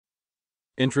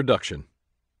Introduction.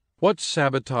 What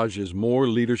sabotages more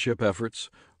leadership efforts,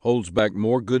 holds back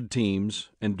more good teams,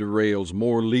 and derails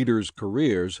more leaders'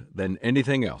 careers than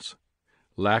anything else?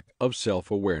 Lack of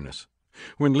self-awareness.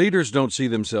 When leaders don't see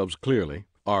themselves clearly,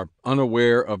 are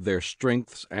unaware of their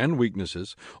strengths and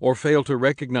weaknesses, or fail to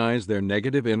recognize their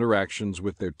negative interactions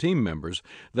with their team members,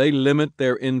 they limit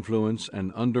their influence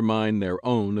and undermine their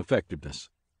own effectiveness.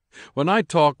 When I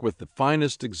talk with the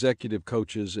finest executive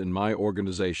coaches in my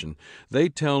organization, they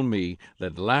tell me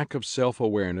that lack of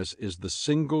self-awareness is the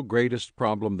single greatest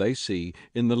problem they see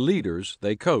in the leaders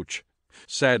they coach.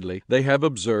 Sadly, they have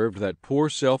observed that poor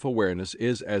self-awareness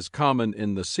is as common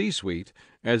in the C-suite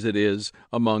as it is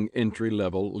among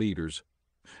entry-level leaders.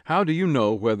 How do you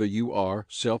know whether you are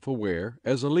self-aware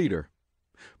as a leader?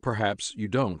 Perhaps you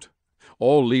don't.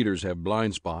 All leaders have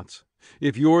blind spots.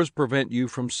 If yours prevent you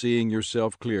from seeing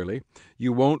yourself clearly,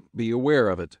 you won't be aware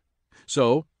of it.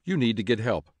 So, you need to get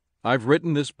help. I've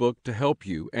written this book to help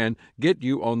you and get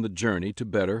you on the journey to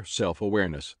better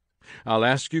self-awareness. I'll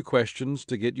ask you questions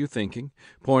to get you thinking,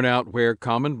 point out where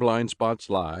common blind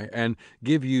spots lie, and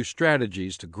give you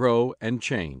strategies to grow and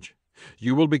change.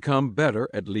 You will become better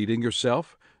at leading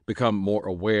yourself, become more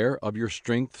aware of your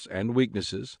strengths and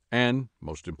weaknesses, and,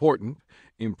 most important,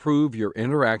 improve your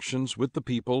interactions with the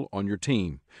people on your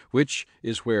team, which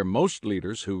is where most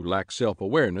leaders who lack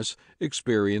self-awareness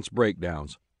experience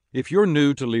breakdowns. If you're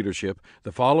new to leadership,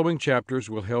 the following chapters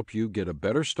will help you get a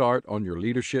better start on your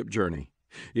leadership journey.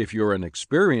 If you're an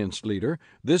experienced leader,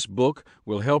 this book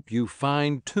will help you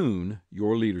fine-tune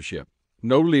your leadership.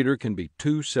 No leader can be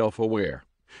too self-aware.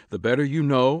 The better you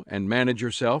know and manage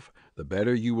yourself, the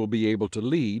better you will be able to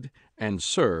lead and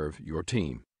serve your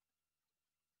team.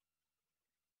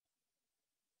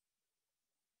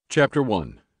 Chapter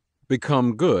 1.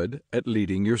 Become good at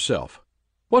leading yourself.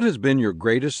 What has been your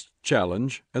greatest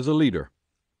challenge as a leader?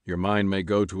 Your mind may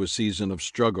go to a season of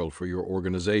struggle for your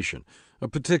organization, a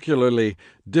particularly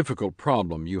difficult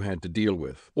problem you had to deal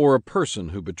with, or a person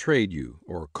who betrayed you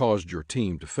or caused your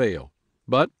team to fail.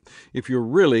 But if you're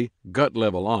really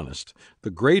gut-level honest, the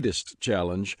greatest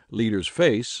challenge leaders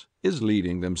face is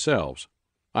leading themselves.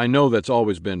 I know that's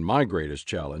always been my greatest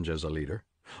challenge as a leader.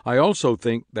 I also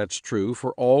think that's true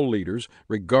for all leaders,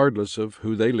 regardless of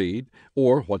who they lead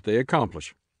or what they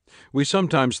accomplish. We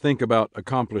sometimes think about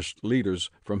accomplished leaders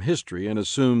from history and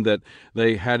assume that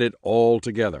they had it all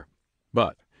together.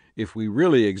 But if we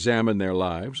really examine their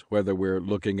lives, whether we're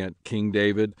looking at King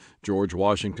David, George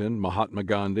Washington, Mahatma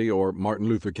Gandhi, or Martin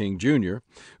Luther King Jr.,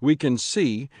 we can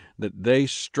see that they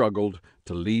struggled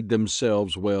to lead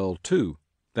themselves well, too.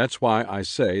 That's why I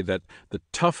say that the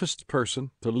toughest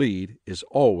person to lead is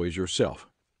always yourself.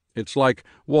 It's like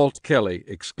Walt Kelly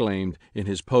exclaimed in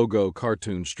his Pogo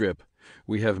cartoon strip,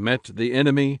 "We have met the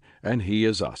enemy, and he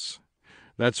is us."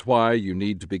 That's why you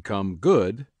need to become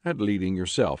good at leading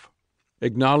yourself.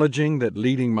 Acknowledging that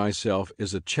leading myself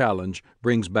is a challenge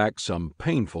brings back some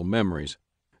painful memories.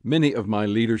 Many of my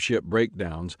leadership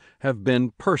breakdowns have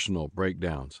been personal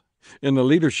breakdowns. In a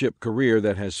leadership career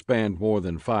that has spanned more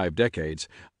than 5 decades,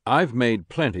 I've made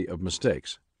plenty of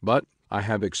mistakes, but I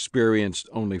have experienced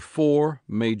only 4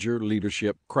 major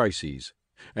leadership crises,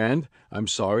 and I'm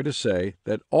sorry to say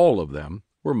that all of them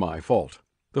were my fault.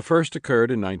 The first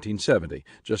occurred in 1970,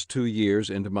 just 2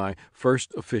 years into my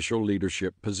first official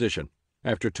leadership position.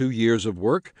 After 2 years of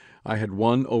work, I had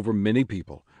won over many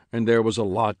people, and there was a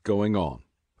lot going on.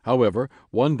 However,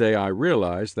 one day I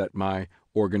realized that my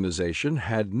organization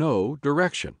had no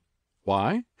direction.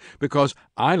 Why? Because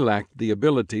I lacked the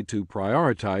ability to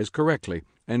prioritize correctly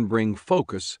and bring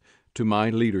focus to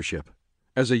my leadership.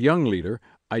 As a young leader,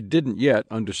 I didn't yet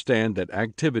understand that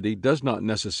activity does not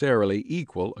necessarily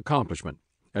equal accomplishment.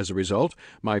 As a result,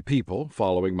 my people,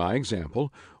 following my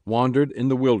example, wandered in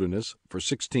the wilderness for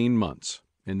 16 months.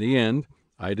 In the end,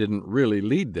 I didn't really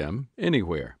lead them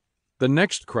anywhere. The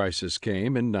next crisis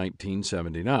came in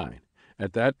 1979.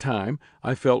 At that time,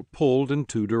 I felt pulled in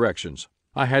 2 directions.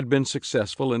 I had been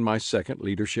successful in my second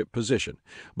leadership position,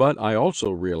 but I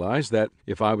also realized that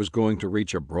if I was going to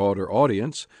reach a broader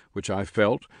audience, which I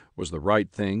felt was the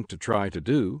right thing to try to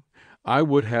do, I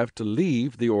would have to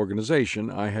leave the organization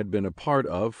I had been a part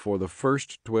of for the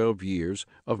first 12 years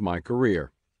of my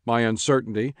career. My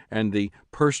uncertainty and the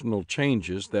personal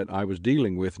changes that I was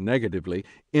dealing with negatively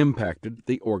impacted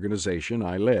the organization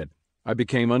I led. I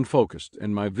became unfocused,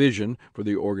 and my vision for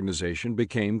the organization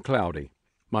became cloudy.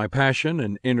 My passion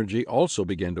and energy also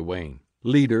began to wane.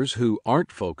 Leaders who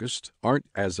aren't focused aren't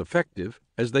as effective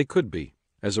as they could be.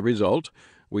 As a result,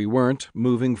 we weren't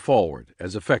moving forward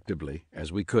as effectively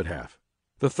as we could have.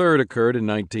 The third occurred in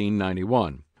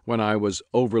 1991, when I was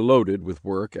overloaded with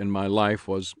work and my life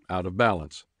was out of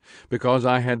balance. Because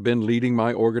I had been leading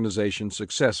my organization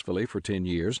successfully for 10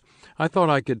 years, I thought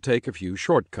I could take a few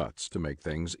shortcuts to make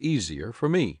things easier for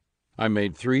me. I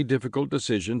made 3 difficult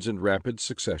decisions in rapid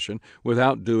succession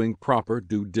without doing proper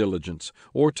due diligence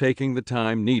or taking the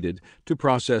time needed to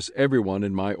process everyone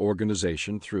in my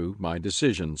organization through my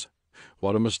decisions.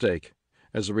 What a mistake!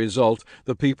 As a result,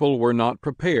 the people were not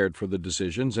prepared for the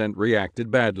decisions and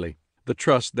reacted badly. The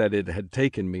trust that it had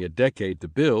taken me a decade to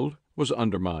build was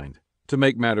undermined. To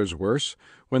make matters worse,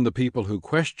 when the people who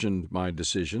questioned my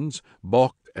decisions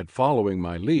balked at following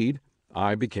my lead,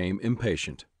 I became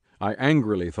impatient. I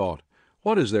angrily thought,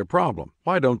 "What is their problem?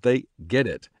 Why don't they get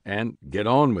it and get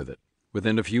on with it?"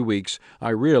 Within a few weeks,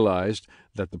 I realized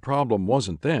that the problem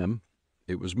wasn't them,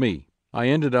 it was me. I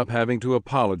ended up having to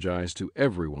apologize to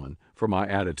everyone for my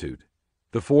attitude.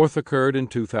 The fourth occurred in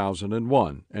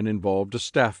 2001 and involved a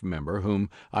staff member whom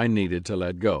I needed to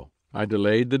let go. I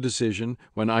delayed the decision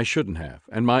when I shouldn't have,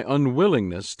 and my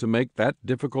unwillingness to make that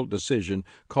difficult decision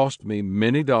cost me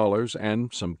many dollars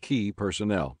and some key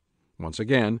personnel. Once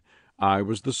again, I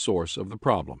was the source of the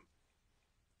problem.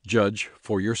 Judge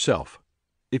for yourself.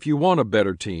 If you want a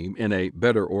better team in a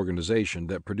better organization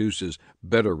that produces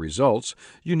better results,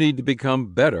 you need to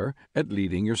become better at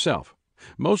leading yourself.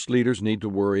 Most leaders need to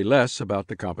worry less about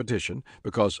the competition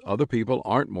because other people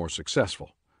aren't more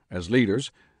successful. As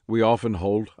leaders, we often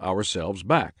hold ourselves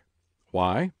back.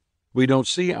 Why? We don't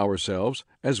see ourselves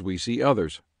as we see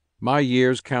others. My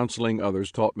years counseling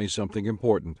others taught me something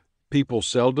important. People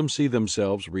seldom see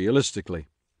themselves realistically.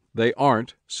 They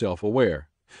aren't self-aware.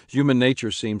 Human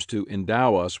nature seems to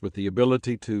endow us with the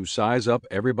ability to size up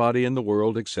everybody in the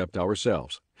world except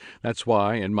ourselves. That's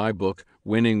why, in my book,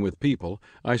 Winning with People,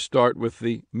 I start with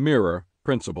the mirror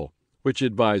principle, which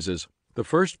advises, the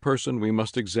first person we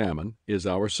must examine is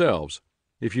ourselves.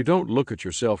 If you don't look at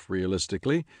yourself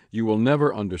realistically, you will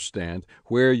never understand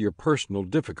where your personal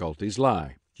difficulties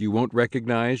lie. You won't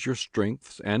recognize your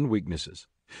strengths and weaknesses.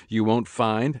 You won't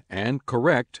find and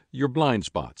correct your blind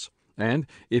spots. And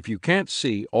if you can't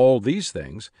see all these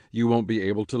things, you won't be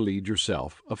able to lead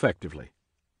yourself effectively.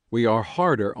 We are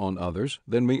harder on others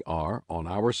than we are on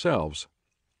ourselves.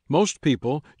 Most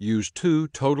people use 2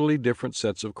 totally different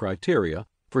sets of criteria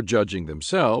for judging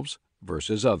themselves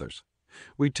versus others.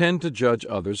 We tend to judge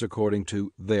others according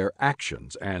to their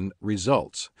actions and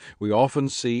results. We often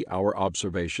see our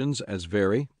observations as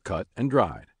very cut and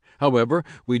dried. However,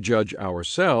 we judge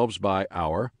ourselves by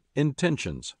our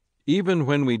intentions. Even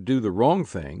when we do the wrong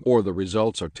thing or the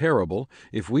results are terrible,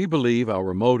 if we believe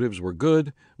our motives were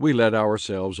good, we let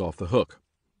ourselves off the hook.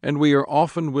 And we are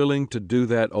often willing to do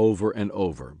that over and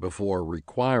over before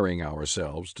requiring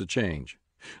ourselves to change.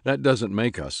 That doesn't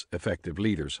make us effective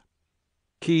leaders.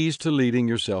 Keys to leading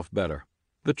yourself better.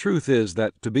 The truth is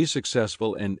that to be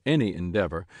successful in any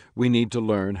endeavor, we need to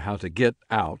learn how to get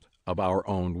out of our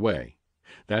own way.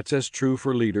 That's as true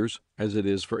for leaders as it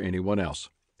is for anyone else.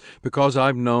 Because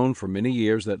I've known for many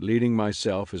years that leading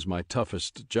myself is my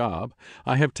toughest job,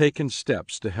 I have taken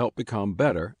steps to help become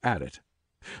better at it.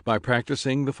 By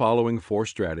practicing the following 4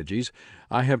 strategies,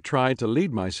 I have tried to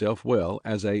lead myself well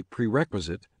as a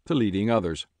prerequisite to leading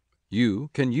others. You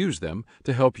can use them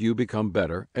to help you become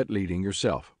better at leading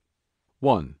yourself.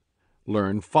 1.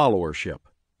 Learn followership.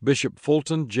 Bishop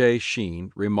Fulton J.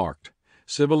 Sheen remarked,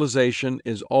 "Civilization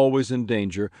is always in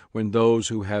danger when those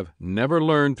who have never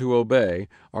learned to obey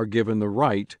are given the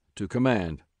right to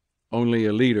command. Only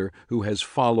a leader who has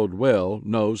followed well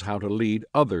knows how to lead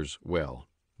others well."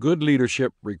 Good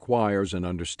leadership requires an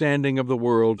understanding of the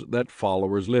world that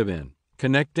followers live in.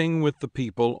 Connecting with the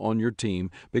people on your team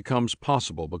becomes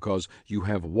possible because you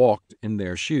have walked in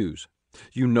their shoes.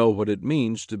 You know what it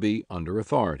means to be under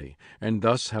authority, and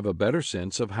thus have a better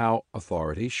sense of how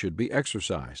authority should be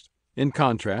exercised. In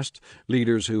contrast,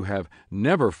 leaders who have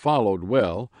never followed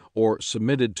well or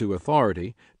submitted to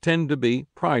authority tend to be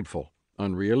prideful,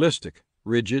 unrealistic,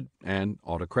 rigid, and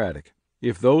autocratic.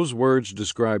 If those words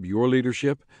describe your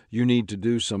leadership, you need to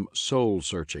do some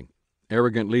soul-searching.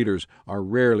 Arrogant leaders are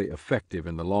rarely effective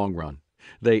in the long run.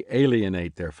 They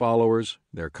alienate their followers,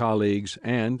 their colleagues,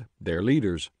 and their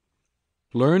leaders.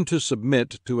 Learn to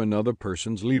submit to another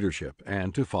person's leadership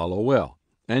and to follow well,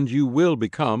 and you will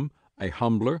become a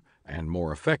humbler and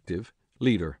more effective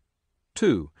leader.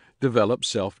 2. Develop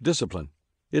self-discipline.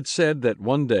 It's said that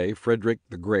one day Frederick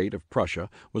the Great of Prussia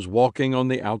was walking on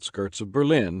the outskirts of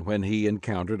Berlin when he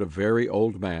encountered a very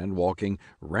old man walking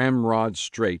ramrod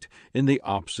straight in the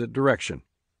opposite direction.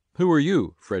 "Who are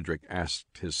you?" Frederick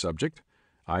asked his subject.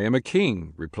 "I am a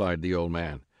king," replied the old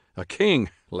man. "A king?"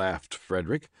 laughed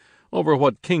Frederick. "Over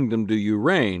what kingdom do you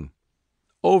reign?"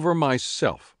 "Over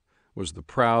myself," was the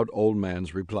proud old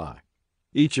man's reply.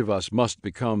 Each of us must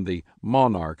become the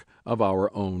monarch of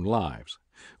our own lives.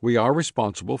 We are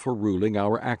responsible for ruling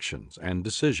our actions and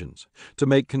decisions, to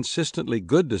make consistently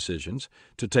good decisions,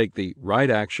 to take the right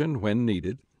action when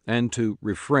needed, and to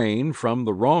refrain from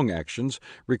the wrong actions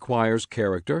requires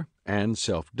character and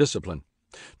self-discipline.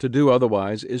 To do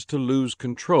otherwise is to lose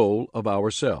control of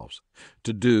ourselves,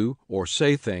 to do or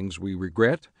say things we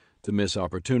regret, to miss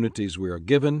opportunities we are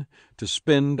given, to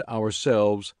spend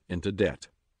ourselves into debt.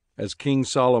 As King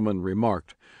Solomon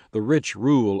remarked, the rich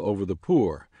rule over the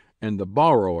poor, and the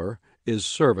borrower is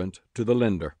servant to the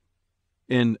lender.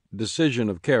 In Decision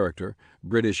of Character,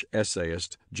 British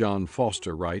essayist John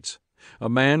Foster writes, "A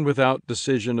man without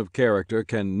decision of character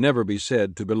can never be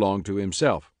said to belong to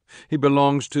himself. He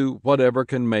belongs to whatever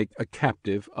can make a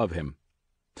captive of him."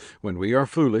 When we are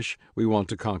foolish, we want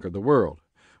to conquer the world.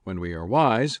 When we are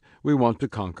wise, we want to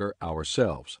conquer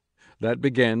ourselves. That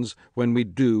begins when we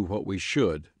do what we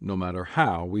should, no matter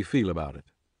how we feel about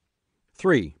it.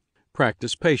 3.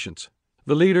 Practice patience.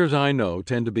 The leaders I know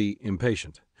tend to be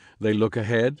impatient. They look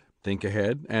ahead, think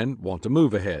ahead, and want to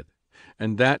move ahead.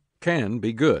 And that can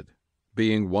be good.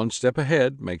 Being one step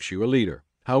ahead makes you a leader.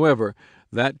 However,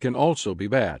 that can also be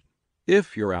bad.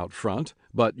 If you're out front,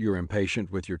 but you're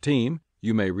impatient with your team,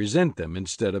 you may resent them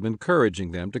instead of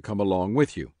encouraging them to come along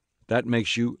with you. That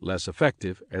makes you less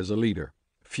effective as a leader.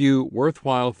 Few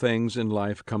worthwhile things in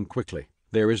life come quickly.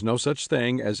 There is no such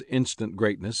thing as instant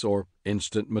greatness or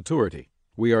instant maturity.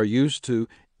 We are used to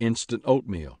instant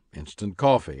oatmeal, instant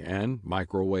coffee, and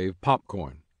microwave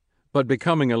popcorn. But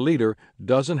becoming a leader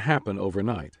doesn't happen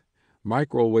overnight.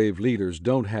 Microwave leaders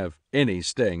don't have any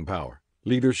staying power.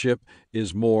 Leadership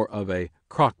is more of a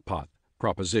crock-pot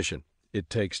proposition. It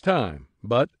takes time,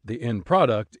 but the end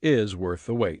product is worth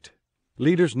the wait.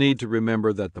 Leaders need to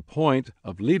remember that the point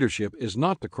of leadership is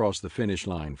not to cross the finish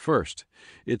line first.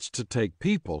 It's to take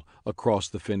people across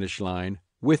the finish line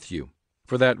with you.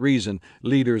 For that reason,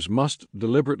 leaders must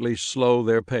deliberately slow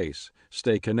their pace,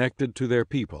 stay connected to their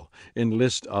people,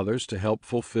 enlist others to help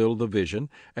fulfill the vision,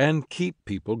 and keep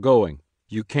people going.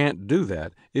 You can't do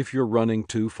that if you're running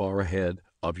too far ahead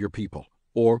of your people,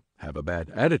 or have a bad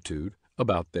attitude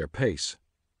about their pace.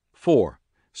 4.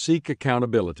 Seek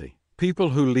accountability. People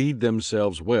who lead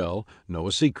themselves well know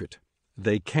a secret.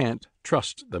 They can't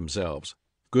trust themselves.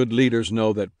 Good leaders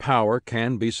know that power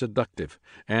can be seductive,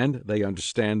 and they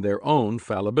understand their own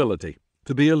fallibility.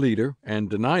 To be a leader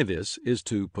and deny this is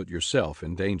to put yourself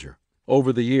in danger.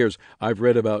 Over the years, I've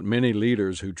read about many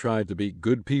leaders who tried to be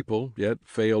good people, yet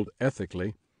failed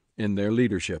ethically in their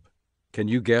leadership. Can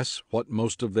you guess what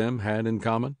most of them had in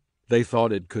common? They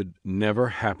thought it could never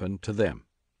happen to them.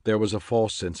 There was a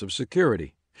false sense of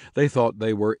security. They thought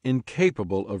they were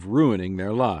incapable of ruining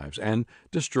their lives and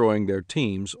destroying their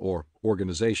teams or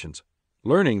organizations.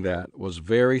 Learning that was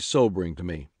very sobering to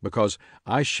me because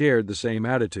I shared the same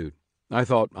attitude. I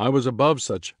thought I was above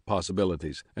such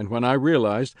possibilities, and when I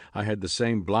realized I had the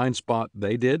same blind spot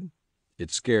they did, it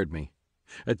scared me.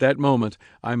 At that moment,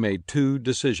 I made 2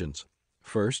 decisions.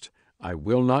 First, I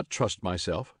will not trust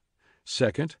myself.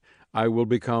 Second, I will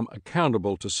become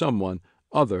accountable to someone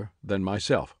other than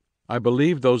myself. I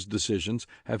believe those decisions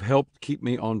have helped keep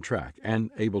me on track and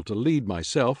able to lead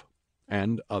myself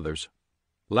and others.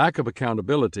 Lack of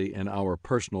accountability in our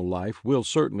personal life will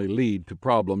certainly lead to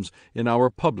problems in our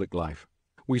public life.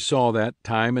 We saw that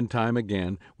time and time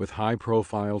again with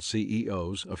high-profile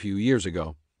CEOs a few years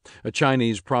ago. A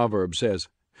Chinese proverb says,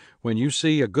 "When you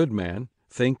see a good man,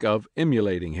 think of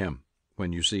emulating him.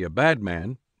 When you see a bad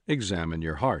man, examine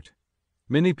your heart."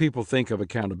 Many people think of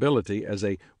accountability as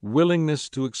a willingness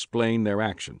to explain their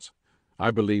actions. I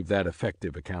believe that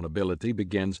effective accountability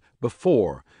begins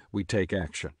before we take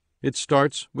action. It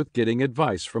starts with getting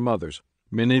advice from others.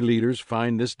 Many leaders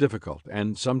find this difficult,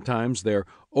 and sometimes their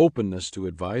openness to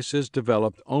advice is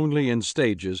developed only in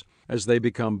stages as they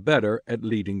become better at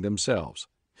leading themselves.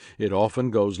 It often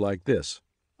goes like this: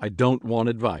 I don't want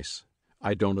advice.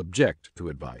 I don't object to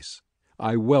advice.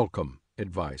 I welcome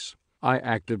advice. I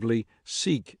actively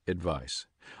seek advice.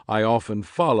 I often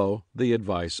follow the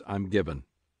advice I'm given.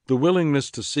 The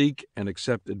willingness to seek and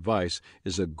accept advice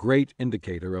is a great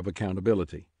indicator of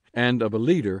accountability and of a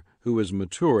leader who is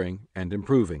maturing and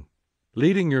improving.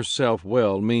 Leading yourself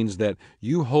well means that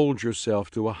you hold yourself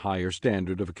to a higher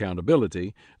standard of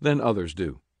accountability than others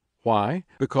do. Why?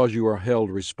 Because you are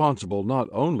held responsible not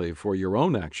only for your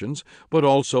own actions, but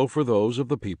also for those of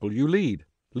the people you lead.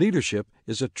 Leadership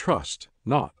is a trust,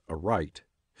 not a right.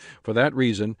 For that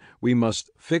reason, we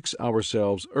must fix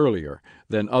ourselves earlier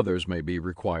than others may be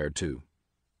required to.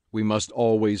 We must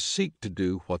always seek to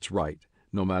do what's right,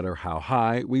 no matter how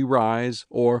high we rise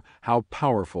or how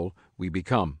powerful we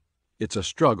become. It's a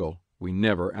struggle we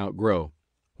never outgrow.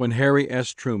 When Harry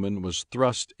S. Truman was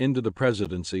thrust into the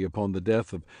presidency upon the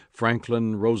death of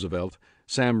Franklin Roosevelt,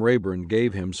 Sam Rayburn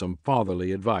gave him some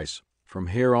fatherly advice. From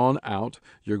here on out,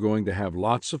 you're going to have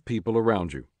lots of people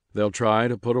around you. They'll try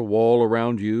to put a wall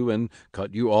around you and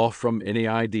cut you off from any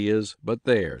ideas but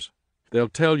theirs. They'll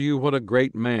tell you what a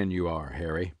great man you are,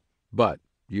 Harry. But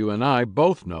you and I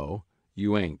both know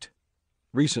you ain't.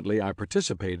 Recently, I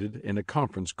participated in a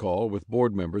conference call with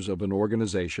board members of an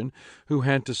organization who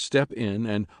had to step in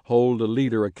and hold a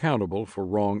leader accountable for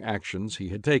wrong actions he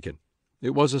had taken. It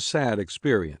was a sad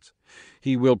experience.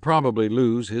 He will probably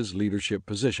lose his leadership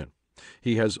position.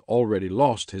 He has already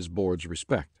lost his board's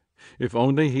respect. If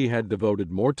only he had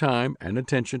devoted more time and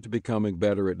attention to becoming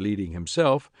better at leading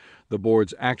himself, the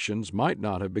board's actions might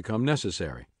not have become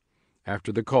necessary.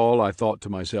 After the call, I thought to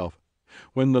myself,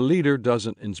 when the leader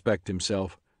doesn't inspect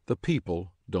himself, the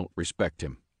people don't respect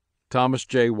him. Thomas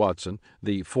J. Watson,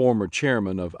 the former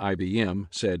chairman of IBM,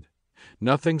 said,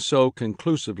 "Nothing so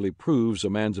conclusively proves a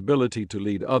man's ability to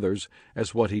lead others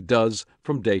as what he does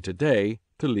from day to day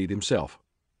to lead himself."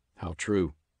 How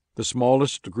true. The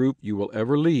smallest group you will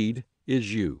ever lead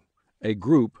is you, a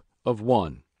group of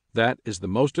one. That is the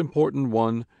most important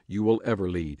one you will ever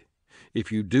lead.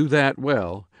 If you do that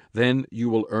well, then you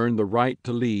will earn the right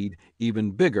to lead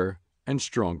even bigger and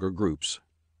stronger groups.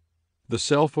 The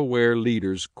self-aware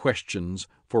leader's questions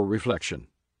for reflection.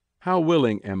 How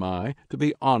willing am I to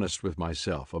be honest with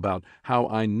myself about how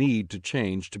I need to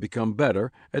change to become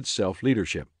better at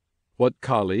self-leadership? What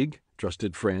colleague,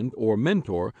 trusted friend, or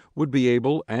mentor would be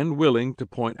able and willing to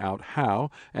point out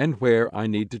how and where I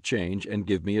need to change and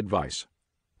give me advice?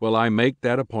 Will I make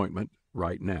that appointment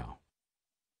right now?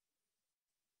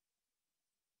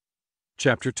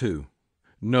 Chapter 2.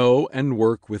 Know and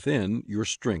work within your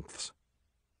strengths.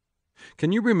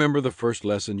 Can you remember the first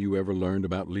lesson you ever learned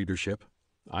about leadership?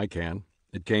 I can.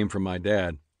 It came from my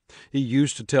dad. He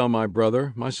used to tell my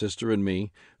brother, my sister, and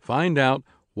me, find out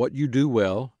what you do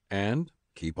well and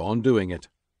keep on doing it.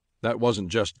 That wasn't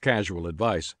just casual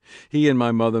advice. He and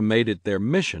my mother made it their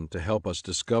mission to help us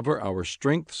discover our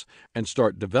strengths and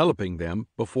start developing them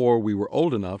before we were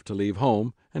old enough to leave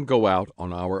home and go out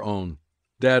on our own.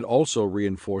 Dad also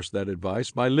reinforced that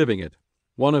advice by living it.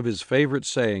 One of his favorite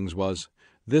sayings was,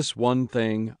 "This one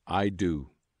thing I do."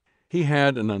 He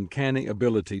had an uncanny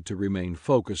ability to remain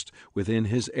focused within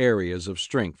his areas of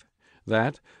strength.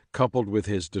 That, coupled with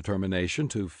his determination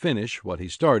to finish what he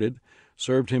started,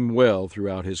 served him well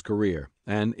throughout his career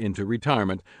and into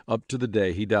retirement up to the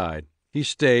day he died. He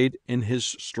stayed in his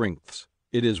strengths.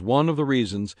 It is one of the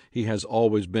reasons he has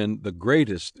always been the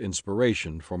greatest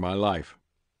inspiration for my life.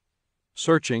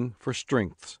 Searching for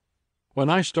strengths. When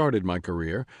I started my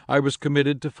career, I was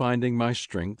committed to finding my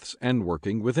strengths and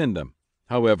working within them.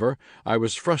 However, I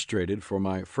was frustrated for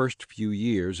my first few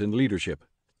years in leadership.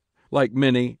 Like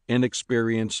many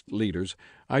inexperienced leaders,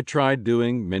 I tried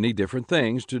doing many different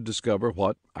things to discover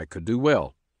what I could do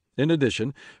well. In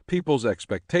addition, people's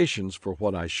expectations for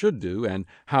what I should do and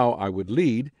how I would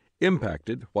lead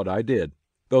impacted what I did.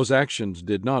 Those actions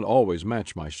did not always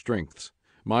match my strengths.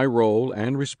 My role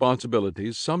and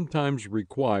responsibilities sometimes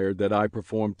required that I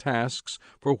perform tasks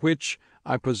for which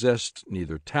I possessed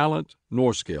neither talent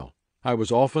nor skill. I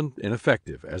was often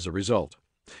ineffective as a result.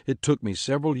 It took me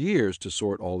several years to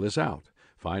sort all this out,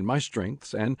 find my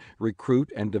strengths, and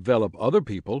recruit and develop other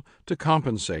people to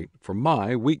compensate for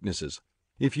my weaknesses.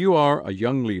 If you are a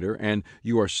young leader and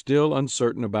you are still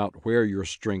uncertain about where your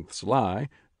strengths lie,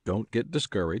 don't get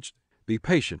discouraged. Be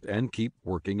patient and keep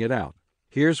working it out.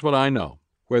 Here's what I know.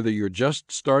 Whether you're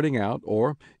just starting out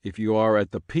or if you are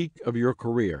at the peak of your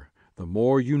career, the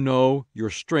more you know your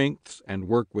strengths and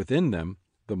work within them,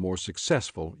 the more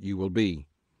successful you will be.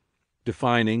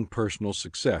 Defining personal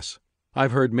success.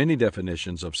 I've heard many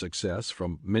definitions of success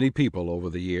from many people over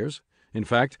the years. In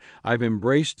fact, I've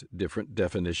embraced different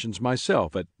definitions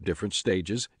myself at different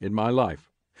stages in my life.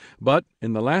 But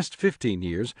in the last 15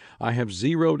 years, I have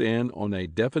zeroed in on a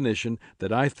definition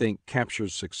that I think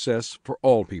captures success for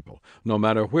all people, no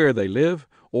matter where they live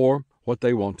or what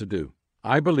they want to do.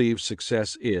 I believe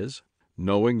success is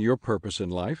knowing your purpose in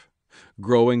life,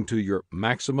 growing to your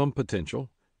maximum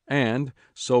potential, and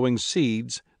sowing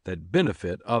seeds that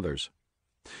benefit others.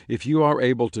 If you are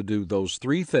able to do those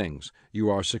three things, you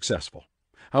are successful.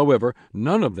 However,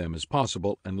 none of them is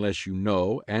possible unless you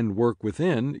know and work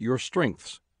within your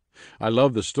strengths. I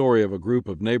love the story of a group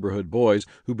of neighborhood boys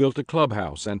who built a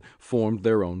clubhouse and formed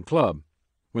their own club.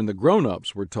 When the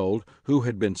grown-ups were told who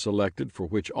had been selected for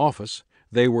which office,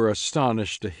 They were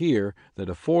astonished to hear that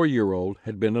a 4-year-old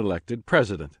had been elected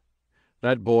president.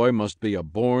 "That boy must be a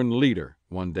born leader,"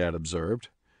 one dad observed.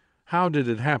 "How did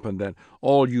it happen that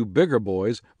all you bigger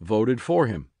boys voted for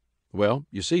him?" "Well,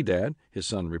 you see, Dad," his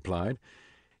son replied,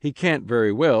 "he can't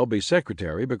very well be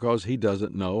secretary because he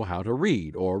doesn't know how to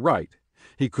read or write.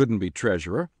 He couldn't be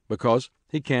treasurer because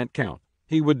he can't count.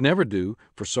 He would never do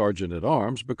for sergeant at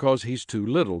arms because he's too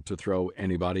little to throw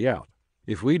anybody out.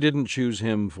 If we didn't choose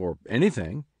him for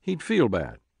anything, he'd feel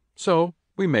bad. So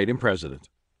we made him president."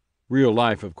 Real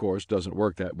life, of course, doesn't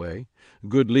work that way.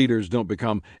 Good leaders don't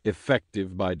become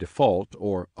effective by default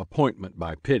or appointment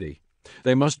by pity.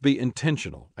 They must be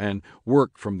intentional and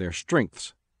work from their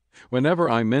strengths. Whenever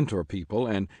I mentor people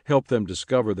and help them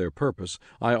discover their purpose,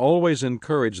 I always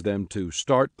encourage them to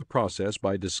start the process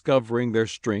by discovering their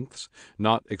strengths,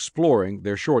 not exploring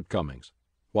their shortcomings.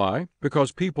 Why?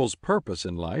 Because people's purpose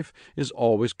in life is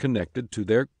always connected to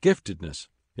their giftedness.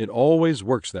 It always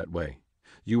works that way.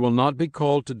 You will not be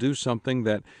called to do something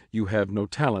that you have no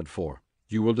talent for.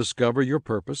 You will discover your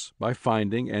purpose by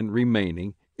finding and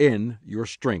remaining in your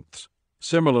strengths.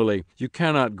 Similarly, you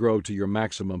cannot grow to your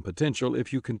maximum potential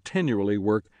if you continually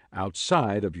work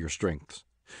outside of your strengths.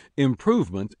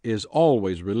 Improvement is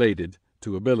always related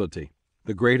to ability.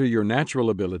 The greater your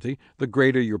natural ability, the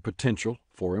greater your potential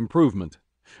for improvement.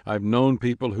 I've known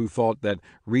people who thought that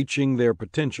reaching their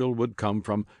potential would come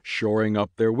from shoring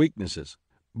up their weaknesses.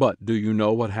 But do you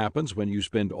know what happens when you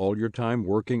spend all your time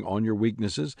working on your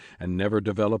weaknesses and never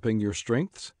developing your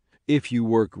strengths? If you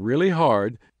work really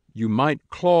hard, you might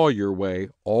claw your way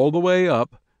all the way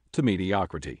up to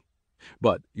mediocrity.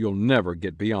 But you'll never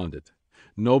get beyond it.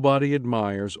 Nobody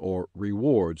admires or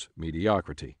rewards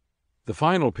mediocrity. The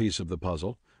final piece of the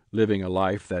puzzle, living a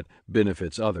life that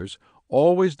benefits others,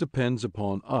 always depends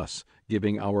upon us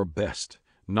giving our best,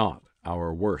 not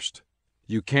our worst.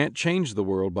 You can't change the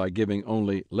world by giving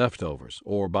only leftovers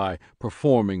or by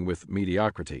performing with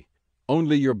mediocrity.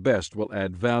 Only your best will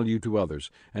add value to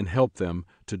others and help them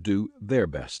to do their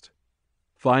best.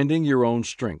 Finding your own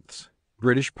strengths.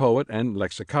 British poet and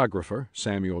lexicographer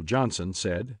Samuel Johnson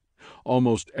said,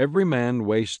 "Almost every man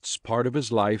wastes part of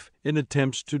his life in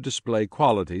attempts to display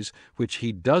qualities which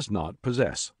he does not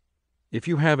possess." If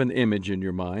you have an image in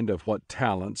your mind of what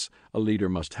talents a leader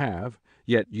must have,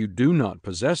 yet you do not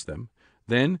possess them,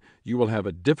 then you will have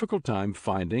a difficult time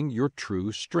finding your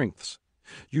true strengths.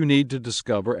 You need to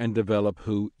discover and develop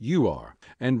who you are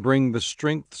and bring the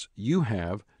strengths you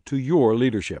have to your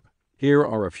leadership. Here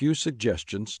are a few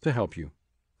suggestions to help you.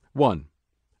 1.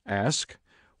 Ask,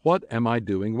 "What am I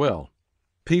doing well?"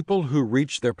 People who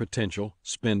reach their potential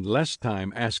spend less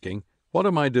time asking, "What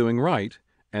am I doing right?"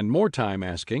 and more time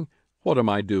asking, "What am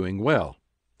I doing well?"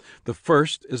 The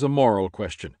first is a moral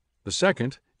question. The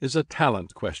second is a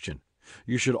talent question.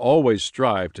 You should always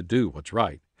strive to do what's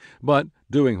right. But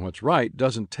doing what's right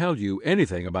doesn't tell you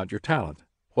anything about your talent.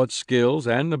 What skills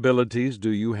and abilities do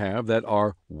you have that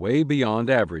are way beyond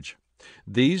average?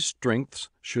 These strengths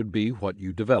should be what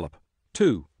you develop.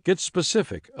 2. Get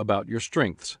specific about your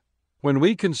strengths. When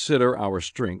we consider our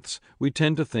strengths, we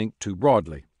tend to think too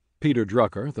broadly. Peter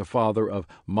Drucker, the father of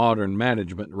modern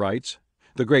management, writes,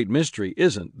 "The great mystery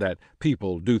isn't that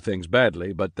people do things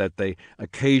badly, but that they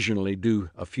occasionally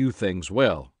do a few things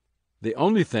well. The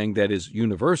only thing that is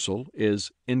universal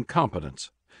is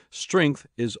incompetence. Strength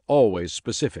is always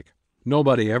specific."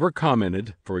 Nobody ever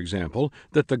commented, for example,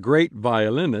 that the great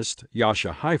violinist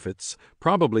Jascha Heifetz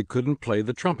probably couldn't play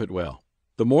the trumpet well.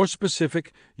 The more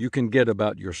specific you can get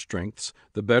about your strengths,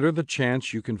 the better the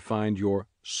chance you can find your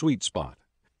sweet spot.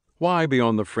 Why be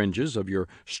on the fringes of your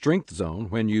strength zone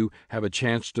when you have a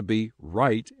chance to be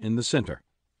right in the center?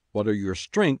 What are your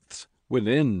strengths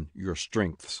within your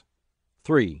strengths?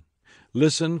 3.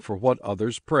 Listen for what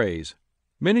others praise.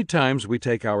 Many times we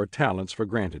take our talents for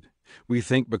granted. We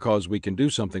think because we can do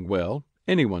something well,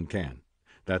 anyone can.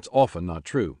 That's often not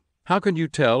true. How can you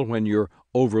tell when you're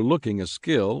overlooking a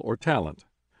skill or talent?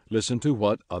 Listen to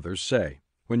what others say.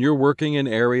 When you're working in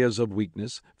areas of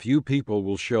weakness, few people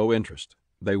will show interest.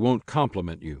 They won't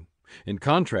compliment you. In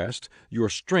contrast, your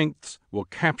strengths will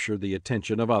capture the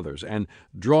attention of others and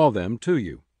draw them to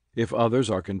you. If others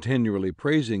are continually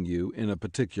praising you in a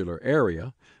particular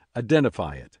area,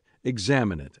 identify it,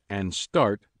 examine it, and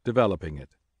start developing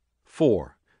it.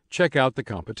 4. Check out the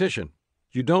competition.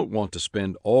 You don't want to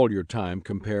spend all your time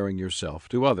comparing yourself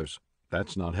to others.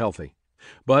 That's not healthy.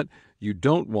 But you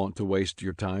don't want to waste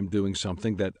your time doing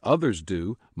something that others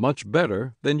do much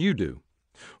better than you do.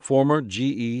 Former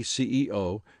GE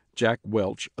CEO Jack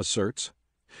Welch asserts,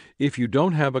 "If you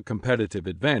don't have a competitive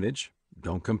advantage,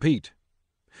 don't compete."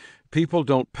 People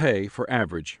don't pay for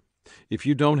average. If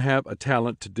you don't have a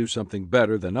talent to do something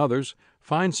better than others,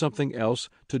 find something else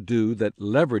to do that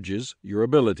leverages your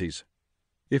abilities.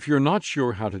 If you're not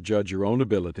sure how to judge your own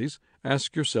abilities,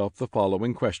 ask yourself the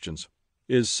following questions.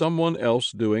 Is someone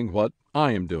else doing what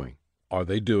I am doing? Are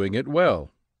they doing it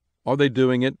well? Are they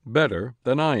doing it better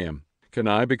than I am? Can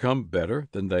I become better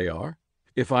than they are?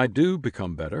 If I do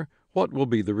become better, what will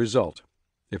be the result?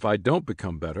 If I don't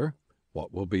become better,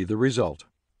 what will be the result?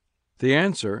 The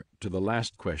answer to the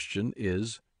last question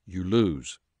is you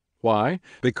lose. Why?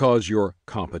 Because your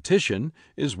competition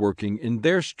is working in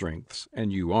their strengths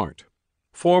and you aren't.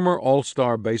 Former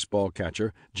All-Star baseball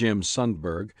catcher Jim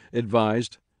Sundberg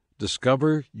advised,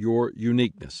 discover your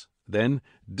uniqueness, then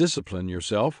discipline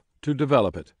yourself to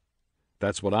develop it.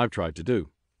 That's what I've tried to do.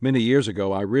 Many years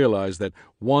ago, I realized that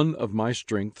one of my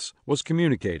strengths was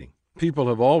communicating. People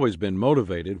have always been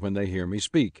motivated when they hear me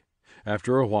speak.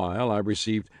 After a while, I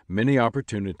received many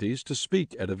opportunities to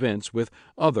speak at events with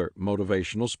other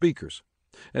motivational speakers.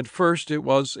 At first, it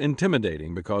was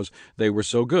intimidating because they were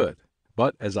so good.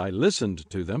 But as I listened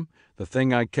to them, the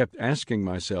thing I kept asking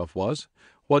myself was,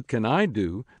 what can I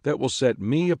do that will set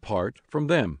me apart from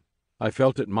them? I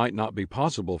felt it might not be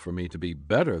possible for me to be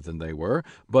better than they were,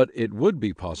 but it would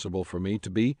be possible for me to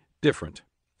be different.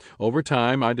 Over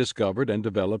time, I discovered and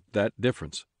developed that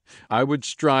difference. I would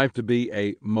strive to be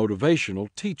a motivational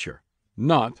teacher,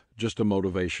 not just a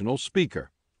motivational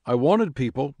speaker. I wanted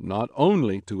people not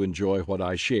only to enjoy what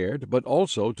I shared, but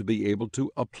also to be able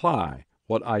to apply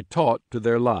what I taught to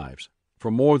their lives.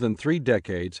 For more than 3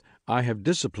 decades, I have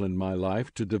disciplined my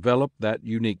life to develop that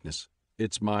uniqueness.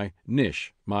 It's my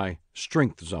niche, my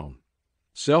strength zone.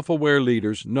 Self-aware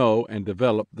leaders know and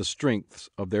develop the strengths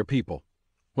of their people.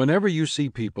 Whenever you see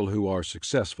people who are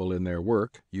successful in their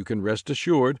work, you can rest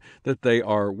assured that they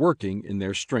are working in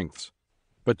their strengths.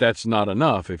 But that's not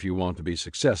enough if you want to be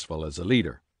successful as a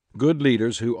leader. Good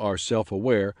leaders who are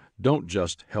self-aware don't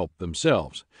just help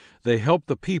themselves. They help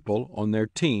the people on their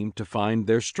team to find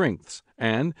their strengths,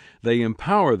 and they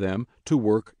empower them to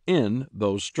work in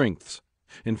those strengths.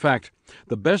 In fact,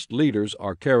 the best leaders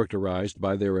are characterized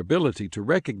by their ability to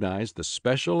recognize the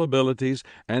special abilities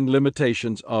and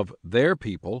limitations of their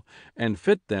people and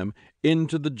fit them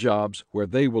into the jobs where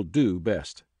they will do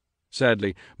best.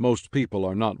 Sadly, most people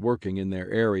are not working in their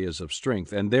areas of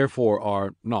strength and therefore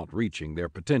are not reaching their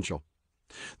potential.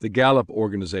 The Gallup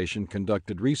organization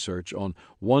conducted research on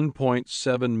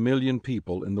 1.7 million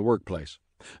people in the workplace.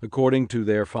 According to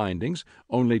their findings,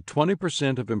 only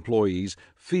 20% of employees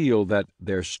feel that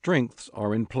their strengths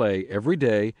are in play every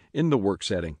day in the work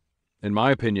setting. In my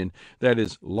opinion, that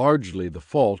is largely the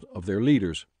fault of their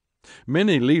leaders.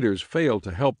 Many leaders fail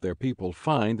to help their people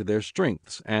find their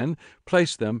strengths and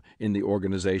place them in the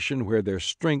organization where their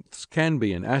strengths can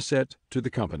be an asset to the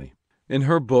company. In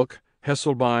her book,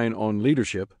 Hesselbein on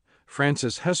Leadership,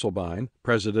 Frances Hesselbein,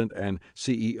 president and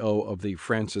CEO of the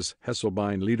Frances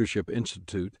Hesselbein Leadership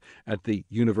Institute at the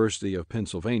University of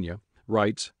Pennsylvania,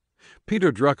 writes,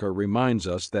 Peter Drucker reminds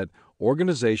us that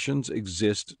organizations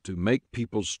exist to make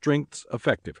people's strengths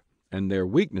effective and their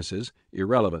weaknesses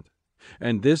irrelevant.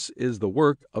 And this is the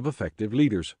work of effective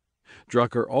leaders.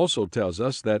 Drucker also tells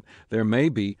us that there may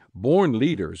be born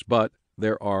leaders, but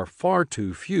there are far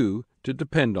too few to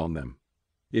depend on them.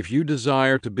 If you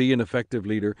desire to be an effective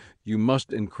leader, you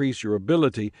must increase your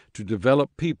ability to develop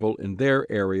people in their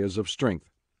areas of strength.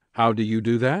 How do you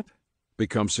do that?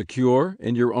 Become secure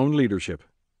in your own leadership.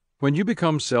 When you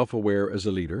become self-aware as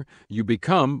a leader, you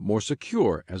become more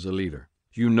secure as a leader.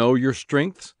 You know your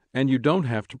strengths, and you don't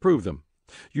have to prove them.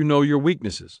 You know your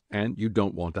weaknesses, and you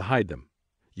don't want to hide them.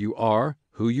 You are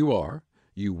who you are,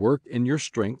 you work in your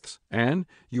strengths, and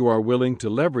you are willing to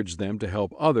leverage them to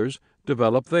help others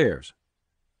develop theirs.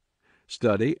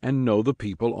 Study and know the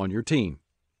people on your team.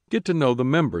 Get to know the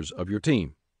members of your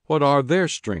team. What are their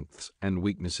strengths and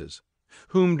weaknesses?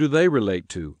 Whom do they relate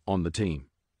to on the team?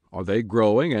 Are they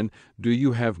growing, and do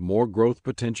you have more growth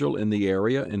potential in the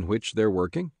area in which they're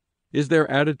working? Is their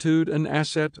attitude an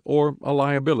asset or a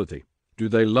liability? Do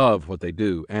they love what they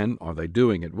do, and are they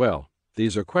doing it well?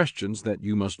 These are questions that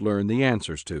you must learn the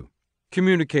answers to.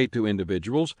 Communicate to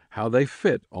individuals how they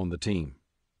fit on the team.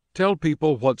 Tell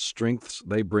people what strengths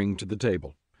they bring to the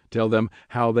table. Tell them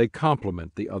how they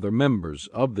complement the other members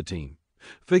of the team.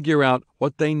 Figure out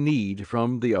what they need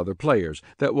from the other players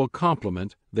that will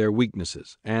complement their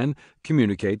weaknesses, and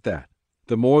communicate that.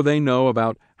 The more they know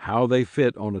about how they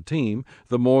fit on a team,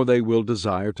 the more they will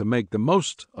desire to make the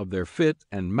most of their fit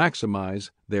and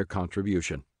maximize their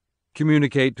contribution.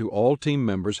 Communicate to all team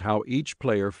members how each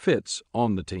player fits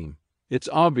on the team. It's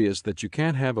obvious that you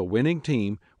can't have a winning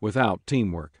team without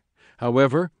teamwork.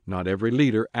 However, not every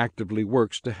leader actively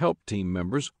works to help team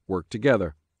members work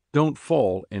together. Don't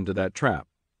fall into that trap.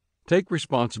 Take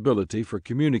responsibility for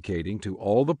communicating to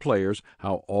all the players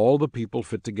how all the people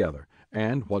fit together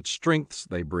and what strengths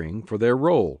they bring for their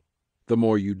role. The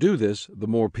more you do this, the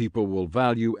more people will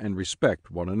value and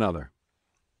respect one another.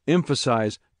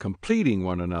 Emphasize completing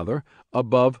one another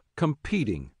above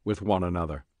competing with one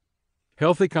another.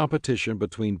 Healthy competition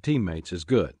between teammates is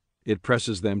good. It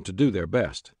presses them to do their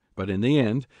best. But in the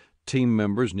end, team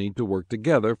members need to work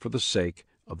together for the sake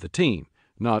of the team,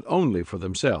 not only for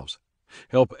themselves.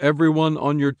 Help everyone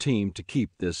on your team to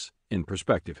keep this in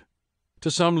perspective. To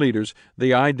some leaders,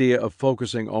 the idea of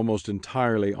focusing almost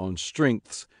entirely on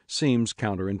strengths seems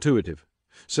counterintuitive.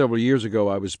 Several years ago,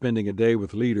 I was spending a day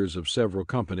with leaders of several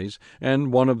companies,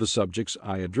 and one of the subjects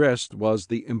I addressed was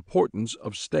the importance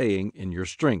of staying in your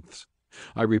strengths.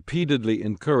 I repeatedly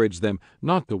encouraged them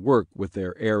not to work with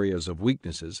their areas of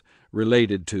weaknesses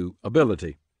related to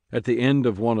ability. At the end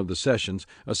of one of the sessions,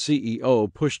 a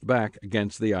CEO pushed back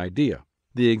against the idea.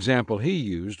 The example he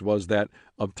used was that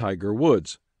of Tiger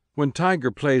Woods. When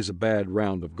Tiger plays a bad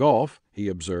round of golf, he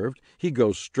observed, he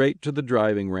goes straight to the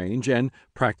driving range and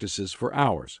practices for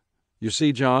hours. You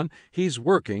see, John, he's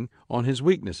working on his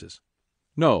weaknesses.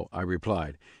 No, I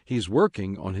replied, he's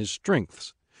working on his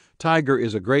strengths. Tiger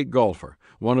is a great golfer,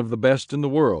 one of the best in the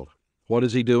world. What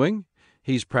is he doing?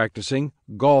 He's practicing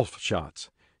golf shots.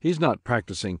 He's not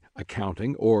practicing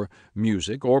accounting or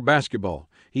music or basketball.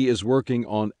 He is working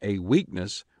on a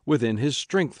weakness within his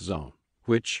strength zone,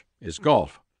 which is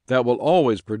golf. That will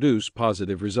always produce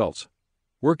positive results.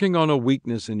 Working on a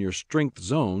weakness in your strength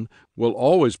zone will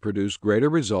always produce greater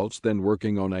results than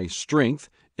working on a strength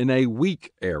in a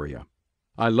weak area.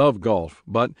 I love golf,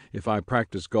 but if I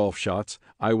practice golf shots,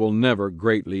 I will never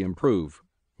greatly improve.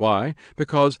 Why?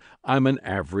 Because I'm an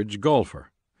average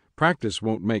golfer. Practice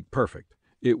won't make perfect.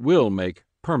 It will make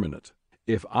permanent.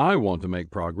 If I want to make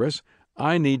progress,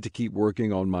 I need to keep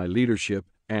working on my leadership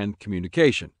and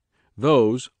communication.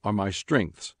 Those are my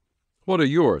strengths. What are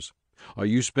yours? Are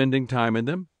you spending time in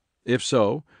them? If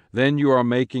so, then you are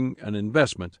making an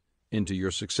investment into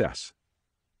your success.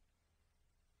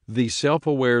 The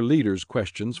self-aware leader's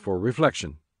questions for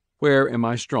reflection. Where am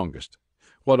I strongest?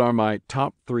 What are my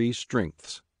top 3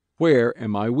 strengths? Where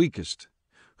am I weakest?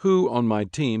 Who on my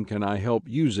team can I help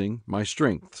using my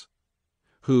strengths?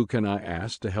 Who can I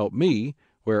ask to help me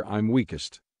where I'm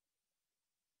weakest?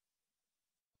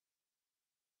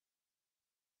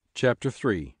 Chapter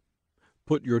 3.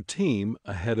 Put your team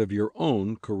ahead of your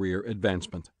own career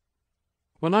advancement.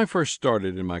 When I first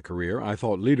started in my career, I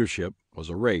thought leadership was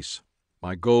a race.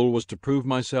 My goal was to prove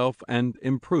myself and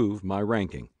improve my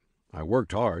ranking. I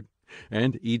worked hard,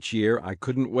 and each year I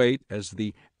couldn't wait as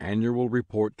the annual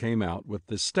report came out with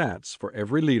the stats for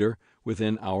every leader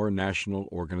within our national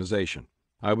organization.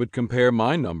 I would compare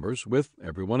my numbers with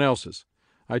everyone else's.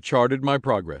 I charted my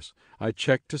progress. I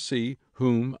checked to see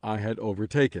whom I had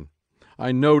overtaken.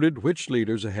 I noted which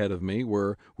leaders ahead of me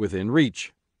were within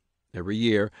reach. Every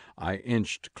year I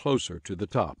inched closer to the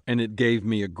top, and it gave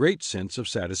me a great sense of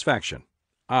satisfaction.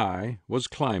 I was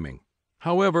climbing.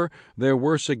 However, there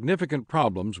were significant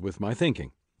problems with my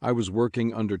thinking. I was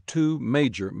working under 2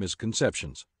 major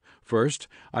misconceptions. First,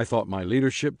 I thought my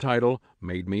leadership title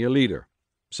made me a leader.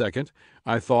 Second,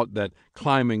 I thought that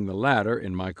climbing the ladder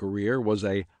in my career was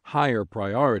a higher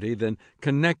priority than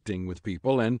connecting with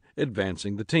people and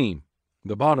advancing the team.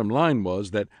 The bottom line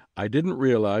was that I didn't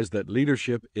realize that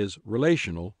leadership is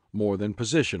relational more than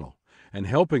positional, and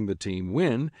helping the team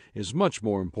win is much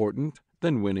more important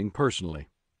than winning personally.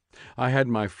 I had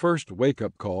my first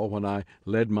wake-up call when I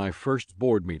led my first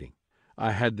board meeting.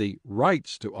 I had the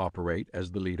rights to operate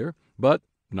as the leader, but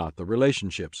not the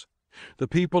relationships. The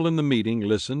people in the meeting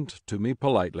listened to me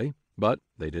politely, but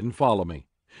they didn't follow me.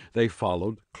 They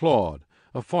followed Claude,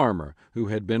 a farmer who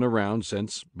had been around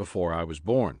since before I was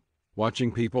born.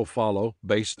 Watching people follow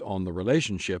based on the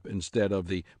relationship instead of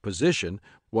the position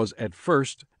was at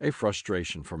first a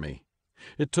frustration for me.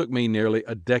 It took me nearly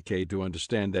a decade to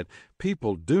understand that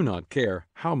people do not care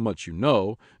how much you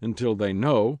know until they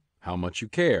know how much you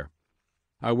care.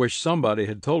 I wish somebody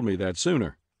had told me that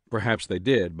sooner. Perhaps they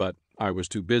did, but I was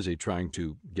too busy trying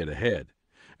to get ahead.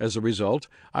 As a result,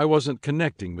 I wasn't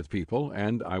connecting with people,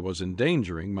 and I was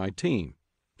endangering my team.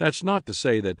 That's not to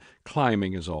say that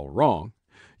climbing is all wrong.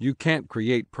 You can't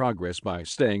create progress by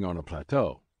staying on a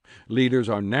plateau. Leaders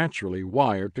are naturally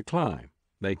wired to climb.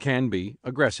 They can be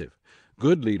aggressive.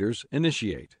 Good leaders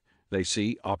initiate. They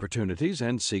see opportunities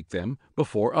and seek them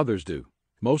before others do.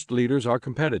 Most leaders are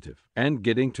competitive, and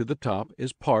getting to the top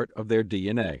is part of their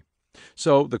DNA.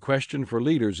 So the question for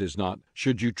leaders is not,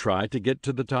 should you try to get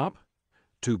to the top?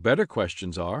 Two better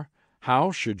questions are,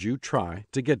 how should you try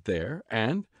to get there,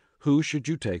 and who should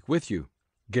you take with you?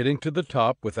 Getting to the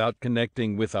top without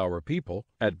connecting with our people,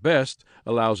 at best,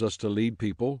 allows us to lead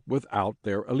people without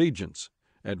their allegiance.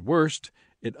 At worst,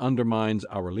 it undermines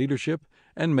our leadership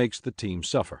and makes the team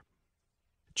suffer.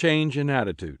 Change in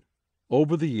attitude.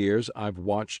 Over the years, I've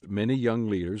watched many young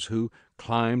leaders who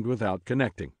climbed without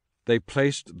connecting. They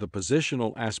placed the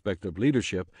positional aspect of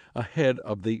leadership ahead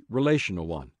of the relational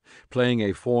one, playing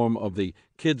a form of the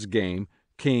kids' game,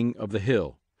 king of the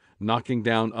hill, knocking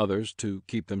down others to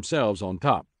keep themselves on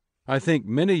top. I think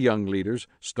many young leaders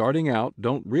starting out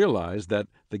don't realize that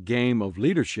the game of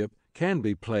leadership can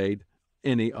be played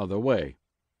any other way.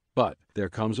 But there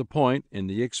comes a point in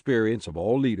the experience of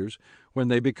all leaders when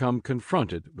they become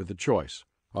confronted with a choice.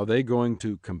 Are they going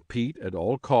to compete at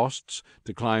all costs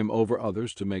to climb over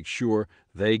others to make sure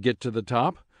they get to the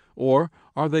top? Or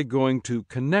are they going to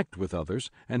connect with others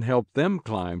and help them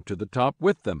climb to the top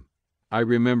with them? I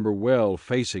remember well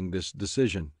facing this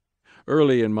decision.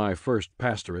 Early in my first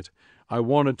pastorate, I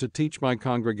wanted to teach my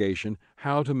congregation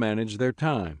how to manage their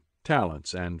time,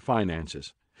 talents, and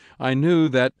finances. I knew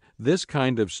that this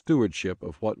kind of stewardship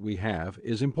of what we have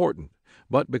is important,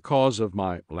 but because of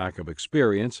my lack of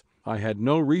experience, I had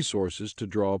no resources to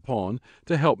draw upon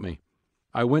to help me.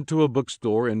 I went to a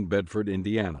bookstore in Bedford,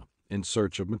 Indiana, in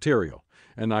search of material,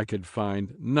 and I could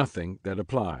find nothing that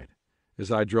applied.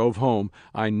 As I drove home,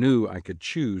 I knew I could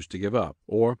choose to give up,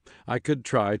 or I could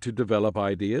try to develop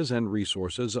ideas and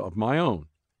resources of my own.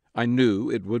 I knew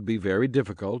it would be a very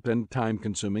difficult and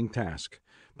time-consuming task,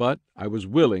 but I was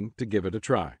willing to give it a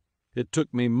try. It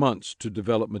took me months to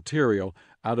develop material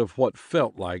out of what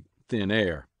felt like thin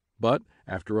air, but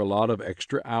after a lot of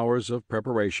extra hours of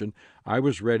preparation, I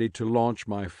was ready to launch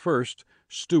my first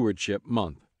Stewardship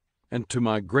Month. And to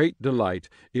my great delight,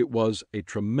 it was a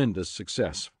tremendous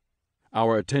success.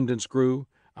 Our attendance grew,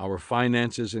 our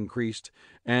finances increased,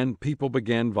 and people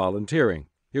began volunteering.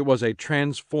 It was a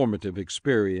transformative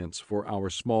experience for our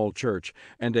small church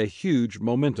and a huge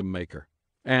momentum maker.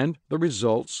 And the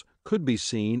results could be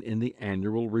seen in the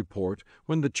annual report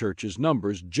when the church's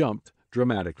numbers jumped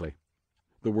dramatically.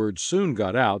 The word soon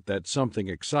got out that something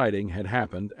exciting had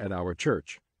happened at our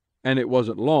church, and it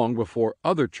wasn't long before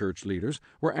other church leaders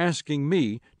were asking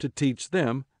me to teach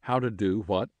them how to do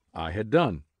what I had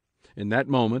done. In that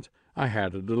moment, I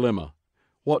had a dilemma.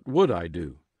 What would I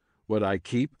do? Would I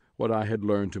keep what I had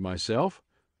learned to myself,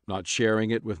 not sharing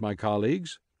it with my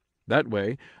colleagues? That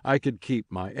way, I could keep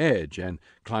my edge and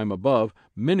climb above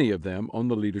many of them on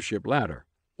the leadership ladder.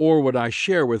 Or would I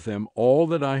share with them all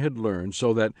that I had learned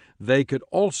so that they could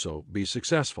also be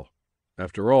successful?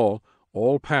 After all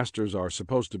pastors are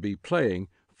supposed to be playing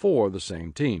for the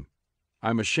same team.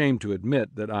 I'm ashamed to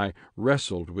admit that I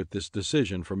wrestled with this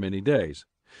decision for many days.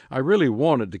 I really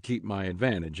wanted to keep my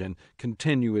advantage and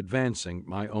continue advancing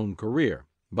my own career,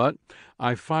 but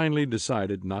I finally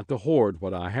decided not to hoard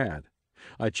what I had.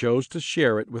 I chose to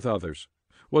share it with others.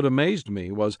 What amazed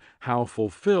me was how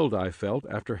fulfilled I felt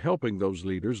after helping those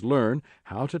leaders learn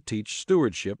how to teach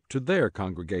stewardship to their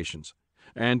congregations,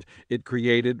 and it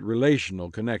created relational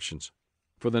connections.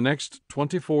 For the next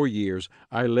 24 years,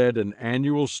 I led an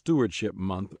annual stewardship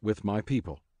month with my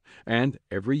people, and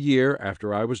every year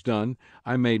after I was done,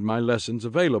 I made my lessons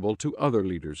available to other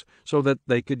leaders so that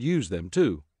they could use them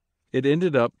too. It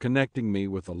ended up connecting me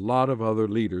with a lot of other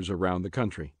leaders around the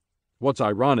country. What's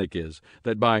ironic is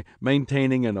that by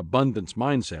maintaining an abundance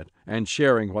mindset and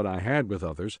sharing what I had with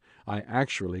others, I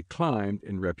actually climbed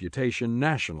in reputation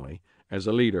nationally as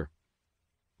a leader.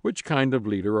 Which kind of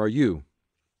leader are you?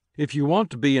 If you want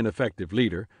to be an effective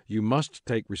leader, you must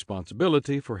take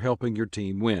responsibility for helping your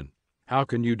team win. How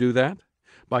can you do that?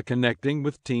 By connecting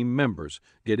with team members,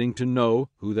 getting to know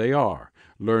who they are,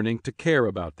 learning to care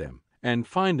about them, and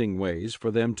finding ways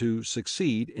for them to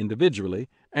succeed individually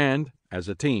and as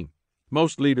a team.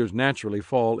 Most leaders naturally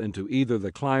fall into either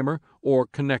the climber or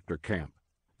connector camp.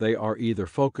 They are either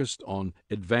focused on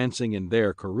advancing in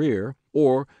their career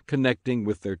or connecting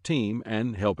with their team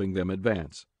and helping them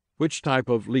advance. Which type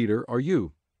of leader are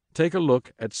you? Take a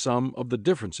look at some of the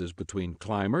differences between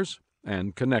climbers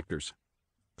and connectors.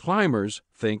 Climbers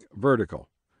think vertical.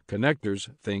 Connectors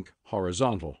think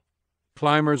horizontal.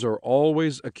 Climbers are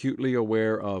always acutely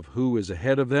aware of who is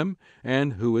ahead of them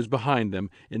and who is behind them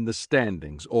in the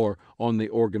standings or on the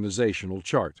organizational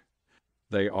chart.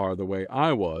 They are the way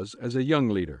I was as a young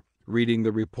leader, reading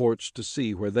the reports to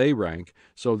see where they rank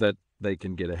so that they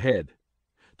can get ahead.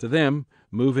 To them,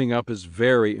 moving up is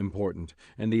very important,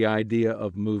 and the idea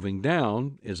of moving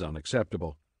down is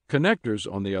unacceptable. Connectors,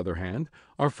 on the other hand,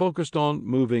 are focused on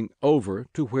moving over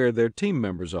to where their team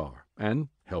members are and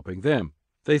helping them.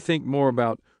 They think more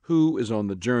about who is on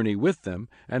the journey with them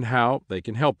and how they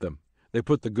can help them. They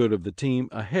put the good of the team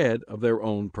ahead of their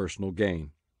own personal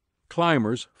gain.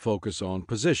 Climbers focus on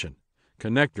position.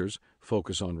 Connectors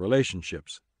focus on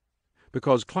relationships.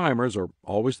 Because climbers are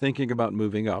always thinking about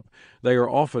moving up, they are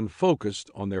often focused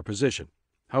on their position.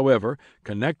 However,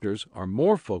 connectors are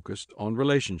more focused on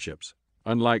relationships.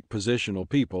 Unlike positional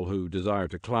people who desire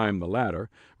to climb the ladder,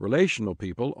 relational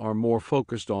people are more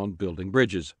focused on building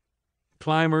bridges.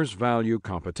 Climbers value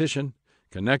competition.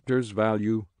 Connectors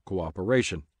value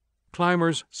cooperation.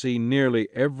 Climbers see nearly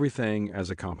everything as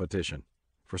a competition.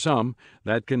 For some,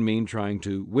 that can mean trying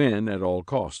to win at all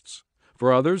costs.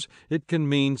 For others, it can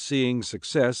mean seeing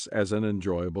success as an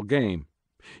enjoyable game.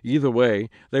 Either way,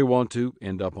 they want to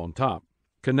end up on top.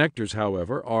 Connectors,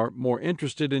 however, are more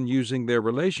interested in using their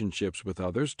relationships with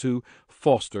others to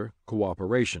foster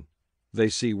cooperation. They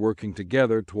see working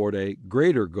together toward a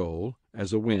greater goal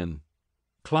as a win.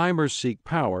 Climbers seek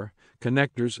power.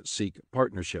 Connectors seek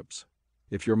partnerships.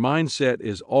 If your mindset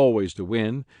is always to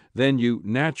win, then you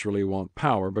naturally want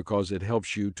power because it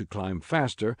helps you to climb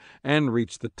faster and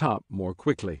reach the top more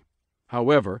quickly.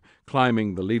 However,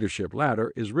 climbing the leadership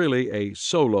ladder is really a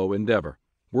solo endeavor.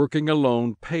 Working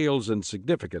alone pales in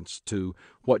significance to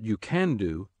what you can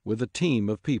do with a team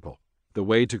of people. The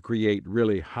way to create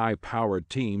really high-powered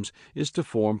teams is to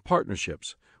form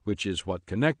partnerships, which is what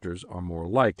connectors are more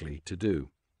likely to do.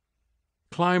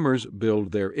 Climbers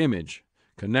build their image.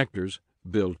 Connectors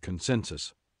build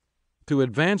consensus. To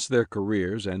advance their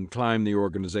careers and climb the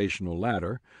organizational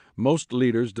ladder, most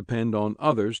leaders depend on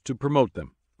others to promote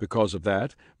them. Because of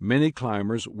that, many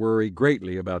climbers worry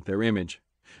greatly about their image.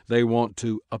 They want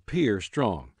to appear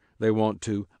strong. They want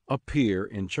to appear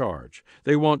in charge.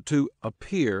 They want to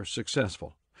appear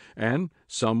successful. And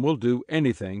some will do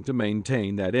anything to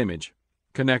maintain that image.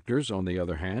 Connectors, on the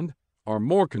other hand, are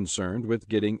more concerned with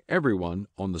getting everyone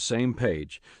on the same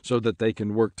page so that they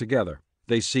can work together.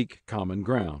 They seek common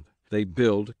ground. They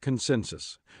build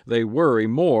consensus. They worry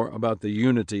more about the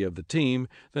unity of the team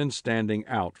than standing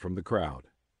out from the crowd.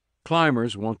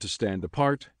 Climbers want to stand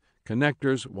apart.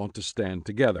 Connectors want to stand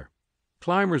together.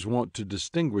 Climbers want to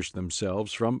distinguish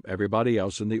themselves from everybody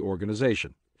else in the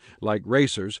organization. Like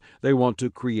racers, they want to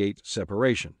create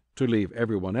separation, to leave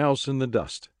everyone else in the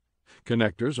dust.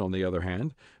 Connectors, on the other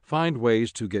hand, find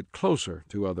ways to get closer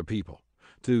to other people,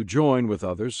 to join with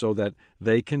others so that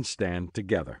they can stand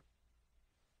together.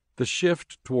 The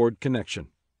shift toward connection.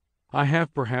 I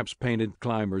have perhaps painted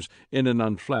climbers in an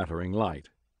unflattering light.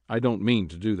 I don't mean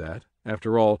to do that.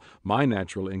 After all, my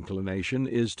natural inclination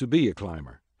is to be a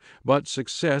climber. But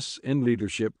success in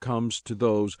leadership comes to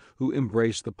those who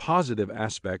embrace the positive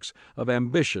aspects of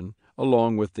ambition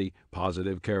along with the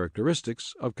positive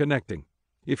characteristics of connecting.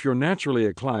 If you're naturally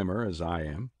a climber, as I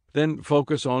am, then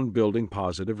focus on building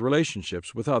positive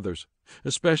relationships with others,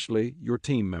 especially your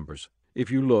team members. If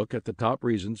you look at the top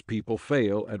reasons people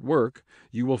fail at work,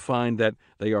 you will find that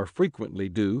they are frequently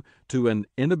due to an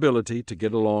inability to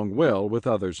get along well with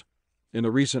others. In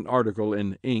a recent article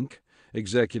in Inc.,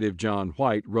 Executive John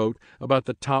White wrote about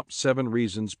the top 7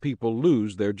 reasons people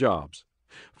lose their jobs.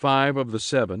 5 of the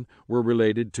 7 were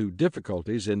related to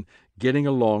difficulties in getting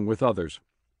along with others.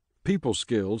 People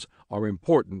skills are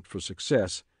important for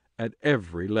success at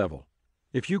every level.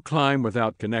 If you climb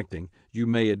without connecting, you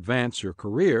may advance your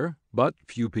career, but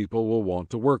few people will want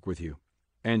to work with you.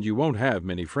 And you won't have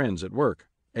many friends at work.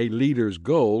 A leader's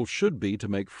goal should be to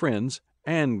make friends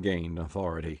and gain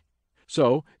authority.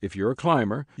 So, if you're a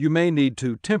climber, you may need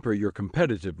to temper your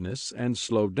competitiveness and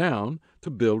slow down to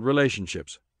build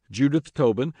relationships. Judith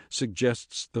Tobin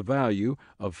suggests the value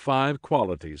of 5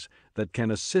 qualities that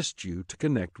can assist you to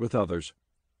connect with others.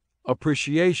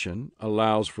 Appreciation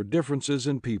allows for differences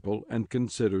in people and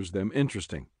considers them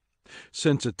interesting.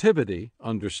 Sensitivity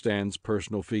understands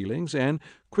personal feelings and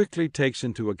quickly takes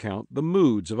into account the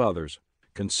moods of others.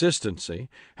 Consistency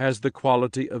has the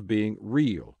quality of being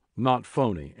real, not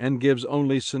phony, and gives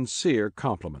only sincere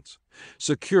compliments.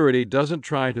 Security doesn't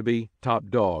try to be top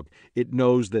dog. It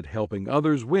knows that helping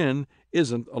others win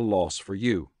isn't a loss for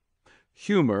you.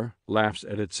 Humor laughs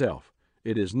at itself.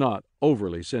 It is not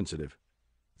overly sensitive.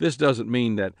 This doesn't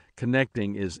mean that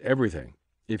connecting is everything.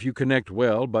 If you connect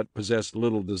well but possess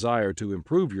little desire to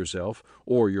improve yourself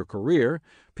or your career,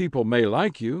 people may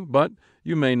like you, but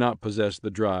you may not possess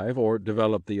the drive or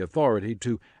develop the authority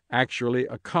to actually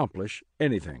accomplish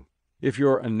anything. If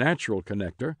you're a natural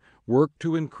connector, work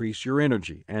to increase your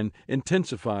energy and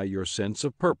intensify your sense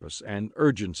of purpose and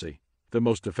urgency. The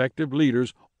most effective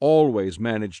leaders always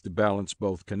manage to balance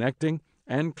both connecting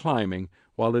and climbing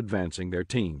while advancing their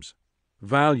teams.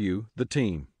 Value the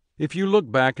team. If you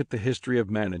look back at the history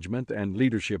of management and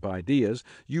leadership ideas,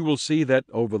 you will see that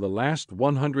over the last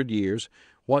 100 years,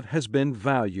 what has been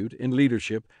valued in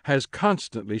leadership has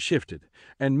constantly shifted,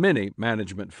 and many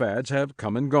management fads have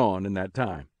come and gone in that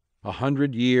time.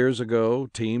 100 years ago,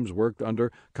 teams worked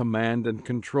under command and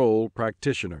control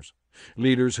practitioners,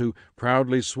 leaders who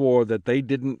proudly swore that they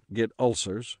didn't get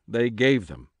ulcers, they gave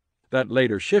them. That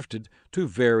later shifted to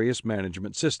various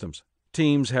management systems.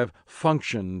 Teams have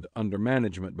functioned under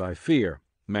management by fear,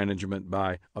 management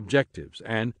by objectives,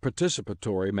 and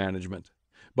participatory management.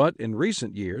 But in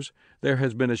recent years, there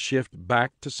has been a shift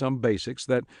back to some basics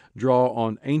that draw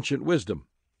on ancient wisdom,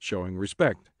 showing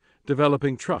respect,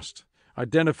 developing trust,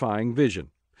 identifying vision,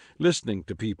 listening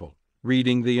to people,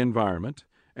 reading the environment,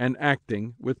 and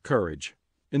acting with courage.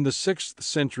 In the 6th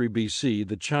century BC,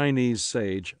 the Chinese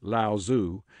sage Lao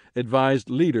Tzu advised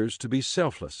leaders to be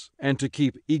selfless and to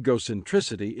keep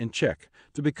egocentricity in check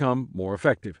to become more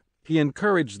effective. He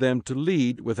encouraged them to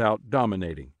lead without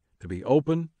dominating, to be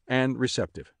open and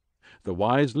receptive. The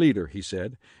wise leader, he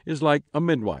said, is like a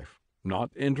midwife,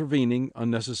 not intervening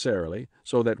unnecessarily,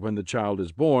 so that when the child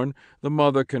is born, the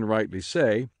mother can rightly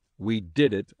say, "We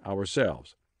did it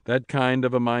ourselves." That kind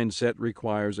of a mindset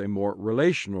requires a more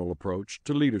relational approach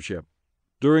to leadership.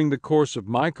 During the course of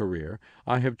my career,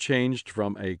 I have changed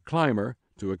from a climber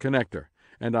to a connector,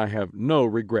 and I have no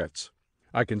regrets.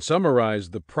 I can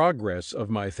summarize the progress of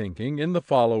my thinking in the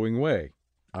following way.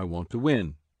 I want to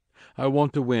win. I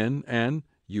want to win, and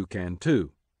you can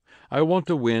too. I want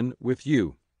to win with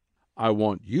you. I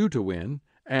want you to win,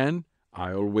 and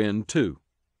I'll win too.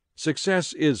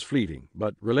 Success is fleeting,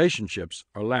 but relationships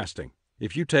are lasting.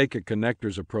 If you take a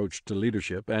connector's approach to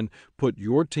leadership and put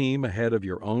your team ahead of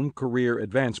your own career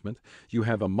advancement, you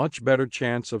have a much better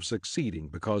chance of succeeding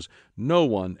because no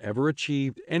one ever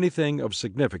achieved anything of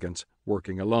significance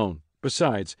working alone.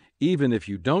 Besides, even if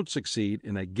you don't succeed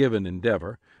in a given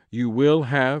endeavor, you will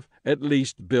have at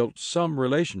least built some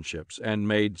relationships and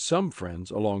made some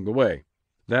friends along the way.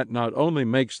 That not only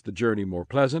makes the journey more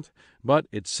pleasant, but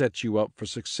it sets you up for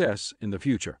success in the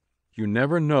future. You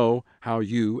never know how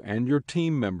you and your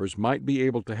team members might be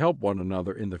able to help one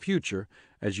another in the future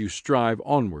as you strive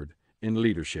onward in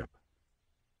leadership.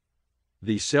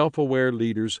 The self-aware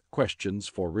leader's questions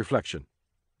for reflection.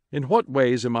 In what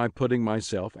ways am I putting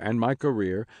myself and my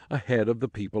career ahead of the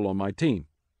people on my team?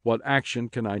 What action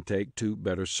can I take to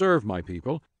better serve my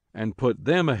people and put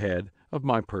them ahead of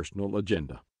my personal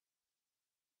agenda?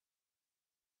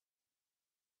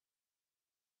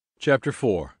 Chapter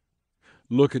 4.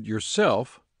 Look at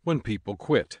yourself when people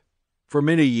quit. For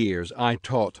many years, I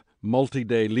taught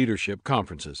multi-day leadership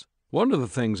conferences. One of the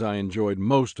things I enjoyed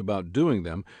most about doing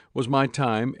them was my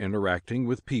time interacting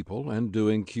with people and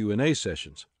doing Q&A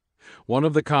sessions. One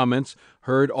of the comments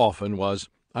heard often was,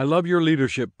 "I love your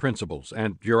leadership principles,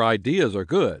 and your ideas are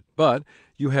good, but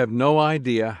you have no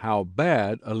idea how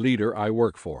bad a leader I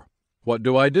work for. What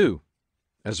do I do?"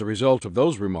 As a result of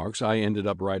those remarks, I ended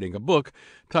up writing a book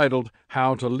titled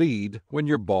How to Lead When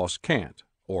Your Boss Can't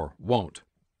or Won't.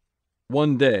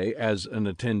 One day, as an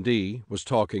attendee was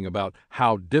talking about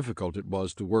how difficult it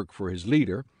was to work for his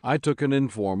leader, I took an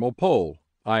informal poll.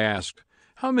 I asked,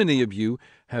 "How many of you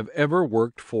have ever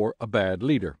worked for a bad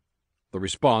leader?" The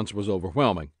response was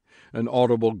overwhelming. An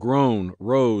audible groan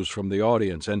rose from the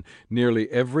audience, and nearly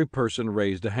every person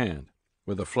raised a hand.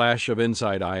 With a flash of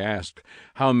insight, I asked,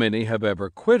 "How many have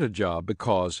ever quit a job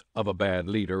because of a bad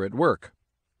leader at work?"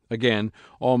 Again,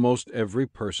 almost every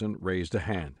person raised a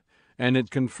hand, and it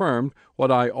confirmed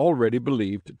what I already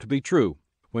believed to be true.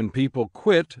 When people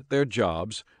quit their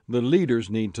jobs, the leaders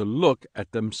need to look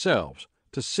at themselves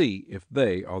to see if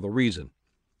they are the reason.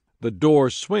 The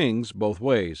door swings both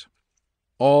ways.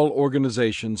 All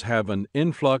organizations have an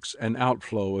influx and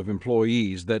outflow of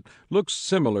employees that looks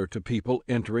similar to people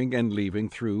entering and leaving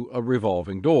through a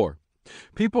revolving door.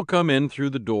 People come in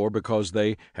through the door because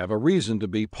they have a reason to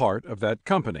be part of that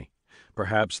company.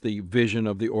 Perhaps the vision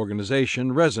of the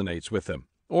organization resonates with them,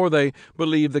 or they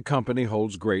believe the company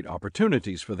holds great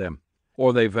opportunities for them,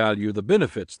 or they value the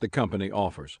benefits the company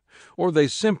offers, or they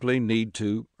simply need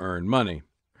to earn money.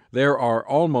 There are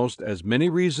almost as many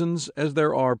reasons as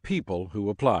there are people who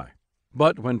apply.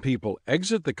 But when people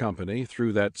exit the company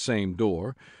through that same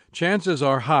door, chances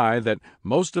are high that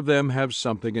most of them have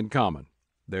something in common.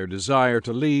 Their desire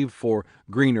to leave for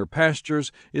greener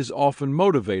pastures is often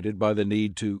motivated by the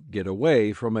need to get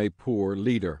away from a poor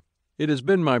leader. It has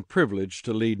been my privilege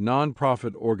to lead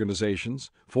nonprofit organizations,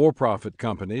 for-profit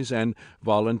companies, and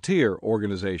volunteer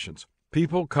organizations.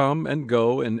 People come and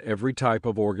go in every type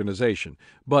of organization,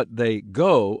 but they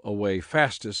go away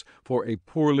fastest for a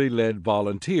poorly led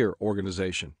volunteer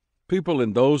organization. People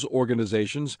in those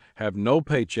organizations have no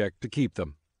paycheck to keep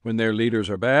them. When their leaders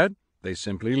are bad, they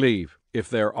simply leave. If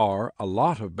there are a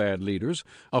lot of bad leaders,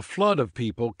 a flood of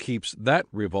people keeps that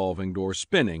revolving door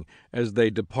spinning as they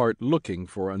depart looking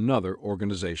for another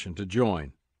organization to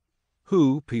join.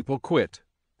 Who people quit.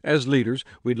 As leaders,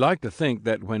 we'd like to think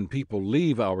that when people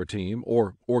leave our team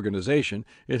or organization,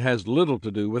 it has little to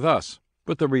do with us.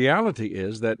 But the reality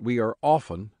is that we are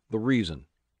often the reason.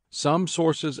 Some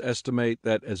sources estimate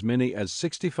that as many as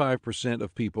 65%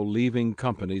 of people leaving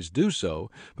companies do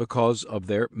so because of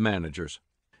their managers.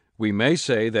 We may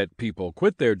say that people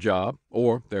quit their job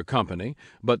or their company,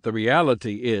 but the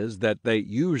reality is that they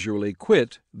usually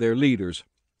quit their leaders.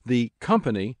 The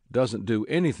company doesn't do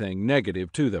anything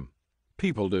negative to them.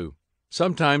 People do.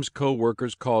 Sometimes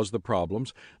co-workers cause the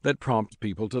problems that prompt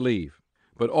people to leave,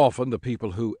 but often the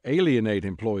people who alienate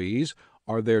employees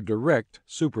are their direct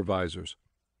supervisors.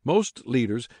 Most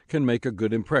leaders can make a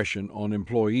good impression on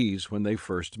employees when they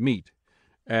first meet.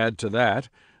 Add to that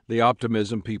the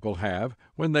optimism people have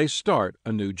when they start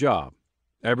a new job.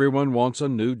 Everyone wants a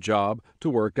new job to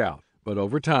work out, but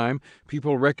over time,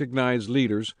 people recognize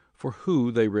leaders for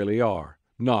who they really are,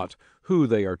 not who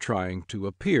they are trying to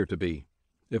appear to be.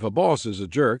 If a boss is a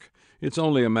jerk, it's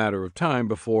only a matter of time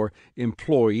before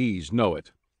employees know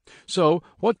it. So,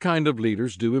 what kind of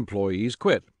leaders do employees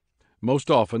quit?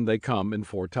 Most often they come in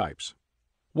 4 types.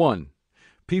 1.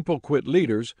 People quit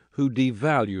leaders who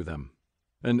devalue them.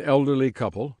 An elderly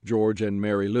couple, George and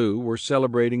Mary Lou, were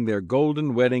celebrating their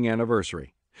golden wedding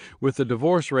anniversary. With the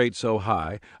divorce rate so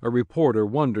high, a reporter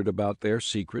wondered about their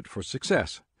secret for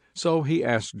success. So he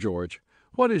asked George,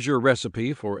 "What is your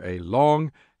recipe for a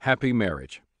long, happy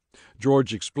marriage?"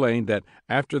 George explained that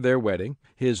after their wedding,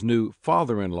 his new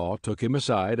father-in-law took him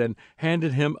aside and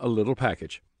handed him a little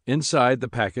package. Inside the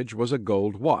package was a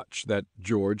gold watch that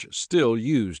George still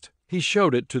used. He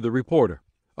showed it to the reporter.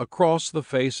 Across the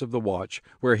face of the watch,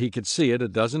 where he could see it a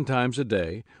dozen times a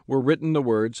day, were written the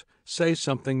words, "Say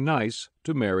something nice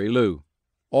to Mary Lou."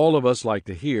 All of us like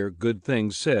to hear good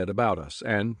things said about us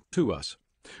and to us.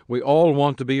 We all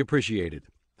want to be appreciated.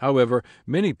 However,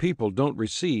 many people don't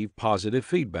receive positive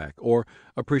feedback or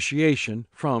appreciation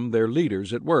from their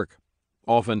leaders at work.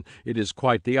 Often it is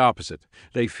quite the opposite.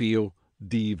 They feel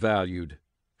devalued.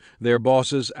 Their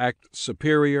bosses act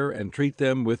superior and treat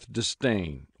them with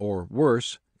disdain, or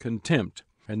worse, contempt,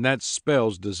 and that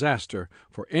spells disaster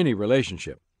for any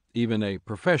relationship, even a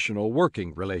professional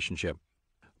working relationship.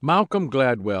 Malcolm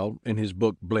Gladwell, in his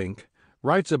book Blink,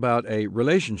 writes about a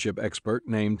relationship expert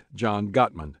named John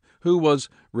Gottman, who was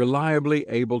reliably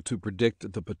able to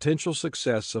predict the potential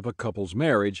success of a couple's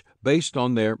marriage based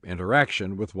on their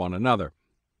interaction with one another.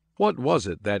 What was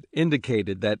it that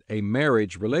indicated that a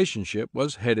marriage relationship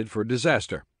was headed for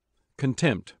disaster?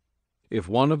 Contempt. If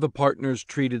one of the partners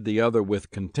treated the other with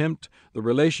contempt, the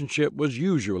relationship was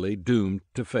usually doomed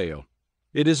to fail.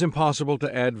 It is impossible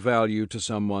to add value to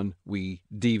someone we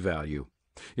devalue.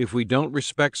 If we don't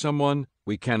respect someone,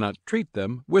 we cannot treat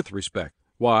them with respect.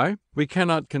 Why? We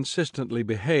cannot consistently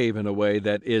behave in a way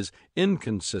that is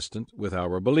inconsistent with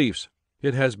our beliefs.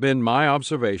 It has been my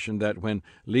observation that when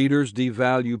leaders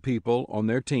devalue people on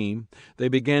their team, they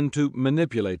begin to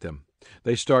manipulate them.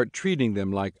 They start treating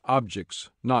them like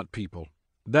objects, not people.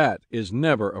 That is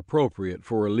never appropriate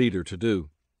for a leader to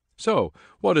do. So,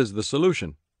 what is the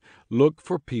solution? Look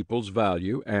for people's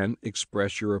value and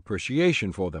express your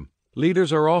appreciation for them.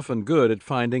 Leaders are often good at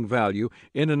finding value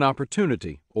in an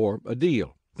opportunity or a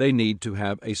deal. They need to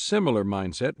have a similar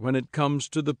mindset when it comes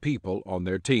to the people on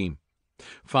their team.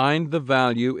 Find the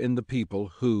value in the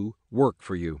people who work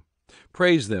for you.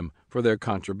 Praise them for their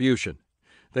contribution.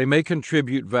 They may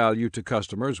contribute value to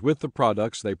customers with the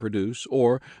products they produce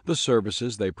or the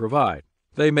services they provide.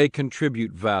 They may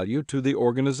contribute value to the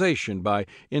organization by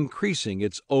increasing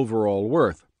its overall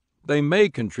worth. They may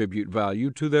contribute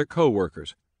value to their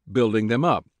coworkers, building them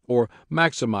up or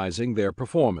maximizing their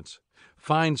performance.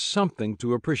 Find something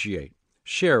to appreciate.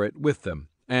 Share it with them,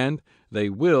 and they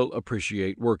will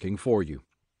appreciate working for you.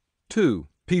 2.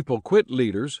 People quit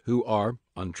leaders who are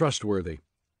untrustworthy.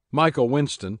 Michael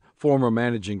Winston, former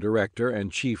managing director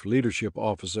and chief leadership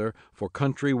officer for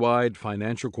Countrywide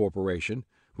Financial Corporation,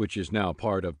 which is now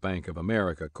part of Bank of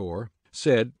America Corp.,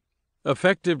 said,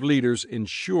 "Effective leaders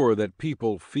ensure that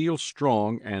people feel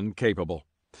strong and capable.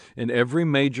 In every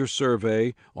major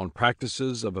survey on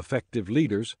practices of effective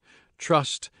leaders,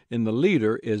 trust in the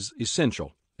leader is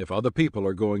essential if other people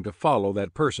are going to follow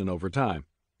that person over time.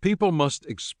 People must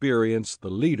experience the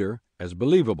leader as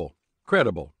believable,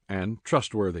 credible, and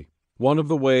trustworthy. One of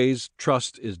the ways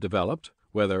trust is developed,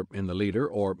 whether in the leader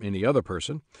or any other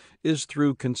person, is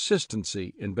through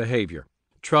consistency in behavior.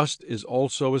 Trust is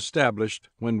also established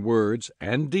when words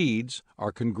and deeds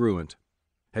are congruent.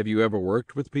 Have you ever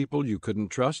worked with people you couldn't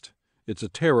trust? It's a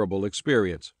terrible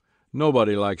experience.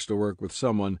 Nobody likes to work with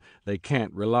someone they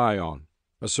can't rely on.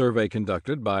 A survey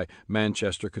conducted by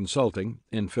Manchester Consulting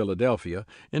in Philadelphia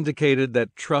indicated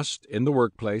that trust in the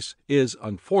workplace is,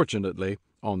 unfortunately,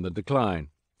 on the decline.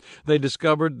 They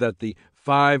discovered that the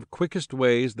 5 quickest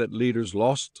ways that leaders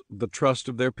lost the trust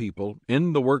of their people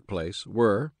in the workplace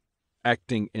were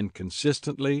acting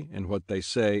inconsistently in what they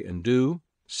say and do,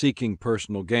 seeking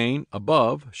personal gain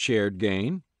above shared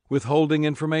gain, withholding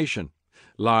information,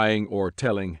 lying or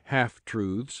telling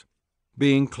half-truths,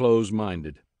 being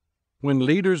close-minded. When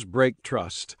leaders break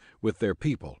trust with their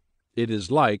people, it is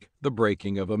like the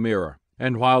breaking of a mirror.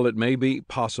 And while it may be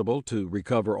possible to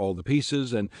recover all the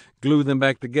pieces and glue them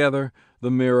back together,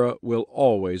 the mirror will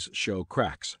always show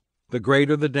cracks. The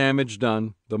greater the damage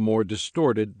done, the more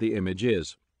distorted the image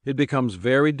is. It becomes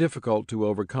very difficult to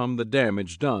overcome the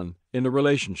damage done in a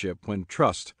relationship when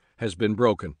trust has been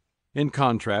broken. In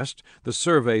contrast, the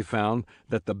survey found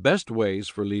that the best ways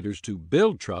for leaders to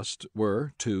build trust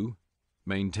were to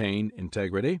maintain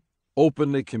integrity,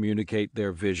 openly communicate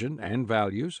their vision and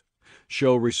values,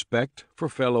 show respect for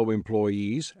fellow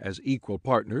employees as equal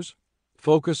partners,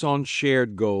 focus on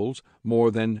shared goals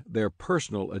more than their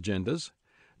personal agendas,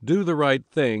 do the right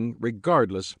thing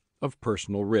regardless of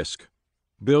personal risk.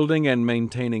 Building and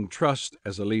maintaining trust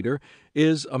as a leader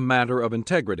is a matter of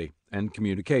integrity and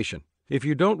communication. If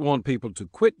you don't want people to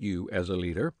quit you as a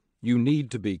leader, you need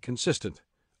to be consistent,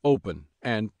 open,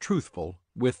 and truthful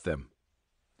with them.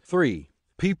 3.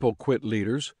 People quit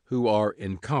leaders who are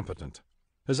incompetent.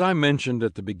 As I mentioned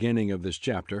at the beginning of this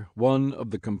chapter, one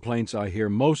of the complaints I hear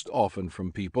most often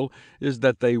from people is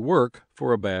that they work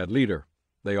for a bad leader.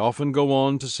 They often go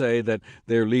on to say that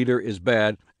their leader is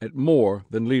bad at more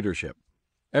than leadership.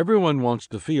 Everyone wants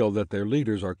to feel that their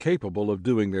leaders are capable of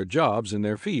doing their jobs in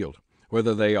their field,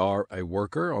 whether they are a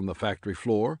worker on the factory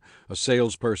floor, a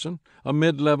salesperson, a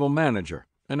mid-level manager,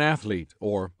 an athlete,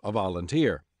 or a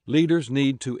volunteer. Leaders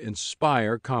need to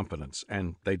inspire confidence,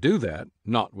 and they do that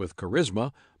not with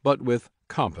charisma, but with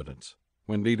competence.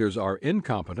 When leaders are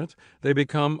incompetent, they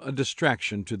become a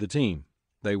distraction to the team.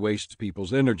 They waste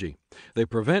people's energy. They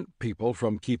prevent people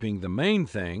from keeping the main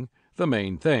thing the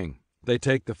main thing. They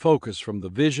take the focus from the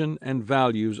vision and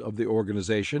values of the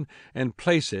organization and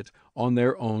place it on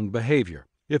their own behavior.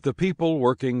 If the people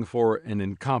working for an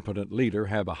incompetent leader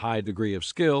have a high degree of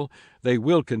skill, they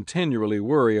will continually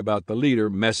worry about the leader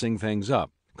messing things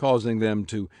up, causing them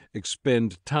to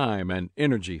expend time and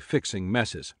energy fixing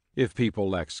messes. If people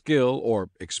lack skill or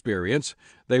experience,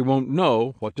 they won't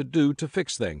know what to do to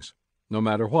fix things. No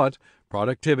matter what,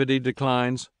 productivity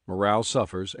declines, morale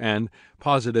suffers, and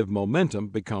positive momentum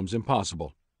becomes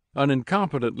impossible. An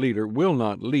incompetent leader will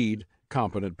not lead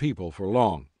competent people for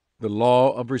long. The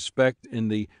law of respect in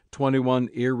the 21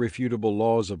 irrefutable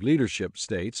laws of leadership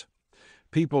states,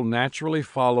 people naturally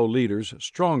follow leaders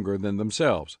stronger than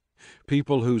themselves.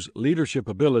 People whose leadership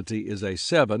ability is a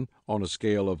 7 on a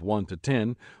scale of 1 to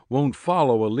 10 won't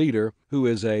follow a leader who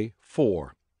is a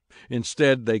 4.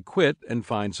 Instead, they quit and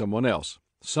find someone else,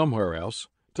 somewhere else,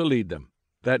 to lead them.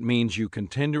 That means you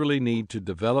continually need to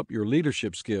develop your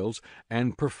leadership skills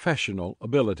and professional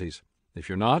abilities. If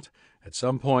you're not, at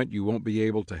some point you won't be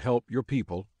able to help your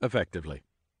people effectively.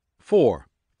 4.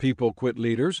 People quit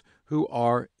leaders who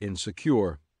are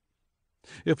insecure.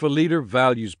 If a leader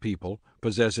values people,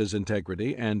 possesses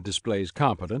integrity, and displays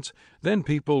competence, then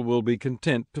people will be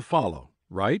content to follow,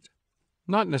 right?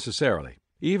 Not necessarily.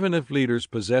 Even if leaders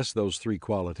possess those 3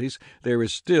 qualities, there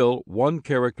is still one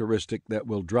characteristic that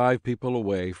will drive people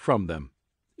away from them: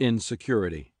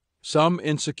 insecurity. Some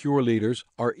insecure leaders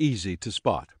are easy to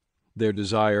spot. Their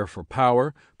desire for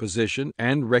power, position,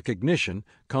 and recognition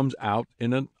comes out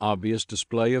in an obvious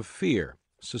display of fear,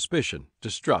 suspicion,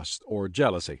 distrust, or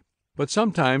jealousy. But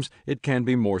sometimes it can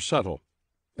be more subtle.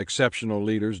 Exceptional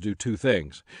leaders do 2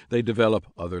 things. They develop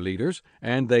other leaders,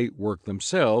 and they work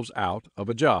themselves out of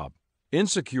a job.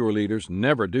 Insecure leaders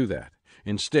never do that.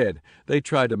 Instead, they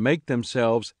try to make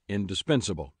themselves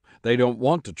indispensable. They don't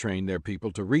want to train their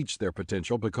people to reach their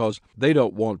potential because they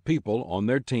don't want people on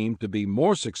their team to be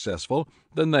more successful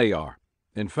than they are.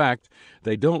 In fact,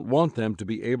 they don't want them to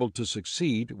be able to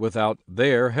succeed without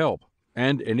their help.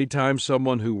 And anytime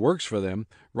someone who works for them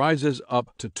rises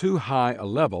up to too high a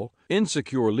level,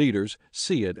 insecure leaders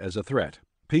see it as a threat.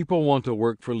 People want to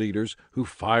work for leaders who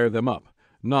fire them up,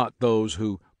 not those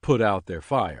who put out their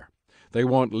fire. They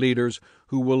want leaders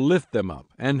who will lift them up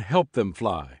and help them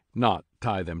fly, not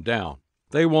tie them down.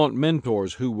 They want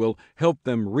mentors who will help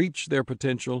them reach their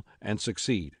potential and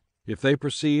succeed. If they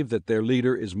perceive that their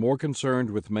leader is more concerned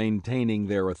with maintaining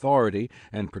their authority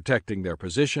and protecting their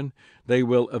position, they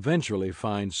will eventually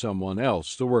find someone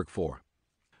else to work for.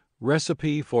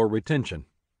 Recipe for retention.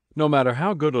 No matter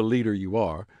how good a leader you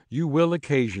are, you will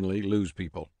occasionally lose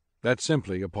people. That's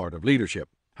simply a part of leadership.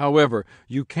 However,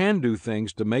 you can do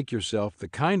things to make yourself the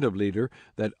kind of leader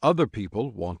that other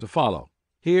people want to follow.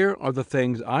 Here are the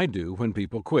things I do when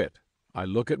people quit. I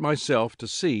look at myself to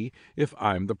see if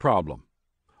I'm the problem.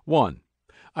 1.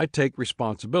 I take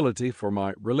responsibility for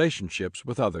my relationships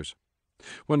with others.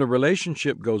 When a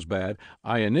relationship goes bad,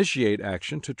 I initiate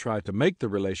action to try to make the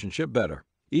relationship better.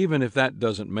 Even if that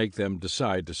doesn't make them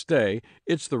decide to stay,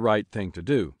 it's the right thing to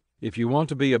do. If you want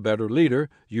to be a better leader,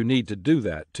 you need to do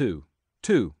that too.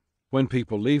 2. When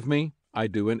people leave me, I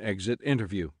do an exit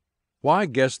interview. Why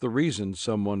guess the reason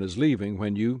someone is leaving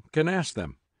when you can ask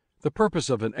them? The purpose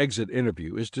of an exit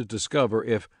interview is to discover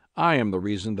if I am the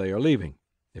reason they are leaving.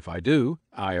 If I do,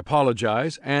 I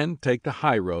apologize and take the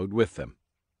high road with them.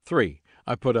 3.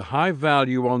 I put a high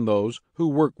value on those who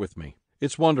work with me.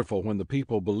 It's wonderful when the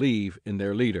people believe in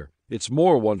their leader. It's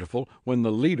more wonderful when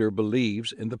the leader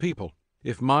believes in the people.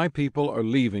 If my people are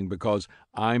leaving because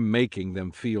I'm making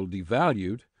them feel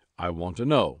devalued, I want to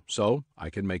know so I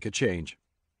can make a change.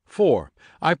 4.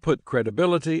 I put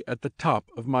credibility at the top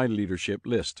of my leadership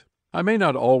list. I may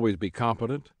not always be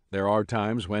competent. There are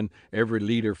times when every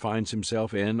leader finds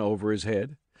himself in over his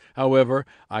head. However,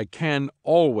 I can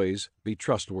always be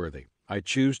trustworthy. I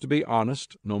choose to be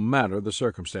honest no matter the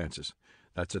circumstances.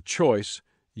 That's a choice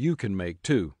you can make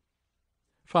too.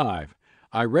 5.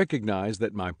 I recognize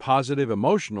that my positive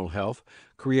emotional health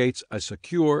creates a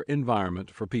secure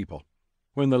environment for people.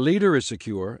 When the leader is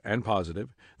secure and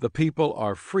positive, the people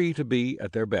are free to be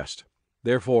at their best.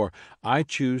 Therefore, I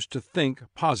choose to think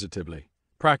positively,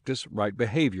 practice right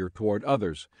behavior toward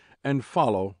others, and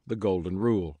follow the golden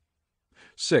rule.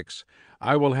 6.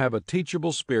 I will have a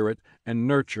teachable spirit and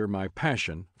nurture my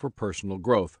passion for personal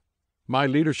growth. My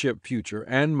leadership future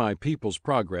and my people's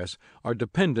progress are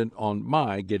dependent on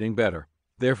my getting better.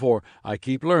 Therefore, I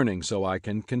keep learning so I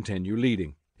can continue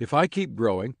leading. If I keep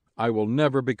growing, I will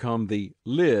never become the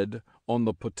lid on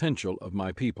the potential of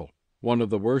my people. One of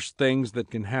the worst things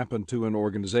that can happen to an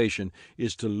organization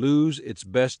is to lose its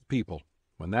best people.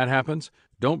 When that happens,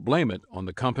 don't blame it on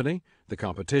the company, the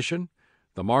competition,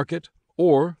 the market,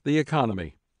 or the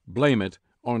economy. Blame it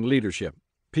on leadership.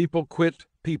 People quit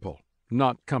people,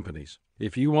 not companies.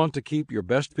 If you want to keep your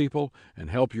best people and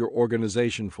help your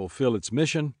organization fulfill its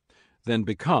mission, then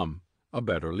become a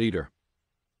better leader.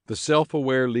 The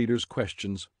self-aware leader's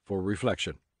questions for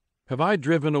reflection. Have I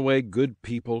driven away good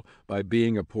people by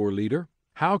being a poor leader?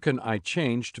 How can I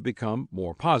change to become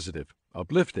more positive,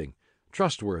 uplifting,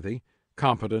 trustworthy,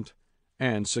 competent,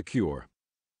 and secure?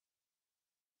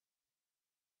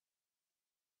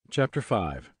 Chapter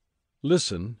 5.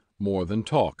 Listen more than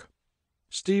talk.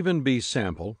 Stephen B.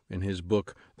 Sample, in his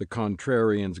book The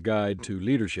Contrarian's Guide to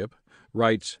Leadership,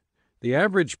 writes, "The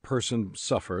average person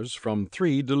suffers from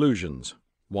 3 delusions.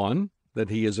 1. That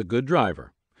he is a good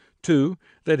driver. 2.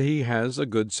 That he has a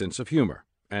good sense of humor.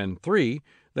 And 3.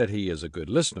 That he is a good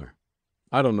listener.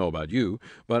 I don't know about you,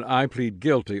 but I plead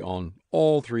guilty on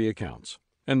all 3 accounts.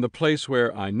 And the place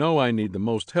where I know I need the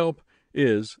most help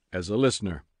is as a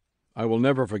listener. I will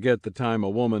never forget the time a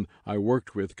woman I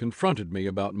worked with confronted me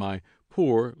about my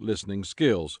poor listening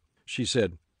skills. She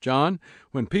said, 'John,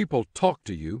 when people talk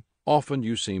to you, often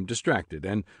you seem distracted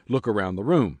and look around the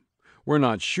room. We're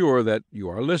not sure that you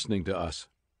are listening to us.'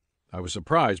 I was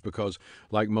surprised because,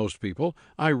 like most people,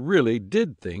 I really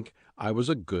did think I was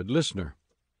a good listener.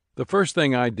 The first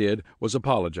thing I did was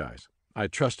apologize. I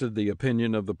trusted the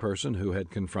opinion of the person who had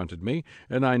confronted me,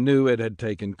 and I knew it had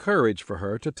taken courage for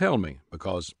her to tell me,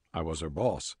 because I was her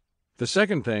boss. The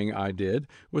second thing I did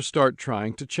was start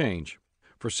trying to change.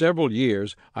 For several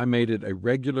years, I made it a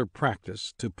regular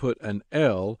practice to put an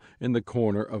L in the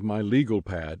corner of my legal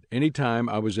pad any time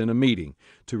I was in a meeting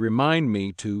to remind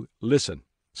me to listen.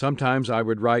 Sometimes I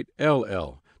would write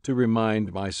LL to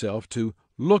remind myself to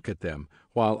look at them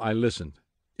while I listened.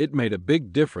 It made a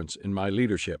big difference in my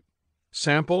leadership.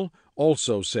 Sample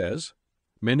also says,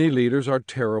 many leaders are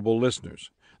terrible listeners.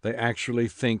 They actually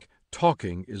think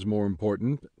talking is more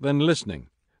important than listening.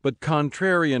 But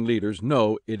contrarian leaders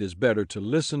know it is better to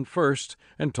listen first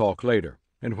and talk later.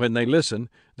 And when they listen,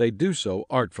 they do so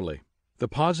artfully. The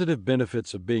positive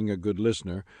benefits of being a good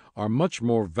listener are much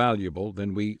more valuable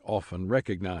than we often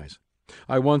recognize.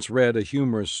 I once read a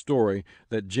humorous story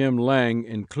that Jim Lang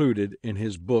included in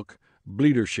his book,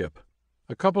 Bleedership.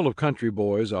 A couple of country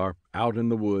boys are out in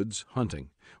the woods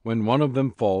hunting when one of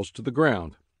them falls to the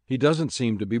ground. He doesn't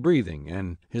seem to be breathing,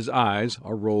 and his eyes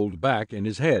are rolled back in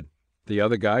his head. The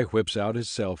other guy whips out his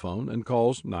cell phone and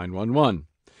calls 911.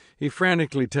 He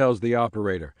frantically tells the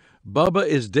operator, "Bubba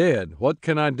is dead. What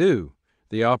can I do?"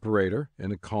 The operator,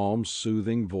 in a calm,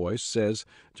 soothing voice, says,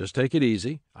 "Just take it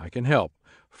easy. I can help.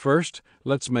 First,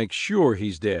 let's make sure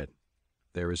he's dead."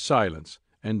 There is silence,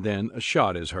 and then a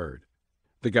shot is heard.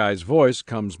 The guy's voice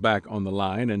comes back on the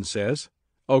line and says,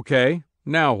 "Okay,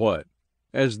 now what?"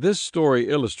 As this story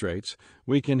illustrates,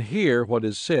 we can hear what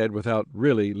is said without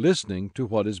really listening to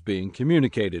what is being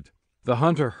communicated. The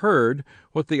hunter heard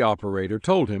what the operator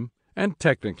told him, and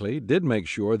technically did make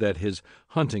sure that his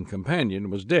hunting companion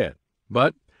was dead.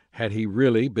 But had he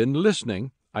really been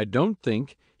listening, I don't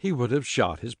think he would have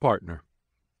shot his partner.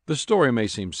 The story may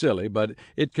seem silly, but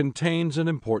it contains an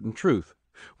important truth.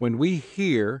 When we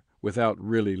hear without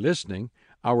really listening,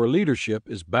 our leadership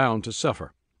is bound to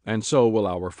suffer, and so will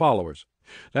our followers.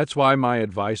 That's why my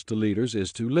advice to leaders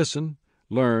is to listen,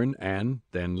 learn, and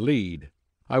then lead.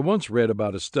 I once read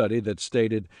about a study that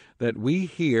stated that we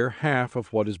hear half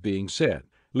of what is being said,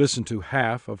 listen to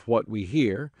half of what we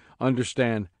hear,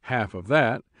 understand half of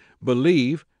that,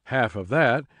 believe half of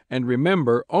that, and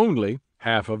remember only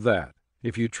half of that.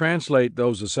 If you translate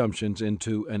those assumptions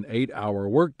into an 8-hour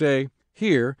workday,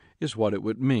 here is what it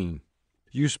would mean.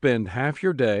 You spend half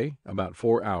your day, about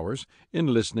 4 hours, in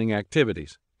listening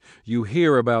activities. You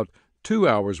hear about 2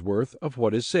 hours' worth of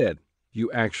what is said.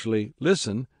 You actually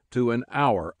listen to an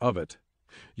hour of it.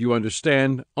 You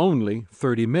understand only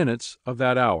 30 minutes of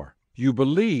that hour. You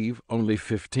believe only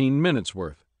 15 minutes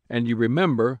worth, and you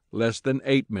remember less than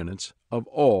 8 minutes of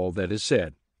all that is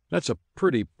said. That's a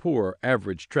pretty poor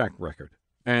average track record,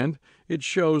 and it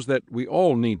shows that we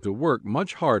all need to work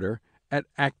much harder at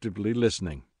actively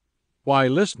listening. Why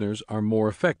listeners are more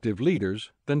effective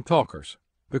leaders than talkers.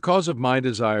 Because of my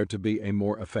desire to be a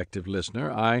more effective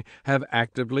listener, I have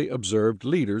actively observed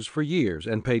leaders for years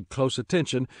and paid close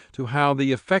attention to how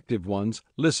the effective ones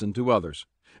listen to others.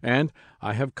 And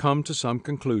I have come to some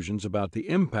conclusions about the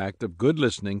impact of good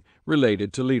listening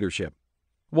related to leadership.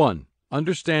 1.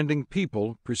 Understanding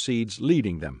people precedes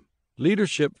leading them.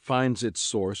 Leadership finds its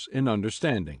source in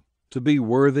understanding. To be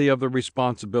worthy of the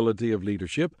responsibility of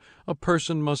leadership, a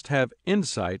person must have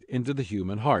insight into the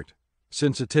human heart.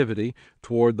 Sensitivity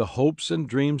toward the hopes and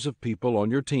dreams of people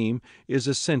on your team is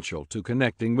essential to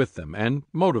connecting with them and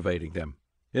motivating them.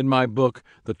 In my book,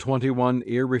 The 21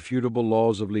 Irrefutable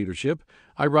Laws of Leadership,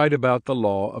 I write about the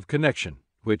law of connection,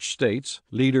 which states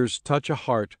leaders touch a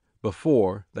heart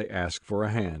before they ask for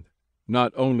a hand.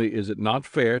 Not only is it not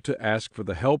fair to ask for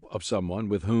the help of someone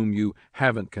with whom you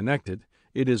haven't connected,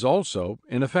 it is also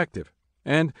ineffective.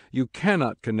 And you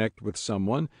cannot connect with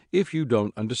someone if you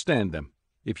don't understand them.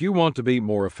 If you want to be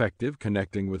more effective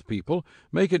connecting with people,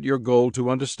 make it your goal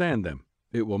to understand them.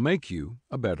 It will make you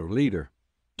a better leader.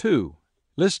 2.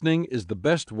 Listening is the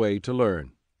best way to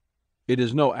learn. It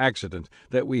is no accident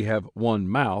that we have one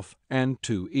mouth and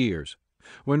 2 ears.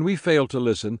 When we fail to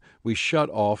listen, we shut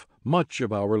off much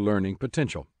of our learning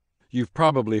potential. You've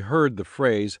probably heard the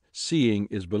phrase, "seeing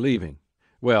is believing."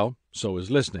 Well, so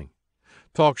is listening.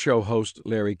 Talk show host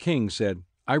Larry King said,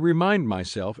 "I remind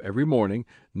myself every morning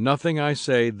nothing I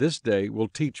say this day will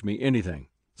teach me anything.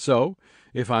 So,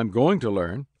 if I'm going to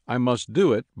learn, I must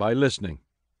do it by listening."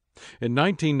 In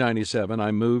 1997,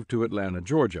 I moved to Atlanta,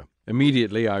 Georgia.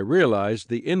 Immediately, I realized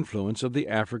the influence of the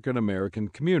African American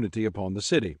community upon the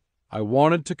city. I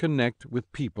wanted to connect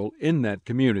with people in that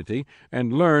community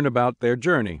and learn about their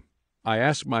journey. I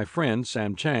asked my friend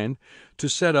Sam Chand to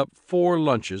set up 4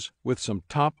 lunches with some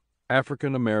top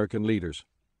African American leaders.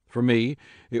 For me,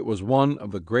 it was one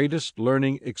of the greatest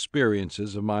learning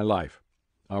experiences of my life.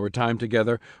 Our time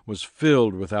together was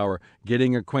filled with our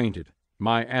getting acquainted,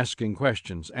 my asking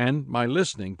questions, and my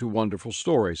listening to wonderful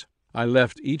stories. I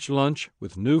left each lunch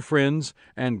with new friends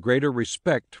and greater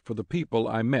respect for the people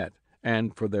I met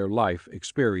and for their life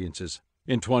experiences.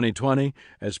 In 2020,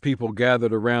 as people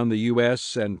gathered around the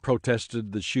U.S. and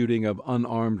protested the shooting of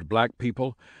unarmed black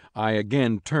people, I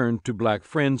again turned to black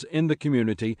friends in the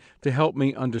community to help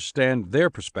me understand their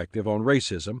perspective on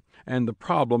racism and the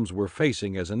problems we're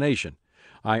facing as a nation.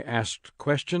 I asked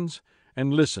questions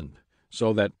and listened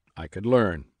so that I could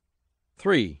learn.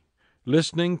 3.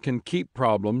 Listening can keep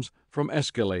problems from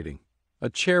escalating. A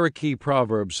Cherokee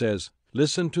proverb says,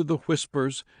 "Listen to the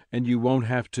whispers, and you won't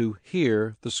have to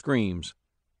hear the screams."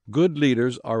 Good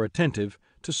leaders are attentive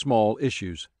to small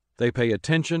issues. They pay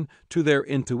attention to their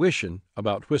intuition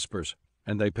about whispers,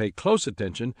 and they pay close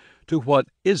attention to what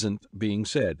isn't being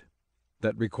said.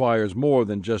 that requires more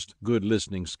than just good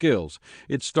listening skills.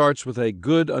 It starts with a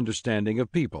good understanding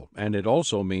of people, and it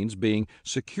also means being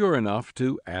secure enough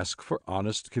to ask for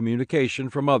honest communication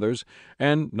from others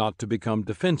and not to become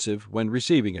defensive when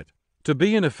receiving it. To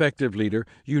be an effective leader,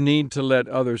 you need to let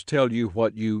others tell you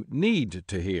what you need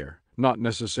to hear, not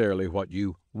necessarily what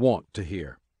you want to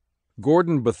hear.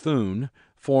 Gordon Bethune,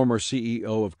 former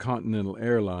CEO of Continental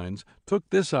Airlines, took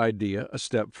this idea a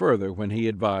step further when he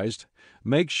advised,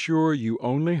 "Make sure you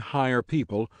only hire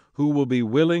people who will be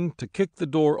willing to kick the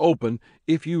door open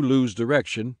if you lose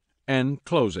direction and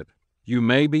close it. You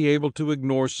may be able to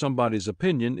ignore somebody's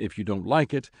opinion if you don't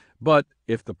like it, but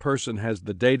if the person has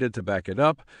the data to back it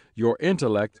up, your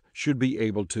intellect should be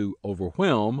able to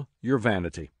overwhelm your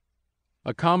vanity."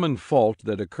 A common fault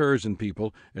that occurs in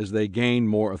people as they gain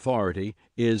more authority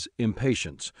is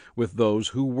impatience with those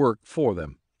who work for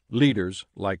them. Leaders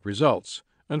like results.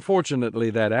 Unfortunately,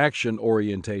 that action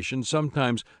orientation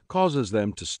sometimes causes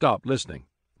them to stop listening.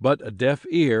 But a deaf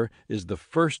ear is the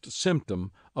first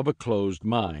symptom of a closed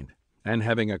mind, and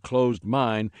having a closed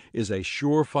mind is a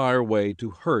surefire way to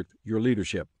hurt your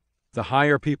leadership. The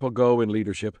higher people go in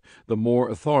leadership, the more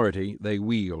authority they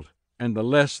wield, and the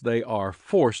less they are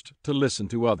forced to listen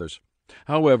to others.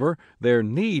 However, their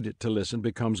need to listen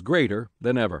becomes greater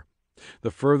than ever. The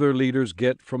further leaders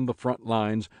get from the front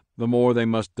lines, the more they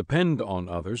must depend on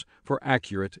others for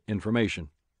accurate information.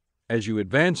 As you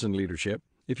advance in leadership,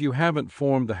 if you haven't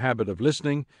formed the habit of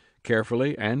listening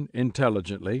carefully and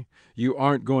intelligently, you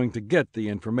aren't going to get the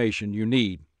information you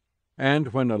need.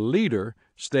 And when a leader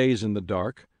stays in the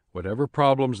dark, whatever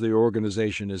problems the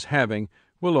organization is having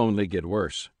will only get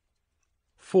worse.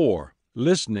 4.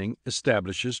 Listening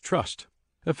establishes trust.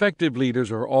 Effective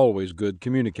leaders are always good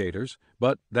communicators,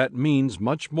 but that means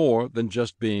much more than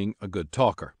just being a good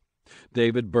talker.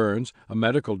 David Burns, a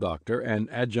medical doctor and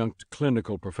adjunct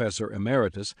clinical professor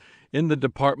emeritus in the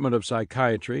Department of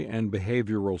Psychiatry and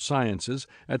Behavioral Sciences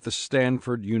at the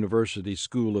Stanford University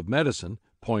School of Medicine,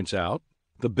 points out,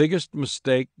 "The biggest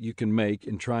mistake you can make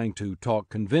in trying to talk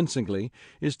convincingly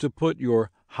is to put your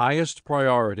highest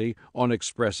priority on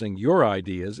expressing your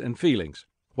ideas and feelings.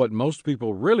 What most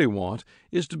people really want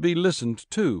is to be listened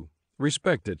to,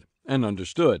 respected, and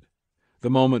understood. The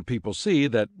moment people see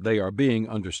that they are being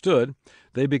understood,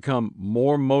 they become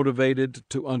more motivated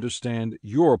to understand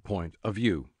your point of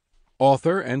view."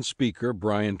 Author and speaker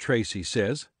Brian Tracy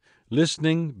says,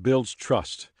 "Listening builds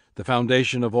trust, the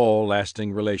foundation of all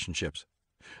lasting relationships.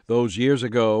 Those years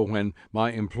ago when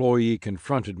my employee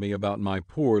confronted me about my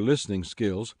poor listening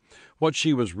skills, what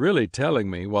she was really telling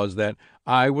me was that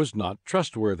I was not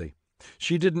trustworthy.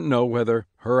 She didn't know whether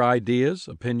her ideas,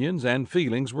 opinions, and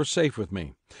feelings were safe with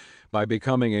me. By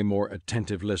becoming a more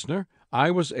attentive listener,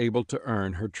 I was able to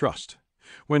earn her trust.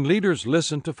 When leaders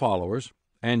listen to followers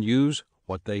and use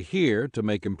what they hear to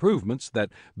make improvements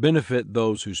that benefit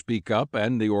those who speak up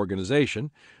and the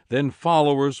organization, then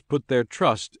followers put their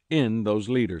trust in those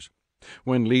leaders.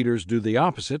 When leaders do the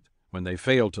opposite, when they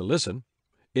fail to listen,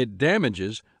 it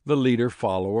damages the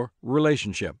leader-follower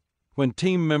relationship. When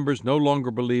team members no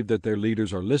longer believe that their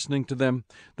leaders are listening to them,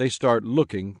 they start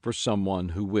looking for someone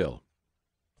who will.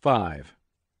 5.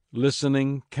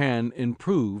 Listening can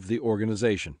improve the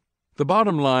organization. The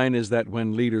bottom line is that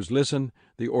when leaders listen,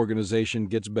 the organization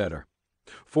gets better.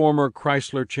 Former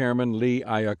Chrysler chairman Lee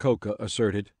Iacocca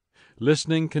asserted,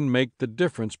 "Listening can make the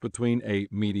difference between a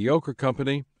mediocre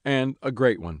company and a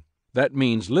great one. That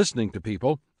means listening to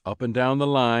people up and down the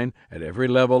line at every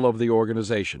level of the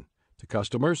organization, to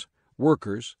customers,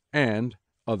 workers, and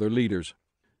other leaders."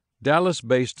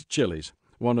 Dallas-based Chili's,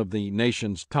 one of the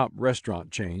nation's top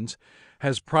restaurant chains,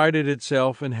 has prided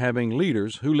itself in having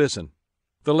leaders who listen.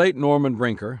 The late Norman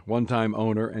Brinker, one-time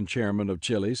owner and chairman of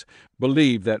Chili's,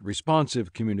 believed that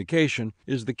responsive communication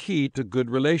is the key to good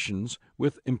relations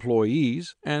with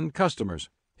employees and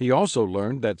customers. He also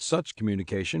learned that such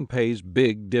communication pays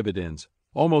big dividends.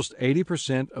 Almost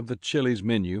 80% of the Chili's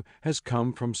menu has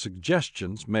come from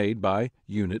suggestions made by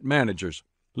unit managers.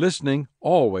 Listening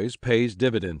always pays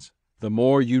dividends. The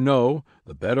more you know,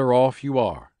 the better off you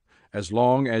are, as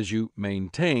long as you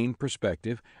maintain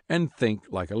perspective and think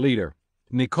like a leader.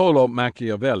 Niccolò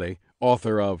Machiavelli,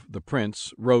 author of The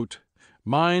Prince, wrote,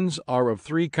 "Minds are of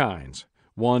three kinds.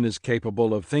 One is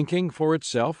capable of thinking for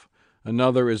itself,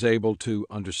 another is able to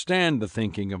understand the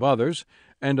thinking of others,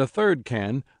 and a third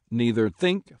can neither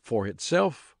think for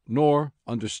itself nor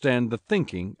understand the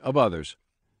thinking of others.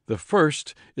 The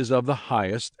first is of the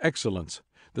highest excellence,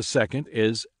 the second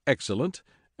is excellent,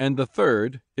 and the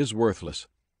third is worthless."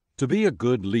 To be a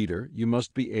good leader, you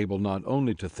must be able not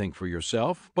only to think for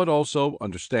yourself, but also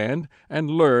understand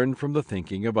and learn from the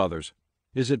thinking of others.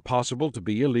 Is it possible to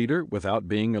be a leader without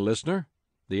being a listener?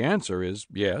 The answer is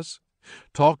yes.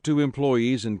 Talk to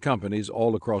employees in companies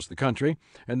all across the country,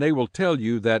 and they will tell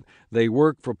you that they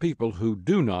work for people who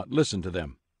do not listen to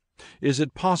them. Is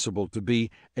it possible to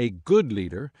be a good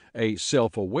leader, a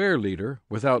self-aware leader,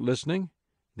 without listening?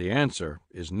 The answer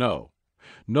is no.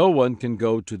 No one can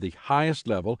go to the highest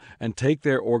level and take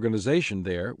their organization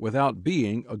there without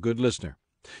being a good listener.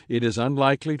 It is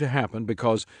unlikely to happen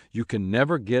because you can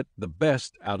never get the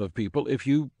best out of people if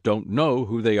you don't know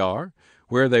who they are,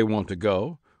 where they want to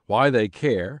go, why they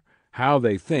care, how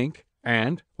they think,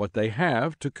 and what they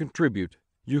have to contribute.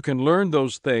 You can learn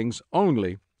those things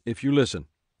only if you listen.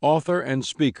 Author and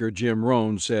speaker Jim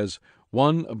Rohn says,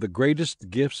 "One of the greatest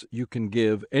gifts you can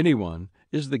give anyone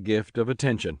is the gift of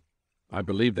attention." I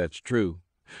believe that's true.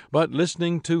 But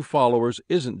listening to followers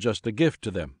isn't just a gift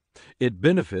to them. It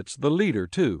benefits the leader,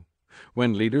 too.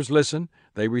 When leaders listen,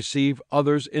 they receive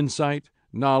others' insight,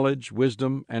 knowledge,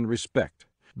 wisdom, and respect.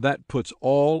 That puts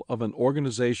all of an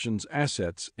organization's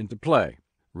assets into play,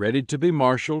 ready to be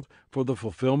marshaled for the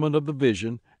fulfillment of the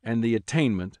vision and the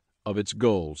attainment of its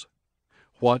goals.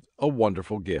 What a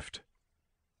wonderful gift!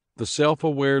 The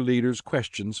self-aware leader's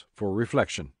questions for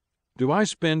reflection. Do I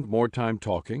spend more time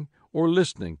talking or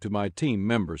listening to my team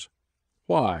members?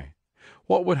 Why?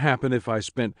 What would happen if I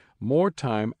spent more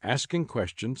time asking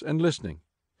questions and listening?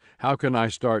 How can I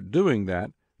start doing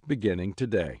that beginning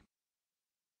today?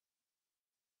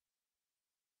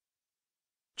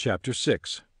 Chapter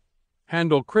 6.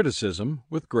 Handle criticism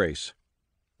with grace.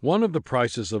 One of the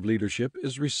prices of leadership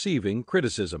is receiving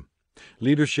criticism.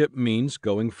 Leadership means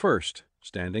going first,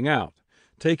 standing out,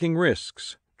 taking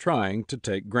risks, trying to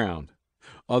take ground.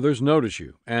 Others notice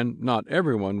you, and not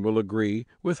everyone will agree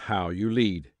with how you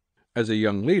lead. As a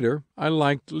young leader, I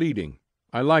liked leading.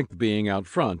 I liked being out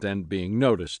front and being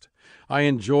noticed. I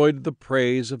enjoyed the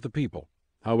praise of the people.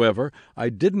 However, I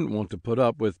didn't want to put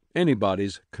up with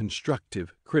anybody's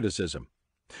constructive criticism.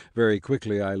 Very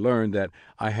quickly I learned that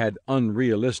I had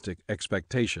unrealistic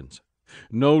expectations.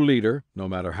 No leader, no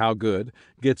matter how good,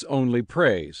 gets only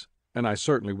praise, and I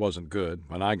certainly wasn't good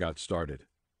when I got started.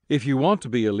 If you want to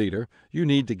be a leader, you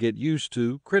need to get used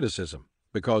to criticism,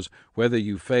 because whether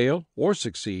you fail or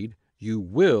succeed, you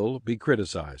will be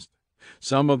criticized.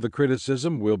 Some of the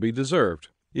criticism will be deserved.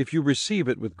 If you receive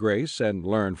it with grace and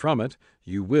learn from it,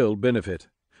 you will benefit.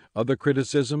 Other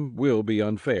criticism will be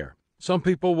unfair. Some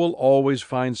people will always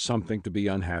find something to be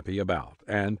unhappy about,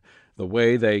 and the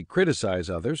way they criticize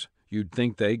others, you'd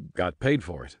think they got paid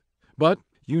for it. But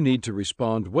you need to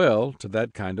respond well to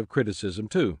that kind of criticism,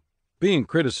 too. Being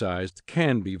criticized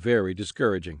can be very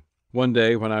discouraging. One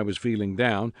day when I was feeling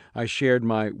down, I shared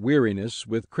my weariness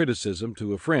with criticism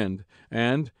to a friend,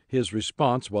 and his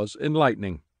response was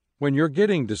enlightening. "When you're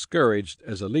getting discouraged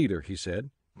as a leader," he said,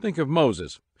 "think of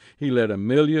Moses. He led 1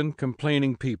 million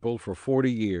complaining people for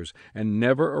 40 years and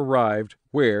never arrived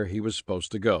where he was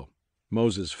supposed to go."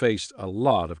 Moses faced a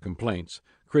lot of complaints,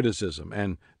 criticism,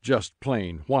 and just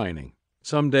plain whining.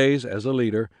 Some days, as a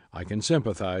leader, I can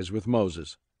sympathize with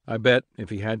Moses. I bet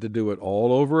if he had to do it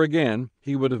all over again,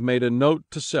 he would have made a note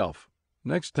to self.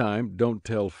 Next time, don't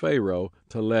tell Pharaoh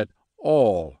to let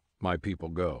all my people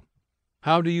go.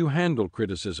 How do you handle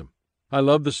criticism? I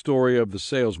love the story of the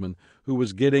salesman who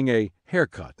was getting a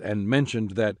haircut and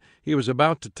mentioned that he was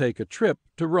about to take a trip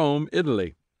to Rome,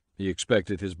 Italy. He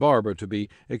expected his barber to be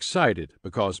excited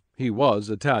because he was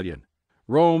Italian.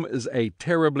 "Rome is a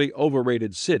terribly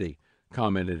overrated city,"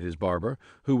 commented his barber,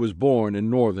 who was born in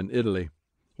northern Italy.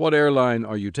 "What airline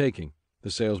are you taking?" The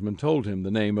salesman told him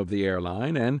the name of the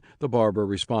airline, and the barber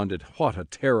responded, "What a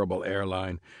terrible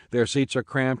airline! Their seats are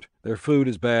cramped, their food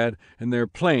is bad, and their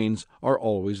planes are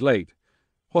always late."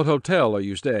 "What hotel are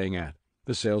you staying at?"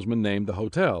 The salesman named the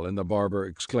hotel, and the barber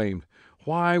exclaimed,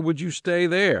 "Why would you stay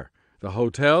there? The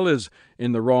hotel is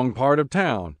in the wrong part of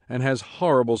town and has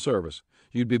horrible service.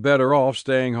 You'd be better off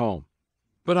staying home."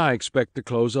 "But I expect to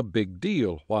close a big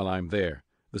deal while I'm there,"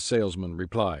 the salesman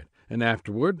replied, "and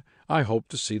afterward I hope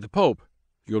to see the Pope."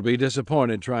 "You'll be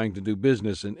disappointed trying to do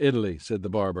business in Italy," said the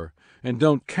barber, "and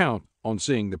don't count on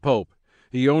seeing the Pope.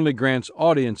 He only grants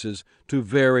audiences to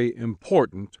very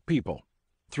important people."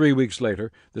 3 weeks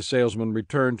later, the salesman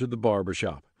returned to the barber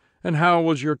shop. "And how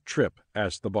was your trip?"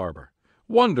 asked the barber.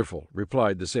 "Wonderful,"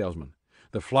 replied the salesman.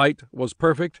 "The flight was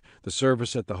perfect, the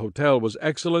service at the hotel was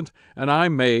excellent, and I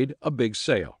made a big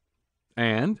sale.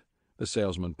 And," the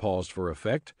salesman paused for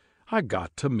effect, "I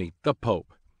got to meet the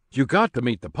Pope." "You got to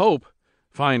meet the Pope?"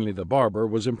 Finally the barber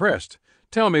was impressed.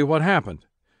 "Tell me what happened."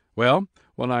 "Well,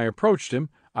 when I approached him,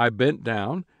 I bent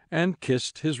down and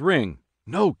kissed his ring."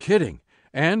 "No kidding!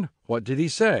 And what did he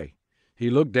say?" "He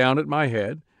looked down at my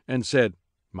head and said,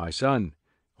 "My son,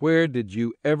 where did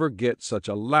you ever get such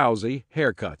a lousy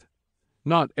haircut?"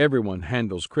 Not everyone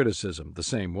handles criticism the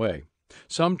same way.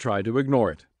 Some try to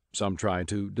ignore it. Some try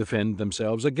to defend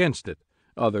themselves against it.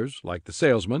 Others, like the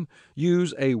salesman,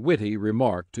 use a witty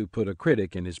remark to put a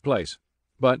critic in his place.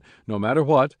 But no matter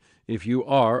what, if you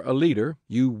are a leader,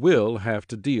 you will have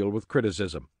to deal with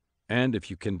criticism. And if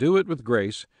you can do it with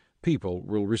grace, people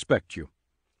will respect you.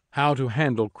 How to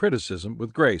handle criticism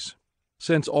with grace.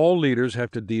 Since all leaders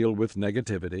have to deal with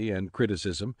negativity and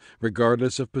criticism,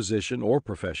 regardless of position or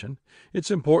profession, it's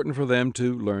important for them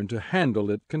to learn to handle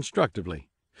it constructively.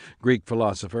 Greek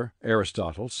philosopher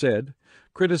Aristotle said,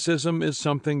 "Criticism is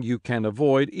something you can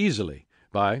avoid easily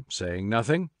by saying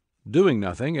nothing, doing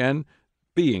nothing, and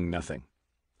being nothing."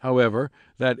 However,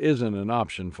 that isn't an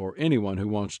option for anyone who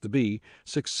wants to be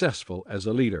successful as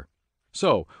a leader.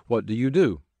 So, what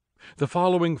do? The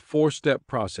following four-step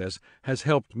process has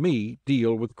helped me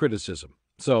deal with criticism,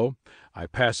 so I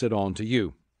pass it on to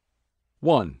you.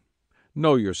 1.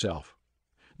 Know yourself.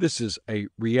 This is a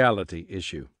reality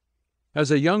issue. As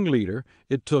a young leader,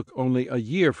 it took only a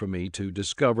year for me to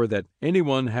discover that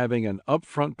anyone having an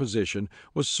upfront position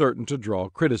was certain to draw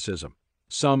criticism.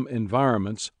 Some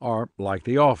environments are like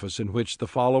the office in which the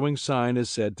following sign is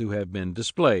said to have been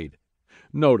displayed.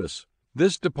 Notice,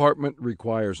 this department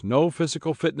requires no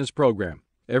physical fitness program.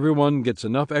 Everyone gets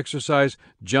enough exercise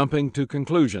jumping to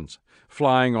conclusions,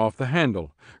 flying off the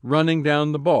handle, running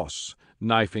down the boss,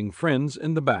 knifing friends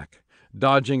in the back,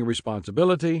 dodging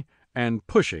responsibility, and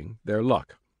pushing their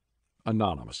luck.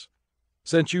 Anonymous.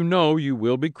 Since you know you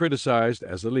will be criticized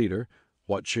as a leader,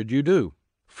 what should you do?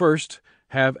 First,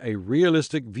 have a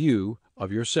realistic view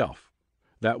of yourself.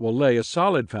 That will lay a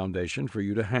solid foundation for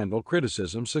you to handle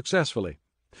criticism successfully.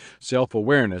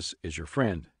 Self-awareness is your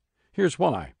friend. Here's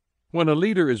why. When a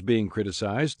leader is being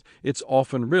criticized, it's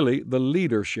often really the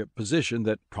leadership position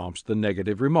that prompts the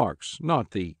negative remarks,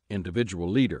 not the individual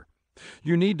leader.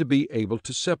 You need to be able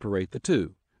to separate the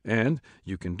two, and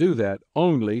you can do that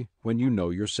only when you know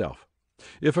yourself.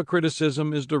 If a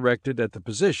criticism is directed at the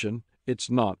position, it's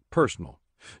not personal.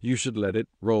 You should let it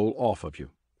roll off of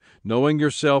you. Knowing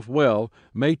yourself well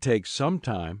may take some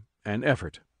time and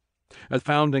effort. As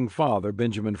founding father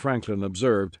Benjamin Franklin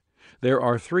observed, there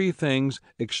are three things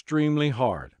extremely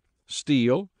hard: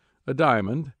 steel, a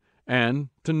diamond, and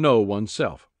to know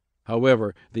oneself.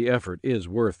 However, the effort is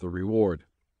worth the reward.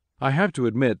 I have to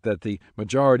admit that the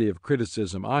majority of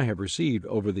criticism I have received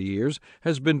over the years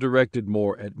has been directed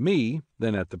more at me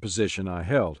than at the position I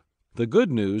held. The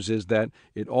good news is that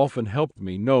it often helped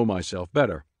me know myself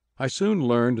better. I soon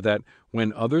learned that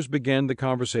when others began the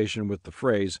conversation with the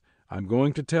phrase, "I'm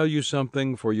going to tell you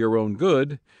something for your own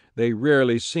good," they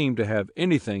rarely seemed to have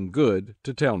anything good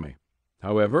to tell me.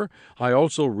 However, I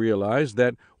also realized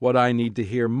that what I need to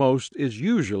hear most is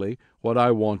usually what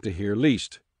I want to hear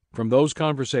least. From those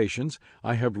conversations,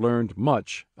 I have learned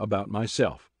much about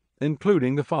myself,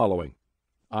 including the following.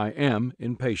 I am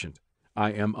impatient.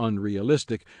 I am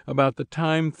unrealistic about the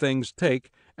time things take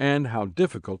and how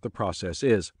difficult the process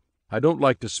is. I don't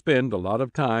like to spend a lot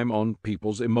of time on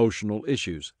people's emotional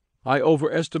issues. I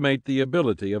overestimate the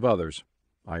ability of others.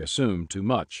 I assume too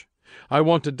much. I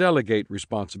want to delegate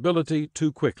responsibility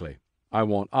too quickly. I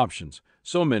want options,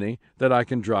 so many that I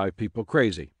can drive people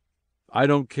crazy. I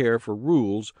don't care for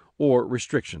rules or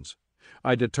restrictions.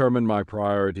 I determine my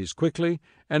priorities quickly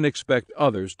and expect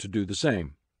others to do the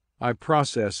same. I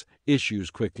process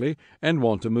issues quickly and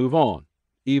want to move on,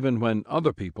 even when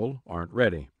other people aren't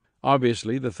ready.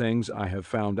 Obviously, the things I have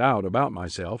found out about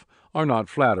myself are not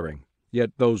flattering,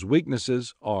 yet those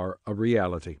weaknesses are a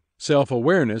reality.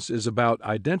 Self-awareness is about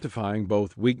identifying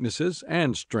both weaknesses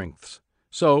and strengths.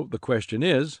 So the question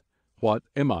is, what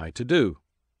am I to do?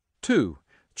 2.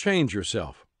 Change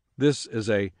yourself. This is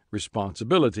a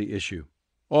responsibility issue.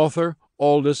 Author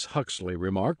Aldous Huxley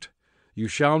remarked, "You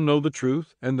shall know the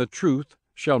truth, and the truth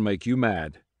shall make you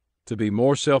mad." To be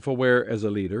more self-aware as a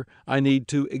leader, I need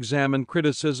to examine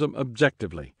criticism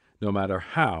objectively, no matter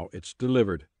how it's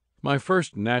delivered. My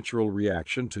first natural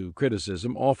reaction to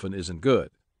criticism often isn't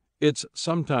good. It's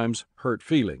sometimes hurt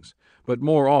feelings, but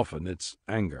more often it's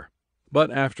anger. But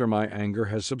after my anger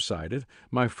has subsided,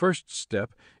 my first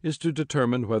step is to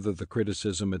determine whether the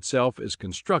criticism itself is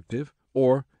constructive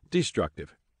or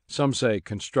destructive. Some say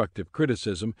constructive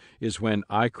criticism is when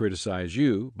I criticize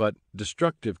you, but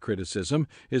destructive criticism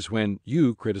is when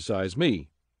you criticize me.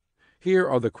 Here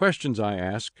are the questions I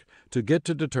ask to get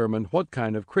to determine what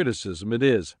kind of criticism it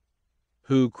is.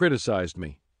 Who criticized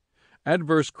me?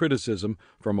 Adverse criticism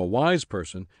from a wise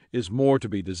person is more to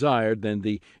be desired than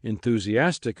the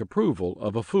enthusiastic approval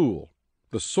of a fool.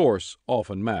 The source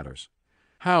often matters.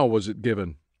 How was it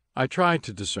given? I tried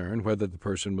to discern whether the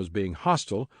person was being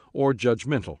hostile or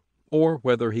judgmental, or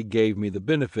whether he gave me the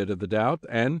benefit of the doubt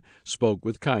and spoke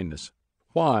with kindness.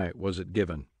 Why was it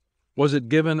given? Was it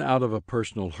given out of a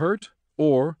personal hurt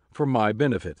or for my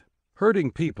benefit?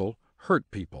 Hurting people hurt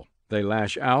people. They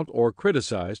lash out or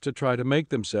criticize to try to make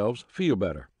themselves feel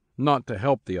better, not to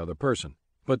help the other person.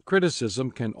 But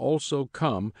criticism can also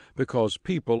come because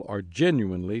people are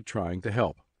genuinely trying to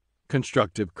help.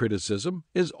 Constructive criticism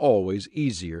is always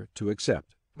easier to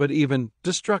accept, but even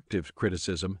destructive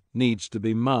criticism needs to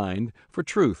be mined for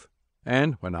truth.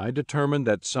 And when I determine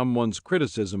that someone's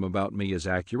criticism about me is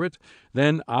accurate,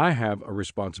 then I have a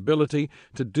responsibility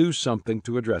to do something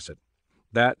to address it.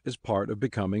 That is part of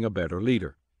becoming a better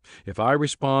leader. If I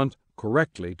respond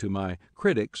correctly to my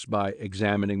critics by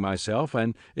examining myself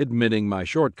and admitting my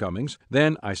shortcomings,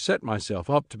 then I set myself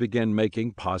up to begin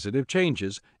making positive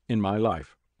changes in my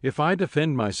life. If I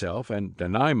defend myself and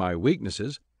deny my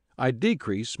weaknesses, I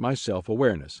decrease my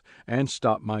self-awareness and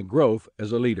stop my growth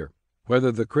as a leader.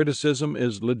 Whether the criticism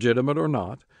is legitimate or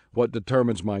not, what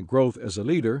determines my growth as a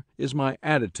leader is my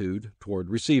attitude toward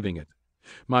receiving it.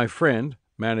 My friend,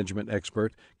 management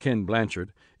expert Ken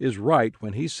Blanchard, is right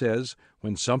when he says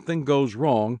when something goes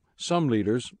wrong, some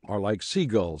leaders are like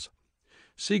seagulls.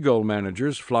 Seagull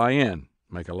managers fly in,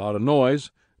 make a lot of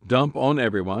noise, dump on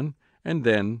everyone, and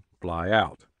then fly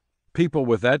out. People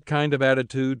with that kind of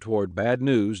attitude toward bad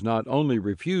news not only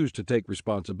refuse to take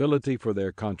responsibility for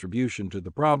their contribution to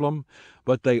the problem,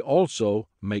 but they also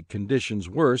make conditions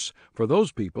worse for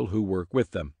those people who work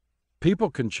with them. People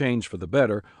can change for the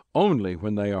better only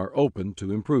when they are open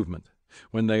to improvement,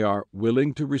 when they are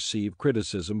willing to receive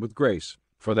criticism with grace.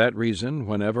 For that reason,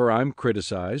 whenever I'm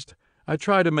criticized, I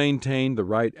try to maintain the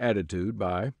right attitude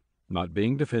by not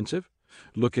being defensive,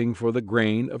 looking for the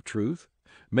grain of truth,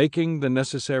 making the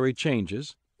necessary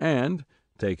changes, and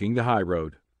taking the high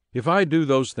road. If I do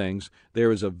those things, there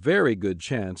is a very good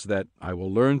chance that I will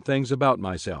learn things about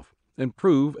myself,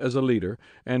 improve as a leader,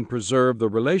 and preserve the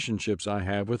relationships I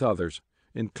have with others,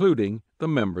 including the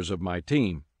members of my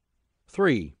team.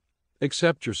 3.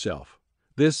 Accept yourself.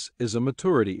 This is a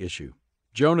maturity issue.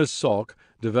 Jonas Salk,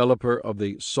 developer of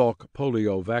the Salk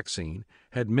polio vaccine,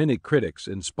 had many critics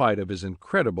in spite of his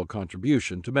incredible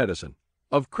contribution to medicine.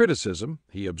 Of criticism,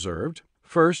 he observed,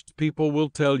 first people will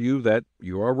tell you that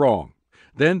you are wrong.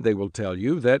 Then they will tell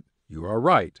you that you are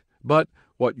right, but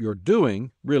what you're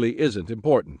doing really isn't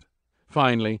important.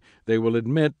 Finally, they will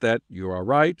admit that you are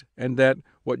right and that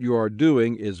what you are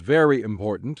doing is very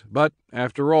important, but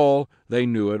after all, they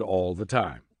knew it all the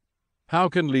time. How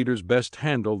can leaders best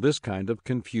handle this kind of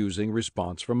confusing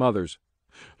response from others?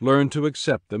 Learn to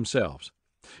accept themselves.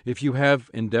 If you have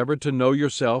endeavored to know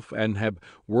yourself and have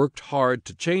worked hard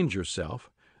to change yourself,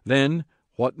 then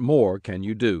what more can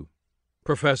you do?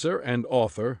 Professor and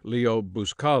author Leo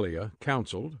Buscaglia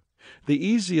counseled, "The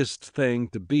easiest thing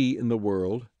to be in the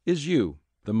world is you.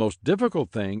 The most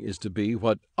difficult thing is to be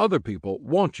what other people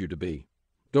want you to be.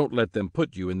 Don't let them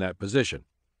put you in that position.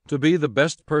 To be the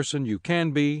best person you can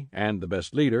be and the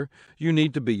best leader, you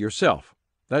need to be yourself.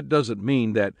 That doesn't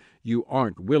mean that you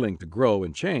aren't willing to grow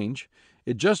and change.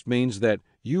 It just means that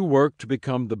you work to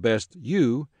become the best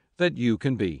you that you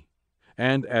can be."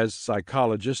 And as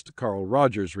psychologist Carl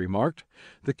Rogers remarked,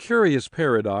 the curious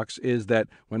paradox is that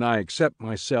when I accept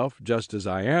myself just as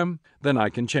I am, then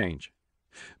I can change.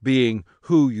 Being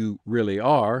who you really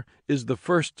are is the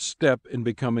first step in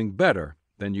becoming better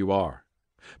than you are.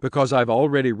 Because I've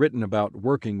already written about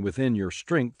working within your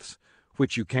strengths,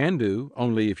 which you can do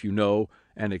only if you know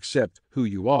and accept who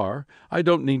you are, I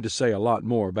don't need to say a lot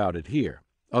more about it here,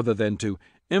 other than to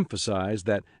emphasize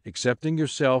that accepting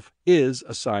yourself is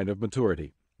a sign of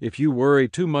maturity. If you worry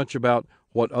too much about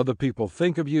what other people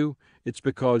think of you, it's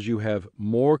because you have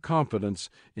more confidence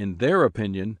in their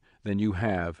opinion than you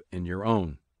have in your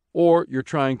own, or you're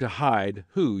trying to hide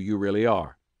who you really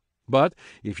are. But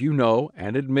if you know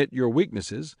and admit your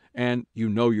weaknesses, and you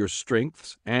know your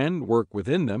strengths and work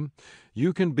within them,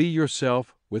 you can be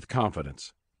yourself with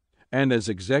confidence. And as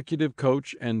executive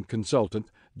coach and consultant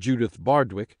Judith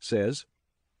Bardwick says,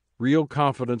 real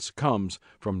confidence comes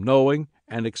from knowing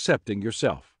and accepting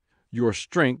yourself, your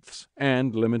strengths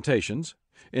and limitations,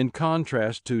 in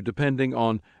contrast to depending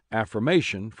on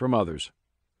affirmation from others.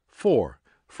 4.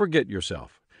 Forget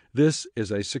yourself. This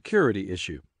is a security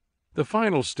issue. The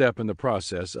final step in the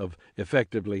process of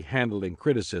effectively handling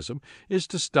criticism is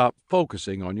to stop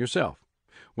focusing on yourself.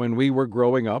 When we were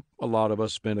growing up, a lot of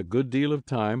us spent a good deal of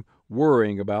time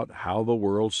worrying about how the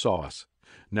world saw us.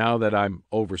 Now that I'm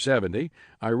over 70,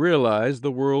 I realize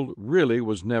the world really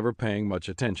was never paying much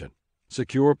attention.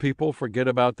 Secure people forget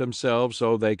about themselves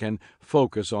so they can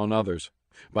focus on others.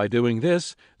 By doing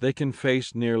this, they can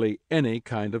face nearly any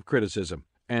kind of criticism,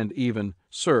 and even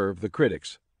serve the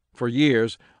critics. For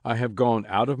years, I have gone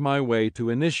out of my way to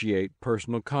initiate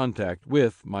personal contact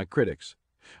with my critics.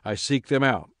 I seek them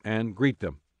out and greet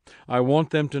them. I want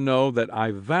them to know that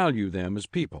I value them as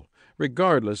people,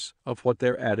 regardless of what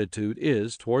their attitude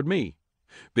is toward me.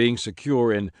 Being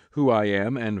secure in who I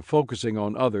am and focusing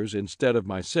on others instead of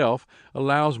myself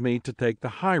allows me to take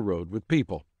the high road with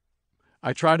people.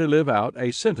 I try to live out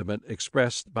a sentiment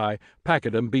expressed by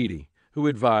Pakenham Beatty, who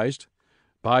advised,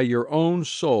 "By your own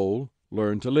soul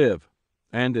learn to live,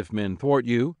 and if men thwart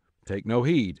you, take no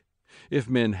heed. If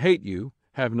men hate you,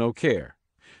 have no care.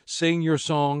 Sing your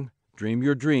song, dream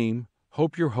your dream,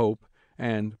 hope your hope,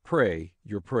 and pray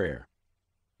your prayer."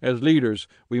 As leaders,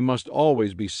 we must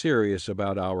always be serious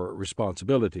about our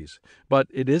responsibilities, but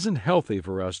it isn't healthy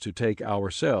for us to take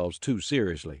ourselves too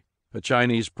seriously. A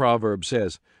Chinese proverb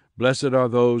says, "Blessed are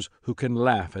those who can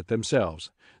laugh at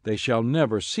themselves. They shall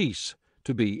never cease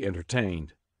to be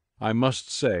entertained." I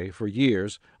must say, for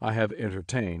years, I have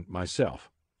entertained myself.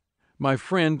 My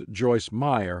friend Joyce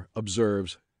Meyer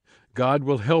observes, "God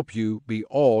will help you be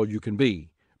all you can be,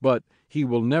 but He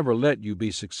will never let you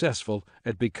be successful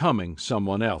at becoming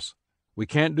someone else. We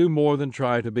can't do more than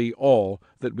try to be all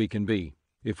that we can be.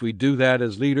 If we do that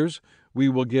as leaders, we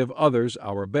will give others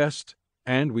our best,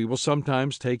 and we will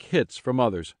sometimes take hits from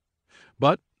others.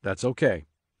 But that's okay.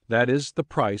 That is the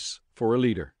price for a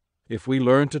leader. If we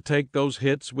learn to take those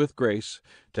hits with grace,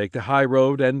 take the high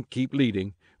road and keep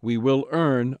leading, we will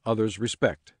earn others'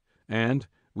 respect, and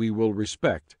we will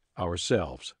respect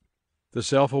ourselves. The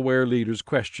self-aware leader's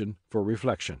question for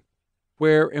reflection.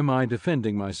 Where am I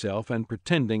defending myself and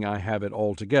pretending I have it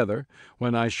all together,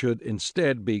 when I should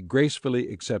instead be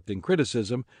gracefully accepting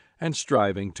criticism and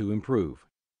striving to improve?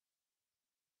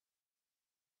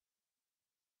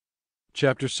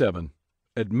 Chapter 7.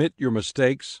 Admit your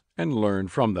mistakes and learn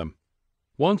from them.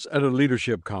 Once at a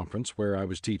leadership conference where I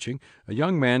was teaching, a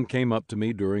young man came up to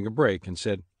me during a break and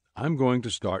said, "I'm going to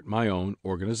start my own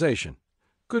organization."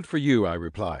 "Good for you," I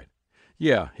replied.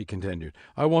 "Yeah," he continued,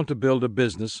 "I want to build a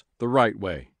business the right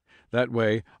way. That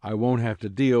way I won't have to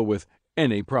deal with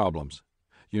any problems."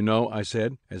 "You know," I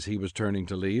said, as he was turning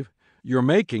to leave, "you're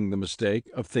making the mistake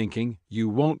of thinking you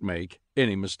won't make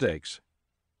any mistakes.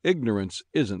 Ignorance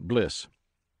isn't bliss.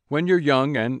 When you're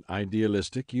young and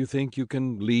idealistic, you think you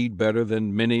can lead better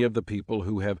than many of the people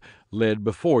who have led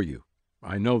before you.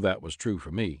 I know that was true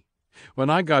for me. When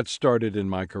I got started in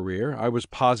my career, I was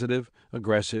positive,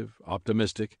 aggressive,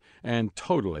 optimistic, and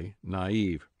totally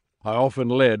naive. I often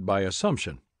led by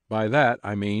assumption. By that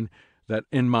I mean that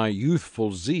in my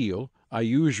youthful zeal, I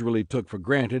usually took for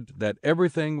granted that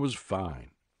everything was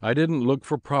fine. I didn't look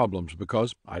for problems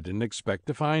because I didn't expect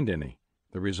to find any.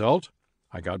 The result?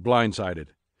 I got blindsided.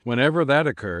 Whenever that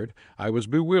occurred, I was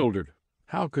bewildered.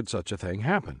 How could such a thing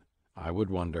happen? I would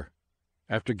wonder.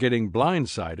 After getting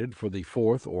blindsided for the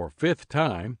 4th or 5th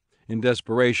time, in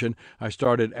desperation, I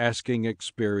started asking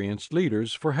experienced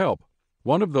leaders for help.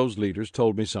 One of those leaders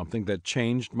told me something that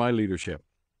changed my leadership.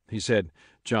 He said,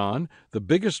 "John, the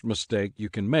biggest mistake you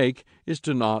can make is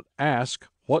to not ask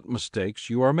what mistakes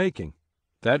you are making."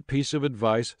 That piece of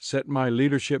advice set my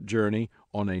leadership journey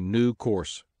on a new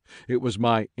course. It was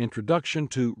my introduction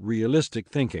to realistic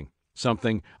thinking,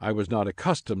 something I was not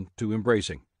accustomed to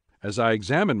embracing. As I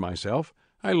examined myself,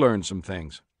 I learned some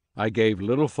things. I gave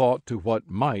little thought to what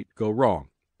might go wrong.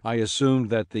 I assumed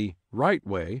that the right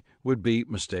way would be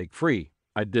mistake-free.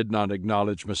 I did not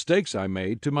acknowledge mistakes I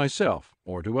made to myself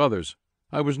or to others.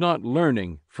 I was not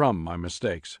learning from my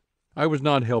mistakes. I was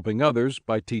not helping others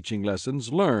by teaching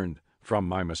lessons learned from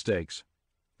my mistakes.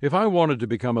 If I wanted to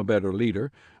become a better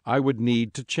leader, I would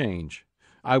need to change.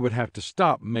 I would have to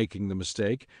stop making the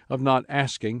mistake of not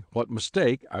asking what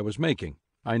mistake I was making.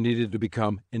 I needed to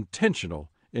become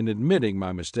intentional in admitting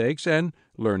my mistakes and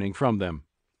learning from them.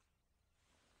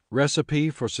 Recipe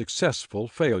for successful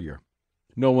failure.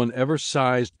 No one ever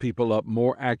sized people up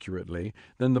more accurately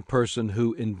than the person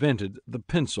who invented the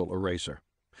pencil eraser.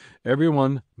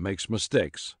 Everyone makes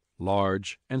mistakes,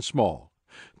 large and small.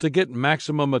 To get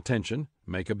maximum attention,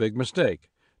 make a big mistake.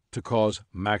 To cause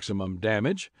maximum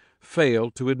damage,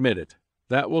 fail to admit it.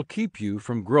 That will keep you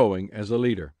from growing as a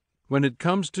leader. When it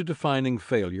comes to defining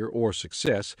failure or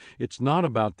success, it's not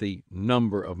about the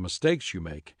number of mistakes you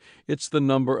make. It's the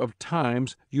number of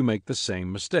times you make the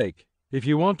same mistake. If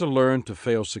you want to learn to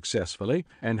fail successfully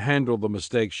and handle the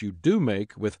mistakes you do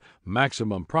make with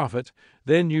maximum profit,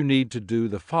 then you need to do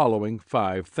the following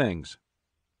 5 things.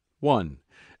 1.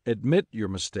 Admit your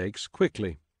mistakes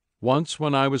quickly. Once,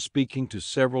 when I was speaking to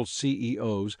several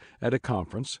CEOs at a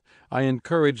conference, I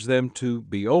encouraged them to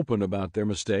be open about their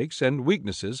mistakes and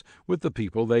weaknesses with the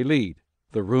people they lead.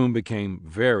 The room became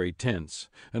very tense,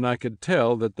 and I could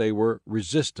tell that they were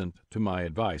resistant to my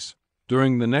advice.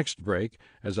 During the next break,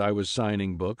 as I was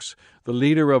signing books, the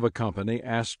leader of a company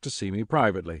asked to see me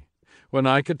privately. When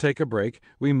I could take a break,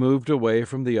 we moved away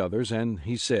from the others, and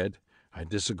he said, "I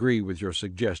disagree with your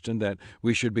suggestion that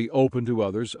we should be open to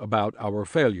others about our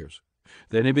failures."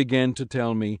 Then he began to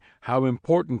tell me how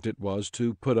important it was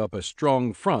to put up a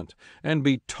strong front and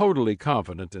be totally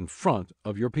confident in front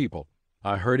of your people.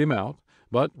 I heard him out,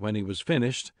 but when he was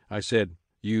finished, I said,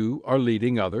 "You are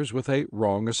leading others with a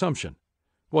wrong assumption."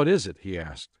 "What is it?" he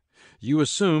asked. "You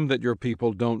assume that your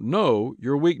people don't know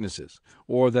your weaknesses,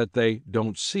 or that they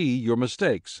don't see your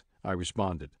mistakes," I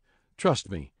responded. "Trust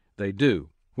me, they do.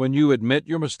 When you admit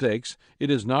your mistakes, it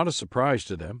is not a surprise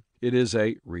to them. It is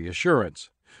a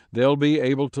reassurance. They'll be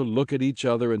able to look at each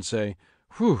other and say,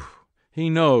 'Whew, he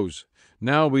knows.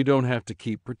 Now we don't have to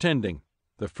keep pretending.'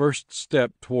 The first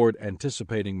step toward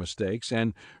anticipating mistakes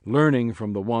and learning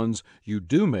from the ones you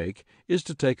do make is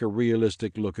to take a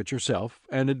realistic look at yourself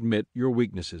and admit your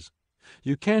weaknesses.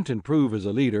 You can't improve as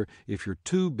a leader if you're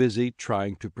too busy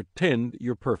trying to pretend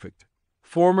you're perfect.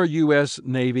 Former U.S.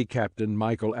 Navy Captain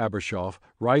Michael Abershoff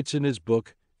writes in his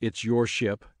book, It's Your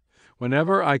Ship,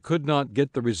 "Whenever I could not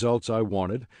get the results I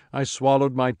wanted, I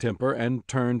swallowed my temper and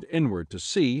turned inward to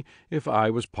see if I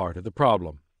was part of the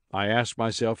problem. I asked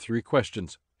myself 3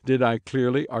 questions. Did I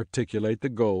clearly articulate the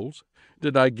goals?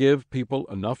 Did I give people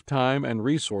enough time and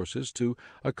resources to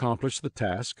accomplish the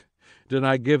task? Did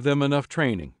I give them enough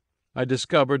training?" I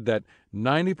discovered that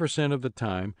 90% of the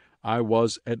time I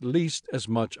was at least as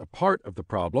much a part of the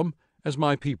problem as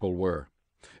my people were.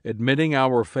 Admitting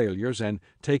our failures and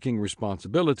taking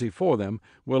responsibility for them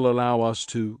will allow us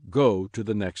to go to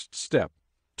the next step.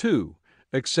 2.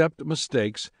 Accept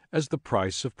mistakes as the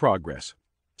price of progress.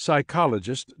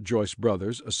 Psychologist Joyce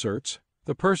Brothers asserts,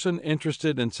 "The person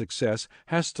interested in success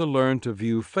has to learn to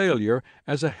view failure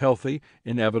as a healthy,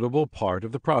 inevitable part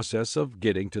of the process of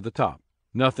getting to the top.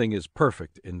 Nothing is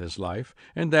perfect in this life,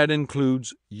 and that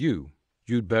includes you.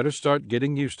 You'd better start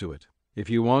getting used to it. If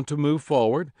you want to move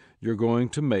forward, you're going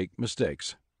to make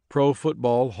mistakes." Pro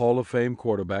Football Hall of Fame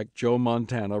quarterback Joe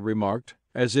Montana remarked,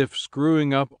 "As if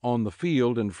screwing up on the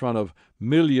field in front of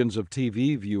millions of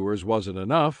TV viewers wasn't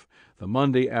enough, the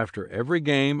Monday after every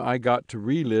game I got to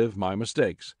relive my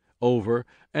mistakes, over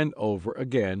and over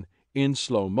again, in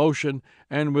slow motion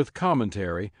and with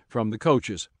commentary from the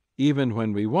coaches. Even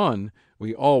when we won,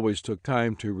 we always took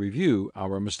time to review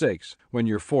our mistakes. When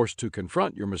you're forced to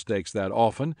confront your mistakes that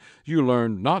often, you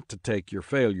learn not to take your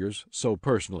failures so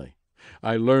personally.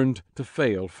 I learned to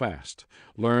fail fast,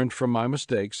 learned from my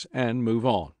mistakes, and move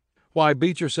on. Why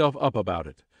beat yourself up about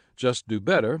it? Just do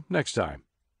better next time."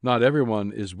 Not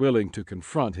everyone is willing to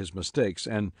confront his mistakes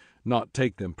and not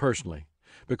take them personally.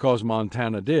 Because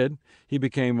Montana did, he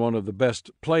became one of the best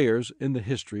players in the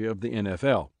history of the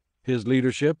NFL. His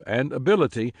leadership and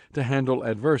ability to handle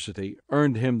adversity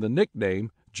earned him the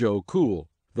nickname Joe Cool.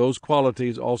 Those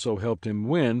qualities also helped him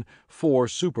win 4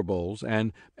 Super Bowls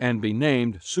and be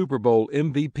named Super Bowl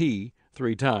MVP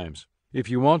 3 times. If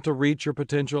you want to reach your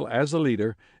potential as a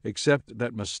leader, accept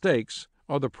that mistakes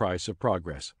are the price of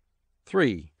progress.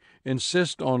 3.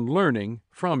 Insist on learning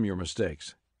from your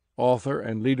mistakes. Author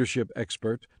and leadership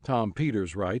expert Tom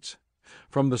Peters writes,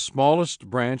 "From the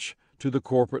smallest branch to the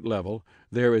corporate level,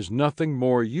 there is nothing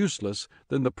more useless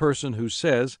than the person who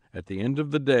says, at the end of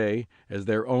the day, as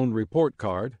their own report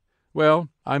card, 'Well,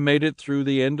 I made it through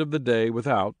the end of the day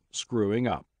without screwing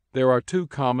up.'" There are 2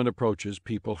 common approaches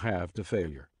people have to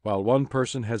failure. While one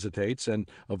person hesitates and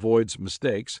avoids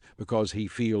mistakes because he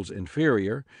feels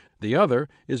inferior, the other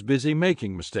is busy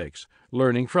making mistakes,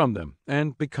 learning from them,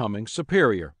 and becoming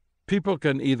superior. People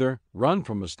can either run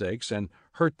from mistakes and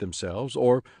hurt themselves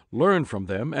or learn from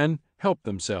them and help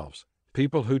themselves.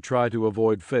 People who try to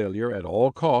avoid failure at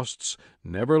all costs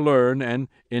never learn and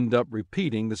end up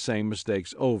repeating the same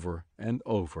mistakes over and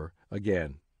over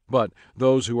again. But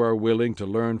those who are willing to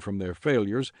learn from their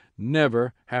failures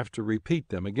never have to repeat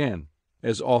them again.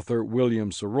 As author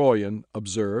William Saroyan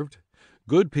observed,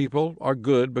 "Good people are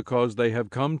good because they have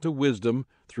come to wisdom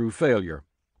through failure.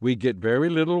 We get very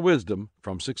little wisdom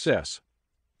from success."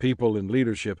 People in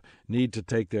leadership need to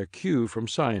take their cue from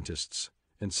scientists.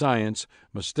 In science,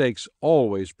 mistakes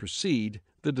always precede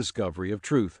the discovery of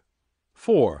truth.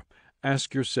 4.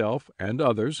 Ask yourself and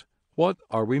others, what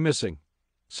are we missing?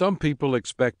 Some people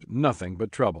expect nothing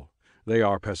but trouble. They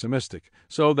are pessimistic,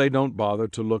 so they don't bother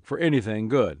to look for anything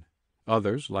good.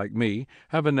 Others, like me,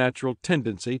 have a natural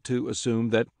tendency to assume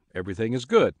that everything is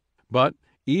good. But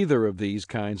either of these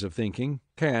kinds of thinking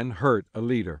can hurt a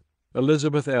leader.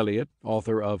 Elizabeth Elliot,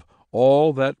 author of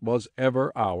All That Was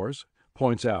Ever Ours,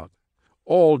 points out,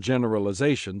 all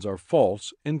generalizations are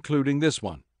false, including this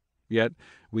one. Yet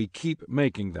we keep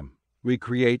making them. We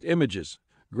create images,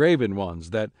 graven ones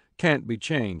that can't be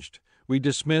changed. We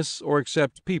dismiss or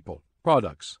accept people,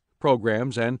 products,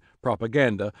 programs, and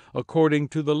propaganda according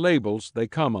to the labels they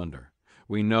come under.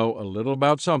 We know a little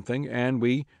about something, and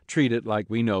we treat it like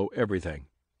we know everything.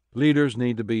 Leaders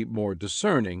need to be more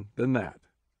discerning than that.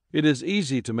 It is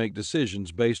easy to make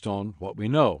decisions based on what we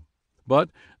know, but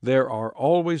there are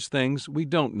always things we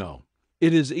don't know.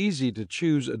 It is easy to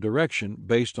choose a direction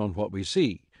based on what we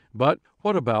see, but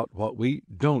what about what we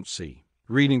don't see?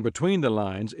 Reading between the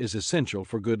lines is essential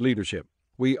for good leadership.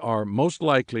 We are most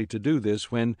likely to do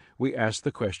this when we ask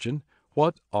the question,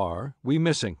 what are we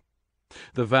missing?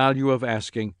 The value of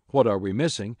asking, what are we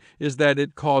missing, is that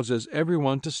it causes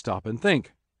everyone to stop and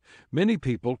think. Many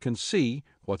people can see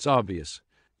what's obvious.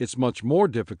 It's much more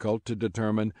difficult to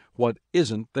determine what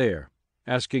isn't there.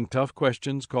 Asking tough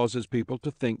questions causes people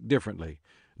to think differently.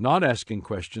 Not asking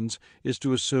questions is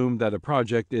to assume that a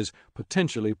project is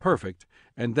potentially perfect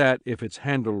and that if it's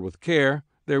handled with care,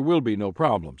 there will be no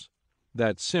problems.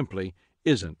 That simply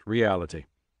isn't reality.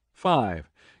 5.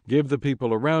 Give the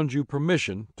people around you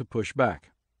permission to push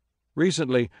back.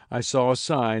 Recently, I saw a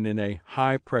sign in a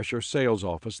high-pressure sales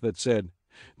office that said,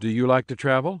 "Do you like to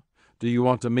travel? Do you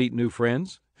want to meet new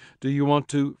friends? Do you want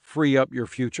to free up your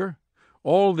future?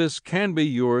 All this can be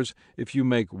yours if you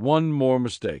make one more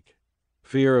mistake."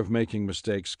 Fear of making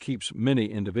mistakes keeps many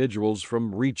individuals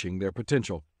from reaching their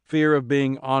potential. Fear of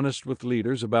being honest with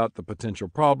leaders about the potential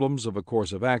problems of a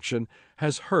course of action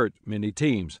has hurt many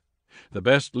teams. The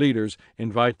best leaders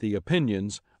invite the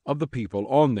opinions of the people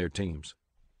on their teams.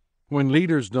 When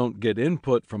leaders don't get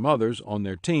input from others on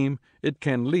their team, it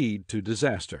can lead to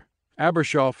disaster.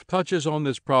 Abershoff touches on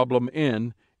this problem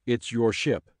in It's Your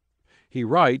Ship. He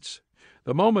writes,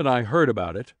 "The moment I heard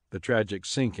about it, the tragic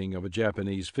sinking of a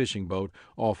Japanese fishing boat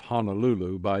off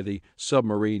Honolulu by the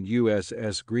submarine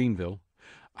USS Greenville,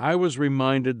 I was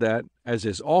reminded that, as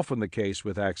is often the case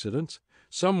with accidents,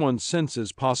 someone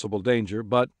senses possible danger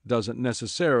but doesn't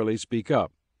necessarily speak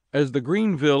up. As the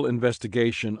Greenville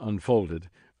investigation unfolded,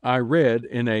 I read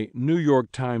in a New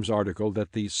York Times article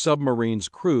that the submarine's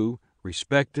crew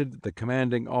respected the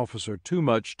commanding officer too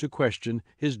much to question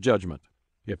his judgment.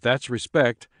 If that's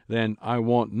respect, then I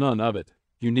want none of it.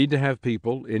 You need to have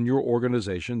people in your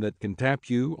organization that can tap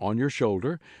you on your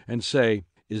shoulder and say,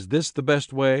 'Is this the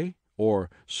best way?' or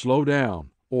 'Slow down,'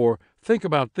 or 'Think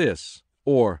about this,'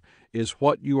 or 'Is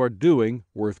what you are doing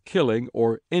worth killing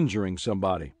or injuring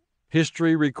somebody?'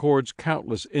 History records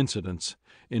countless incidents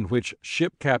in which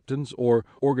ship captains or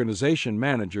organization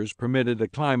managers permitted a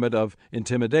climate of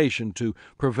intimidation to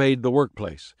pervade the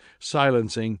workplace,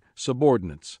 silencing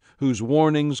subordinates whose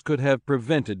warnings could have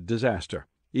prevented disaster.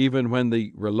 Even when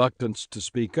the reluctance to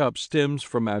speak up stems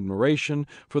from admiration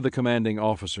for the commanding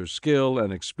officer's skill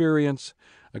and experience,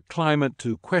 a climate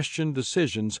to question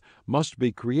decisions must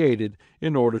be created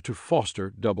in order to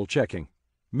foster double-checking.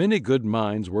 Many good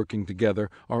minds working together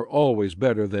are always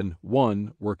better than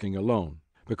one working alone.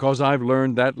 Because I've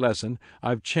learned that lesson,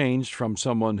 I've changed from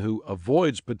someone who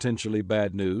avoids potentially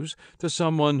bad news to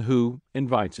someone who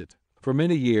invites it. For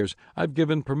many years, I've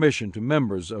given permission to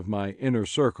members of my inner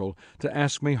circle to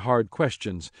ask me hard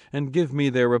questions and give me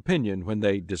their opinion when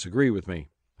they disagree with me.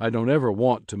 I don't ever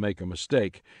want to make a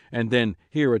mistake and then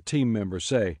hear a team member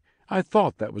say, "I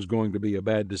thought that was going to be a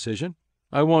bad decision."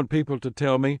 I want people to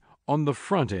tell me on the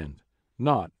front end,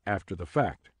 not after the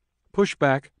fact.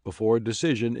 Pushback before a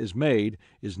decision is made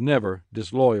is never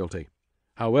disloyalty.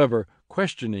 However,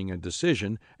 questioning a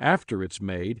decision after it's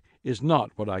made is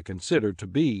not what I consider to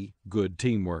be good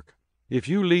teamwork. If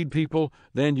you lead people,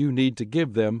 then you need to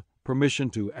give them permission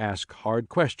to ask hard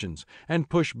questions and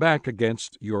push back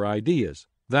against your ideas.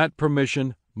 That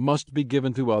permission must be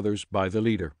given to others by the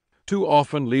leader. Too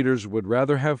often, leaders would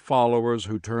rather have followers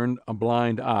who turn a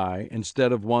blind eye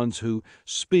instead of ones who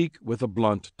speak with a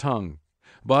blunt tongue.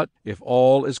 But if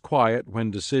all is quiet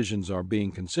when decisions are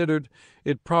being considered,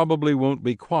 it probably won't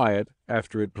be quiet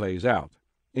after it plays out.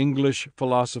 English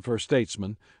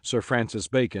philosopher-statesman Sir Francis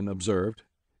Bacon observed,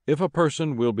 "If a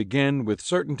person will begin with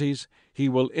certainties, he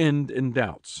will end in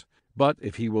doubts. But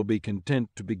if he will be content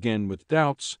to begin with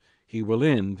doubts, he will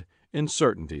end in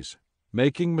certainties."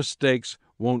 Making mistakes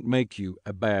won't make you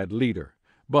a bad leader,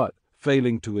 but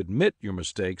failing to admit your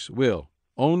mistakes will.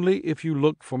 Only if you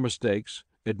look for mistakes,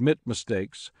 admit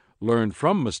mistakes, learn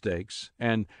from mistakes,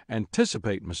 and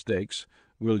anticipate mistakes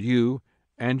will you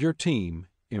and your team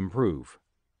improve.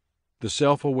 The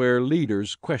self-aware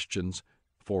leader's questions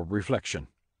for reflection.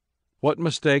 What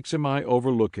mistakes am I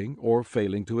overlooking or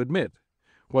failing to admit?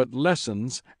 What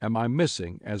lessons am I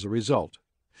missing as a result?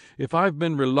 If I've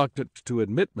been reluctant to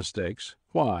admit mistakes,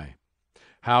 why?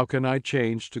 How can I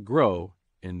change to grow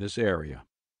in this area?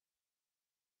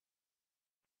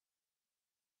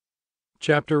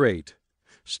 Chapter 8.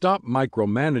 Stop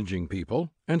micromanaging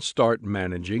people and start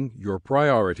managing your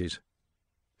priorities.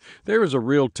 There is a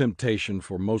real temptation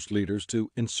for most leaders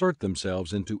to insert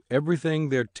themselves into everything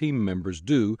their team members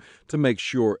do to make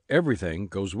sure everything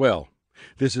goes well.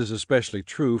 This is especially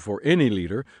true for any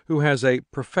leader who has a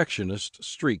perfectionist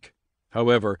streak.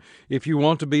 However, if you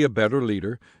want to be a better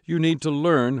leader, you need to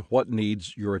learn what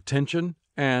needs your attention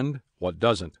and what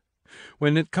doesn't.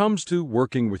 When it comes to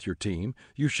working with your team,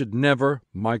 you should never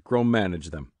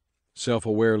micromanage them.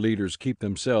 Self-aware leaders keep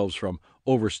themselves from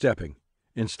overstepping.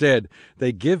 Instead,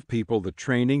 they give people the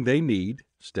training they need,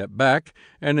 step back,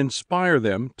 and inspire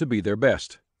them to be their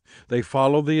best. They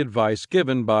follow the advice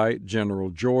given by General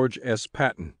George S.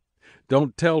 Patton.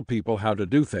 Don't tell people how to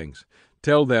do things.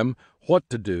 Tell them what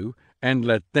to do and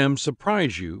let them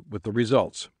surprise you with the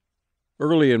results.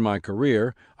 Early in my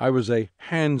career, I was a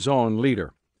hands-on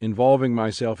leader, involving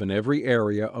myself in every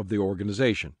area of the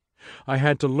organization. I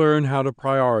had to learn how to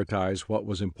prioritize what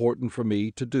was important for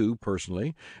me to do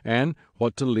personally and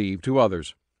what to leave to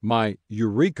others. My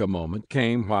eureka moment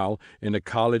came while in a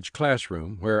college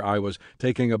classroom where I was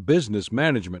taking a business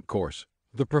management course.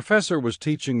 The professor was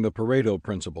teaching the Pareto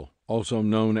principle, also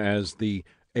known as the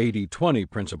 80-20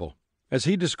 principle. As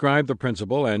he described the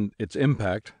principle and its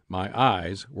impact, my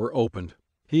eyes were opened.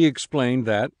 He explained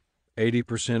that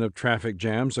 80% of traffic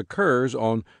jams occurs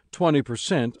on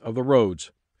 20% of the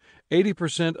roads.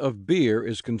 80% of beer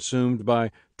is consumed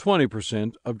by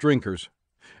 20% of drinkers.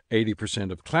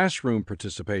 80% of classroom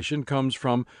participation comes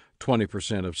from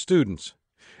 20% of students.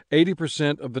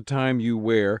 80% of the time you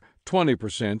wear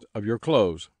 20% of your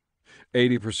clothes.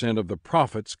 80% of the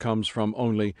profits comes from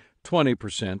only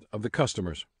 20% of the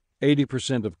customers.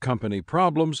 80% of company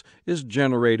problems is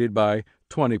generated by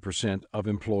 20% of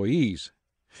employees.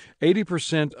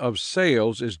 80% of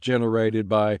sales is generated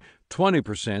by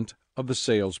 20% of the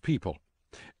salespeople.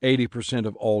 80%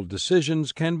 of all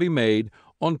decisions can be made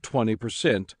on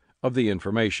 20% of the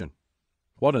information.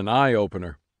 What an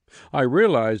eye-opener! I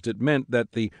realized it meant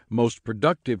that the most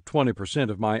productive 20%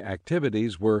 of my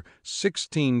activities were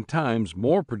 16 times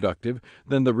more productive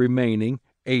than the remaining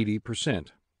 80%.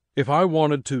 If I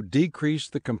wanted to decrease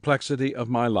the complexity of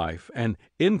my life and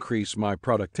increase my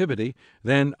productivity,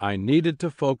 then I needed to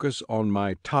focus on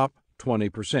my top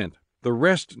 20%. The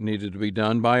rest needed to be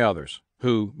done by others,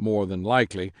 who, more than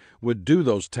likely, would do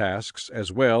those tasks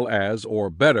as well as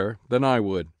or better than I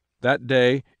would. That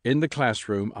day, in the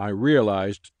classroom, I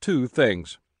realized two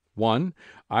things. One,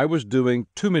 I was doing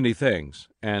too many things,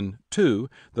 and two,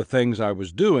 the things I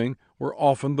was doing were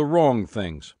often the wrong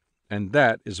things, and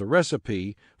that is a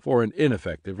recipe for an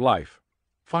ineffective life.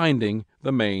 Finding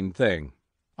the main thing.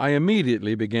 I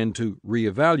immediately began to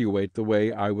reevaluate the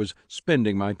way I was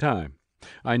spending my time.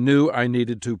 I knew I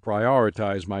needed to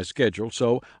prioritize my schedule,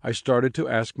 so I started to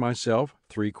ask myself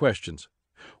 3 questions.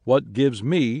 What gives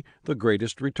me the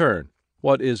greatest return?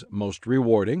 What is most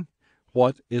rewarding?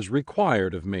 What is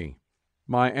required of me?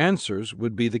 My answers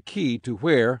would be the key to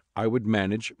where I would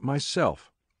manage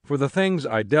myself. For the things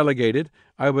I delegated,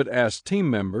 I would ask team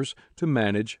members to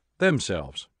manage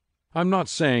themselves. I'm not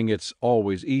saying it's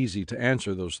always easy to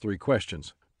answer those 3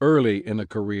 questions. Early in a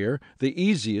career, the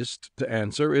easiest to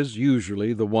answer is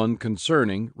usually the one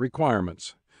concerning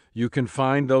requirements. You can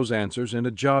find those answers in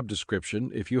a job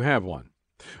description if you have one.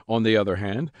 On the other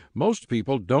hand, most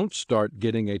people don't start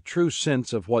getting a true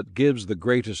sense of what gives the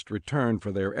greatest return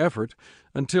for their effort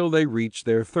until they reach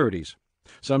their 30s,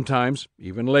 sometimes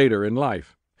even later in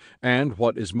life. And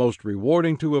what is most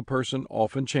rewarding to a person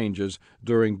often changes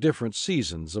during different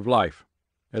seasons of life.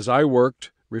 As I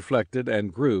worked, reflected,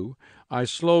 and grew, I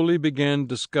slowly began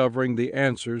discovering the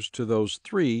answers to those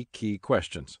 3 key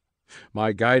questions.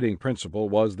 My guiding principle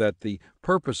was that the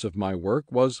purpose of my work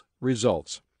was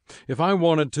results. If I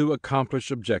wanted to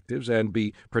accomplish objectives and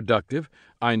be productive,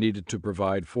 I needed to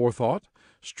provide forethought,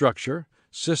 structure,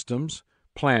 systems,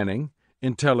 planning,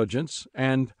 intelligence,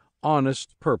 and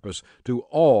honest purpose to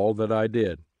all that I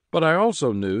did. But I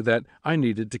also knew that I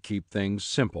needed to keep things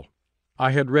simple.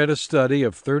 I had read a study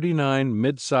of 39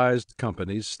 mid-sized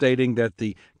companies stating that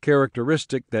the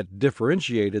characteristic that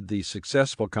differentiated the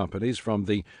successful companies from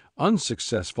the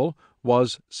unsuccessful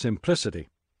was simplicity.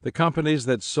 The companies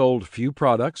that sold few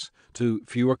products to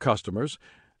fewer customers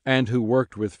and who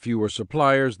worked with fewer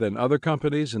suppliers than other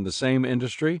companies in the same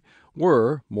industry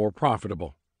were more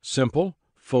profitable. Simple,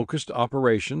 focused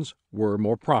operations were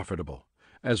more profitable.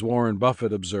 As Warren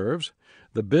Buffett observes,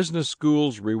 the business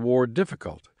schools reward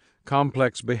difficult,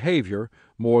 complex behavior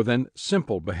more than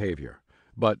simple behavior,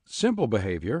 but simple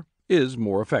behavior is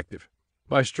more effective.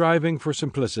 By striving for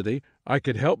simplicity, I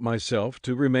could help myself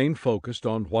to remain focused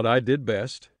on what I did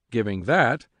best, giving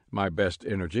that my best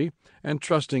energy, and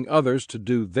trusting others to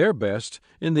do their best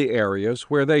in the areas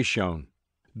where they shone.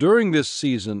 During this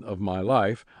season of my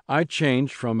life, I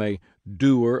changed from a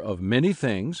doer of many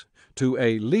things to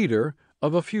a leader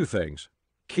of a few things.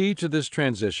 Key to this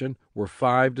transition were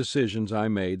 5 decisions I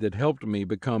made that helped me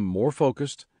become more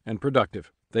focused and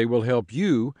productive. They will help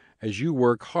you as you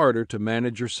work harder to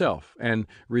manage yourself and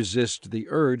resist the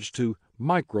urge to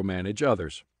micromanage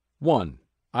others. 1.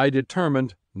 I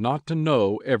determined not to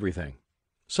know everything.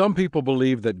 Some people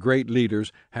believe that great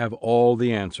leaders have all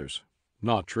the answers.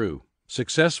 Not true.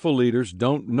 Successful leaders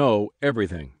don't know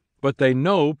everything, but they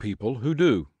know people who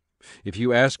do. If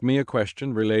you ask me a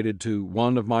question related to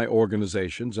one of my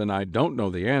organizations and I don't know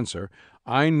the answer,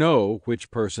 I know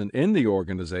which person in the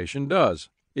organization does.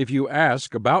 If you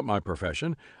ask about my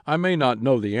profession, I may not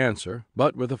know the answer,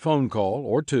 but with a phone call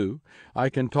or 2, I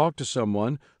can talk to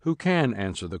someone who can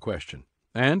answer the question.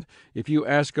 And if you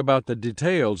ask about the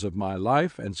details of my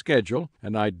life and schedule,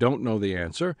 and I don't know the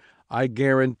answer, I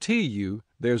guarantee you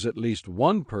there's at least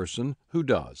one person who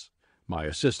does, my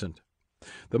assistant.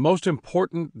 The most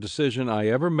important decision I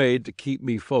ever made to keep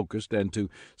me focused and to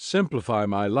simplify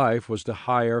my life was to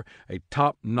hire a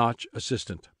top-notch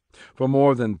assistant. For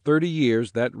more than 30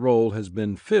 years, that role has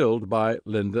been filled by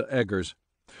Linda Eggers.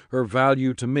 Her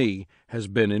value to me has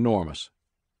been enormous.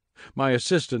 My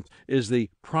assistant is the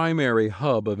primary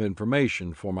hub of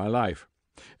information for my life.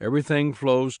 Everything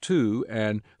flows to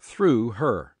and through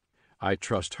her. I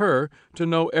trust her to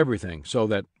know everything so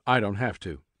that I don't have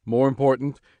to. More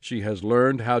important, she has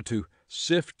learned how to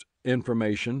sift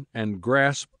information and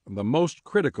grasp the most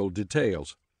critical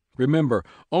details. Remember,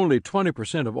 only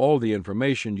 20% of all the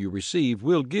information you receive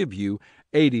will give you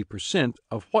 80%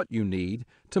 of what you need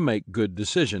to make good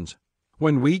decisions.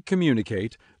 When we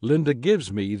communicate, Linda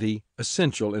gives me the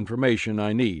essential information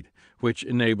I need, which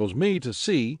enables me to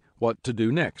see what to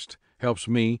do next, helps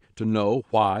me to know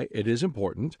why it is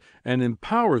important, and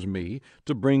empowers me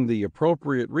to bring the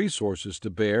appropriate resources to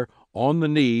bear on the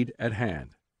need at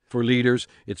hand. For leaders,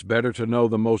 it's better to know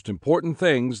the most important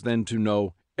things than to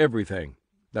know everything.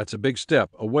 That's a big step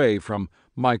away from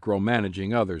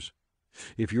micromanaging others.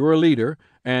 If you're a leader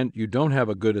and you don't have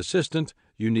a good assistant,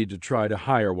 you need to try to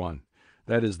hire one.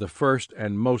 That is the first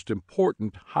and most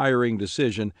important hiring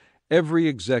decision every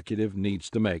executive needs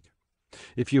to make.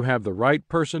 If you have the right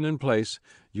person in place,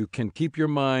 you can keep your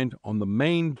mind on the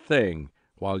main thing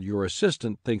while your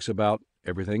assistant thinks about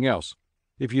everything else.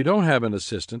 If you don't have an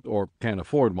assistant or can't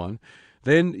afford one,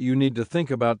 then you need to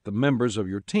think about the members of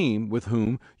your team with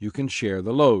whom you can share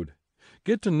the load.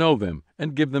 Get to know them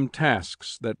and give them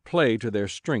tasks that play to their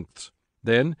strengths.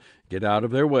 Then get out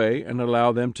of their way and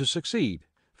allow them to succeed,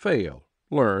 fail,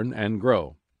 learn, and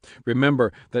grow.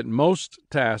 Remember that most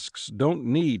tasks don't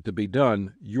need to be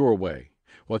done your way.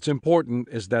 What's important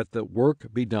is that the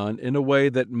work be done in a way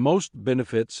that most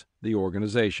benefits the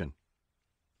organization.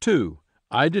 2.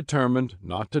 I determined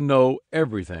not to know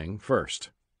everything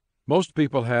first. Most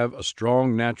people have a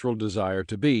strong natural desire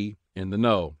to be in the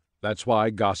know. That's why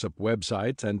gossip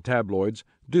websites and tabloids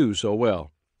do so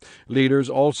well. Leaders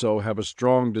also have a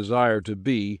strong desire to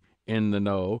be in the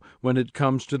know when it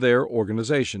comes to their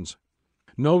organizations.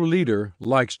 No leader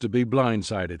likes to be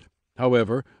blindsided.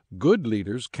 However, good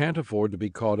leaders can't afford to be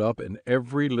caught up in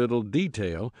every little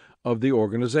detail of the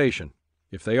organization.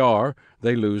 If they are,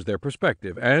 they lose their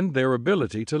perspective and their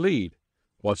ability to lead.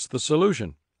 What's the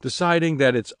solution? Deciding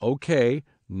that it's okay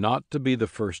not to be the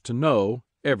first to know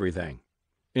everything.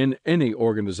 In any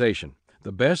organization,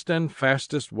 the best and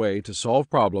fastest way to solve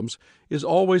problems is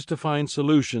always to find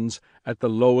solutions at the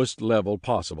lowest level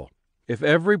possible. If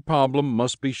every problem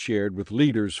must be shared with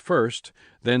leaders first,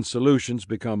 then solutions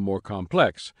become more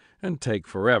complex and take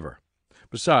forever.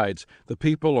 Besides, the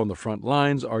people on the front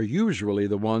lines are usually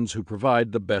the ones who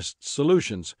provide the best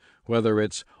solutions, whether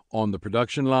it's on the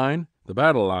production line, the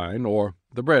battle line, or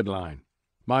the bread line.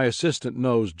 My assistant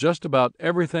knows just about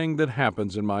everything that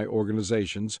happens in my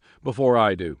organizations before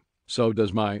I do. So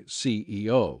does my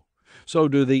CEO. So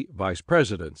do the vice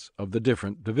presidents of the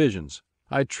different divisions.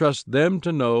 I trust them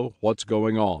to know what's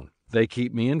going on. They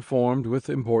keep me informed with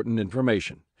important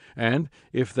information. And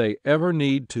if they ever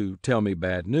need to tell me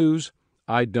bad news,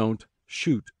 I don't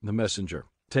shoot the messenger.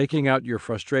 Taking out your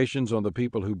frustrations on the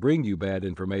people who bring you bad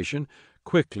information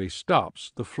quickly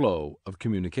stops the flow of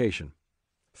communication.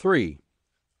 3.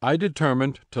 I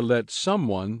determined to let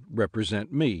someone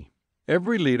represent me.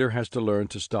 Every leader has to learn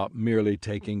to stop merely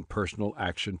taking personal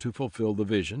action to fulfill the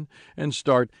vision and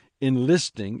start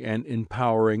enlisting and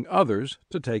empowering others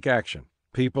to take action.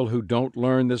 People who don't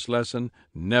learn this lesson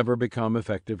never become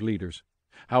effective leaders.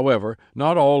 However,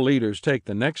 not all leaders take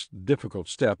the next difficult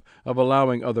step of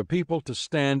allowing other people to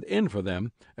stand in for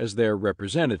them as their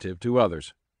representative to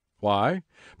others. Why?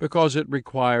 Because it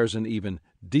requires an even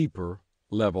deeper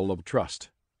level of trust.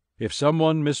 If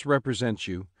someone misrepresents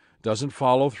you, doesn't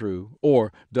follow through,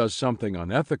 or does something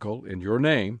unethical in your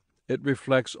name, it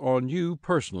reflects on you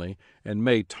personally and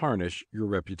may tarnish your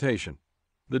reputation.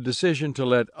 The decision to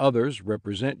let others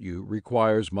represent you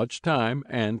requires much time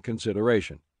and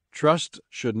consideration. Trust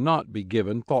should not be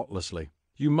given thoughtlessly.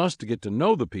 You must get to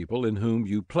know the people in whom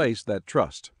you place that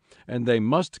trust, and they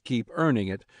must keep earning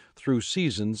it through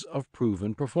seasons of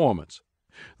proven performance.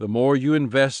 The more you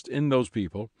invest in those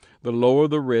people, the lower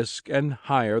the risk and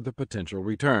higher the potential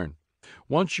return.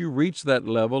 Once you reach that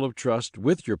level of trust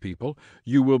with your people,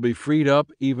 you will be freed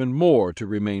up even more to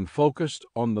remain focused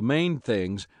on the main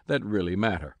things that really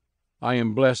matter. I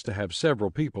am blessed to have several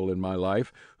people in my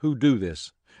life who do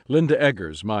this. Linda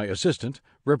Eggers, my assistant,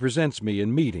 represents me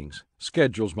in meetings,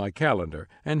 schedules my calendar,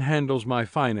 and handles my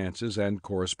finances and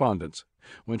correspondence.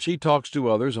 When she talks to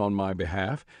others on my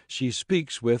behalf, she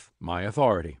speaks with my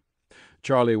authority.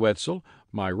 Charlie Wetzel,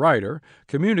 my writer,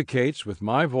 communicates with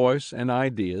my voice and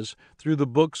ideas through the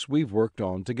books we've worked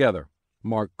on together.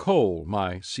 Mark Cole,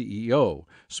 my CEO,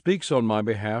 speaks on my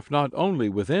behalf not only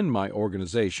within my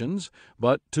organizations,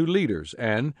 but to leaders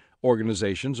and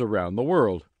organizations around the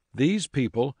world. These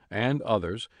people and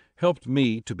others helped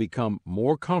me to become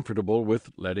more comfortable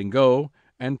with letting go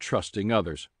and trusting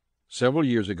others. Several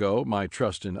years ago, my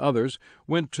trust in others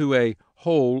went to a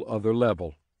whole other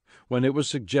level. When it was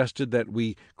suggested that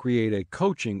we create a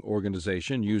coaching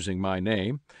organization using my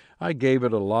name, I gave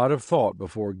it a lot of thought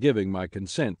before giving my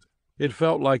consent. It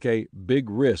felt like a big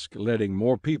risk letting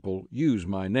more people use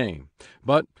my name,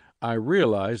 but I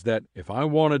realized that if I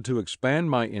wanted to expand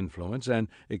my influence and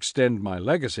extend my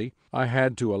legacy, I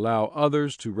had to allow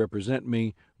others to represent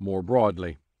me more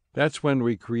broadly. That's when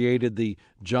we created the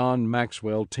John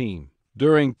Maxwell team.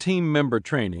 During team member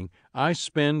training, I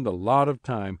spend a lot of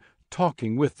time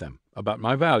talking with them about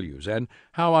my values and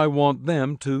how I want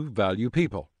them to value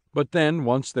people. But then,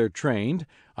 once they're trained,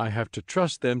 I have to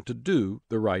trust them to do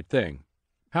the right thing.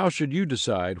 How should you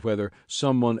decide whether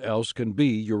someone else can be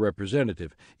your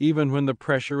representative, even when the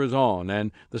pressure is on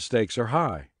and the stakes are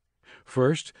high?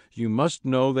 First, you must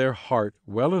know their heart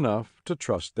well enough to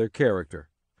trust their character.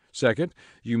 Second,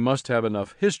 you must have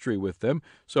enough history with them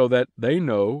so that they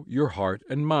know your heart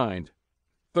and mind.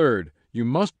 Third, you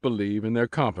must believe in their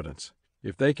competence.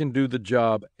 If they can do the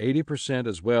job 80%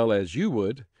 as well as you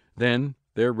would, then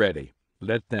they're ready.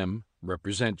 Let them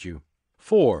represent you.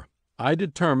 4. I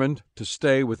determined to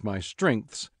stay with my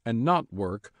strengths and not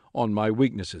work on my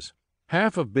weaknesses.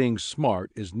 Half of being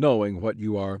smart is knowing what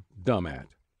you are dumb at.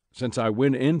 Since I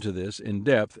went into this in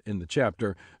depth in the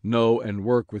chapter, Know and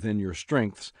Work Within Your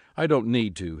Strengths, I don't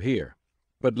need to here.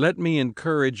 But let me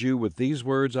encourage you with these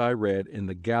words I read in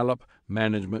the Gallup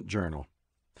Management Journal.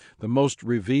 The most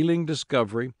revealing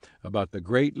discovery about the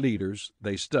great leaders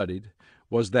they studied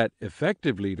was that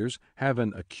effective leaders have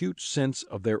an acute sense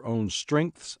of their own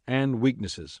strengths and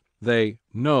weaknesses. They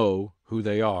know who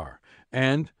they are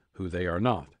and who they are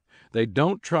not. They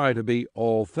don't try to be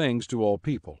all things to all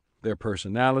people. Their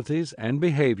personalities and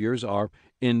behaviors are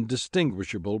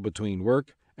indistinguishable between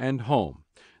work and home.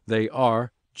 They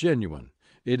are genuine.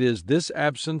 It is this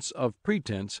absence of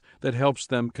pretense that helps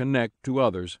them connect to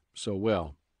others so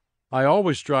well. I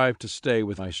always strive to stay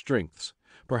with my strengths.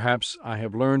 Perhaps I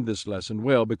have learned this lesson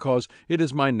well because it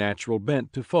is my natural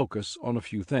bent to focus on a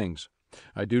few things.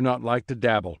 I do not like to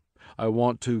dabble. I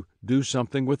want to do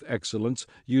something with excellence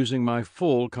using my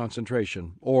full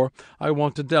concentration, or I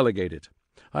want to delegate it.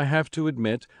 I have to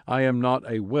admit I am not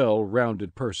a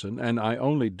well-rounded person, and I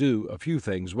only do a few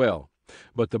things well.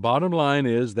 But the bottom line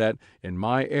is that in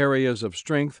my areas of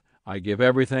strength, I give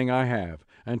everything I have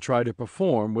and try to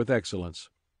perform with excellence.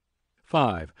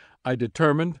 5. I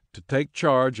determined to take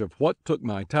charge of what took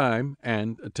my time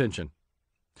and attention.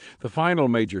 The final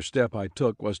major step I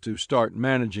took was to start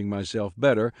managing myself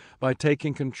better by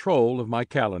taking control of my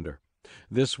calendar.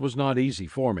 This was not easy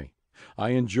for me. I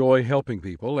enjoy helping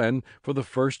people, and for the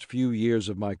first few years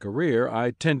of my career,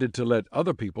 I tended to let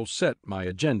other people set my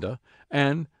agenda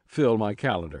and fill my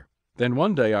calendar. Then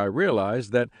one day I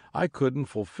realized that I couldn't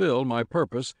fulfill my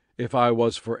purpose if I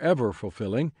was forever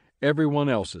fulfilling everyone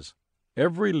else's.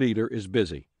 Every leader is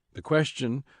busy. The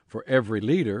question for every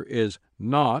leader is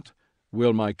not,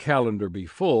 will my calendar be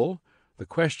full? The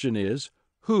question is,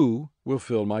 who will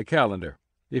fill my calendar?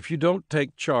 If you don't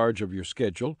take charge of your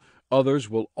schedule, others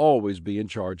will always be in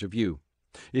charge of you.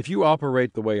 If you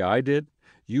operate the way I did,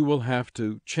 you will have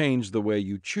to change the way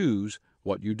you choose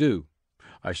what you do.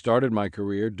 I started my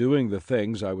career doing the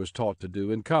things I was taught to do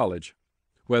in college,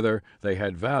 whether they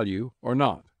had value or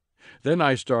not. Then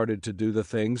I started to do the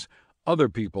things other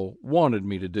people wanted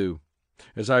me to do.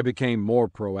 As I became more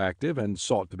proactive and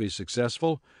sought to be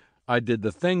successful, I did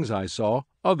the things I saw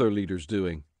other leaders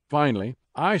doing. Finally,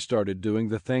 I started doing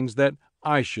the things that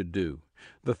I should do,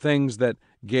 the things that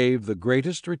gave the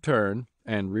greatest return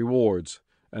and rewards,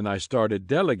 and I started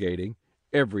delegating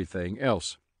everything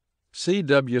else.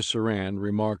 C.W. Saran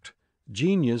remarked,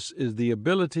 "Genius is the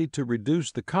ability to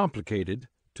reduce the complicated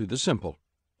to the simple."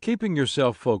 Keeping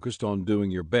yourself focused on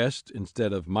doing your best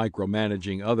instead of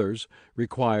micromanaging others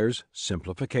requires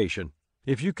simplification.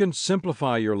 If you can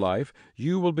simplify your life,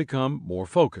 you will become more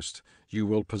focused, you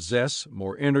will possess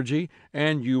more energy,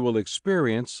 and you will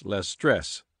experience less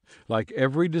stress. Like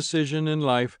every decision in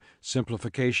life,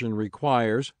 simplification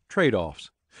requires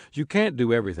trade-offs. You can't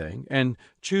do everything, and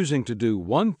choosing to do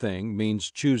one thing means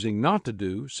choosing not to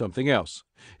do something else.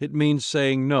 It means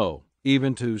saying no,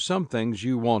 even to some things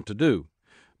you want to do.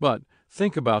 But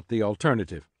think about the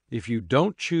alternative. If you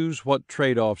don't choose what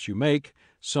trade-offs you make,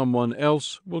 someone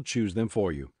else will choose them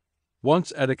for you.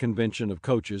 Once at a convention of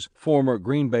coaches, former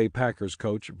Green Bay Packers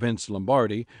coach Vince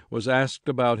Lombardi was asked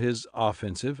about his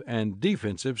offensive and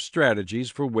defensive strategies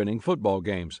for winning football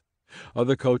games.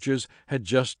 Other coaches had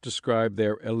just described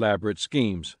their elaborate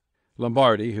schemes.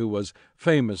 Lombardi, who was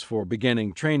famous for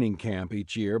beginning training camp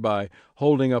each year by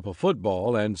holding up a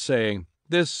football and saying,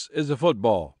 "This is a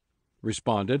football,"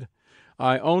 responded,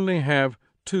 "I only have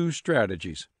two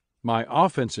strategies. My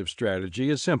offensive strategy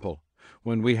is simple.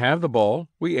 When we have the ball,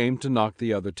 we aim to knock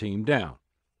the other team down.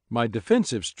 My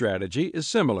defensive strategy is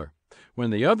similar. When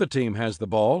the other team has the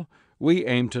ball, we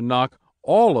aim to knock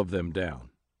all of them down."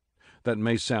 That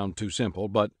may sound too simple,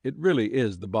 but it really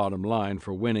is the bottom line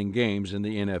for winning games in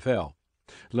the NFL.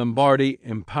 Lombardi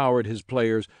empowered his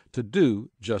players to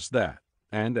do just that,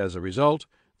 and as a result,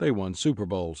 they won Super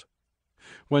Bowls.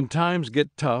 When times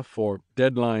get tough or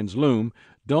deadlines loom,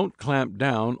 don't clamp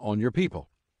down on your people.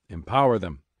 Empower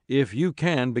them. If you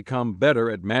can become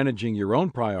better at managing your own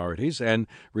priorities and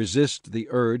resist the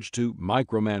urge to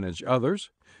micromanage others,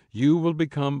 you will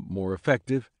become more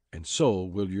effective, and so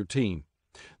will your team.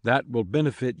 That will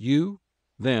benefit you,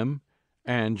 them,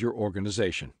 and your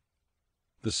organization.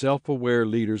 The self-aware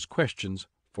leader's questions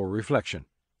for reflection.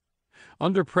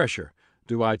 Under pressure,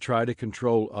 do I try to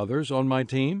control others on my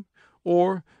team?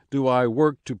 Or do I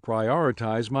work to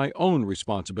prioritize my own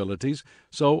responsibilities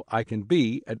so I can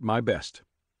be at my best?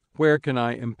 Where can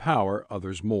I empower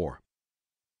others more?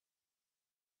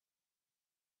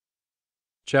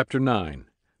 Chapter 9.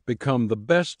 Become the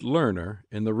best learner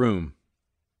in the room.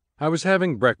 I was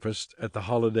having breakfast at the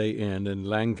Holiday Inn in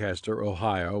Lancaster,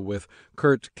 Ohio, with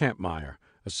Kurt Kampmeyer,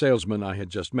 a salesman I had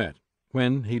just met,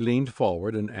 when he leaned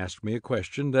forward and asked me a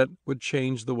question that would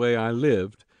change the way I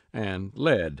lived and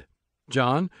led.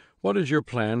 "John, what is your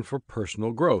plan for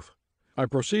personal growth?" I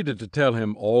proceeded to tell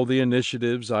him all the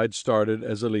initiatives I'd started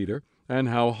as a leader and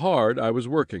how hard I was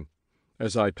working.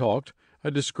 As I talked,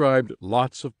 I described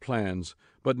lots of plans,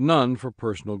 but none for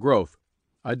personal growth.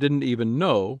 I didn't even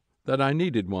know that I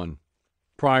needed one.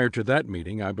 Prior to that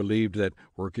meeting, I believed that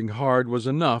working hard was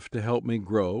enough to help me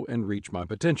grow and reach my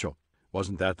potential.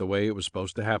 Wasn't that the way it was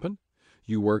supposed to happen?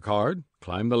 You work hard,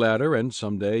 climb the ladder, and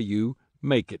someday you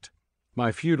make it.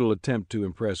 My futile attempt to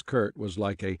impress Kurt was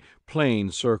like a plane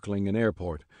circling an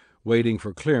airport, waiting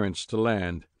for clearance to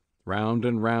land. Round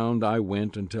and round I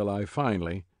went until I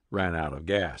finally ran out of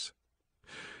gas.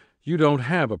 "You don't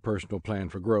have a personal plan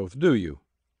for growth, do you?"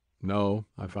 "No,"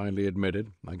 I finally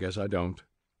admitted. "I guess I don't."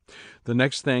 The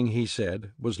next thing he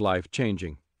said was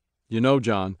life-changing. "You know,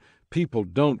 John, people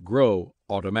don't grow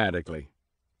automatically,"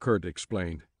 Kurt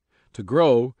explained. "To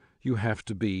grow, you have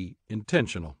to be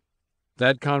intentional."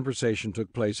 That conversation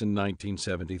took place in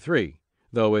 1973,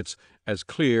 though it's as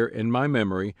clear in my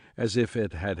memory as if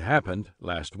it had happened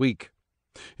last week.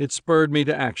 It spurred me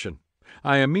to action.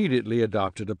 I immediately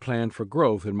adopted a plan for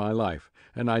growth in my life,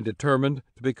 and I determined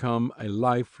to become a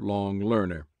lifelong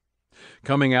learner.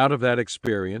 Coming out of that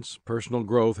experience, personal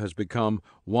growth has become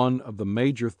one of the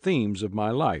major themes of my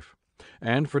life.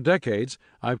 And for decades,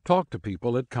 I've talked to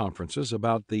people at conferences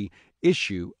about the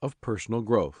issue of personal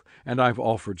growth, and I've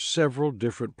offered several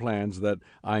different plans that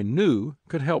I knew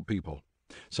could help people.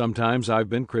 Sometimes I've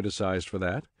been criticized for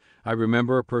that. I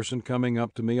remember a person coming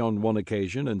up to me on one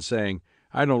occasion and saying,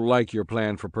 "I don't like your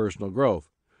plan for personal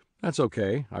growth." "That's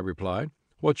okay," I replied.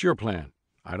 "What's your plan?"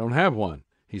 "I don't have one,"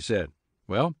 he said.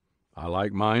 "Well, I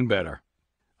like mine better."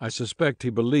 I suspect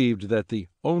he believed that the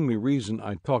only reason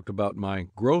I talked about my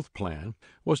growth plan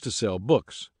was to sell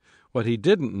books. What he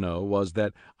didn't know was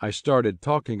that I started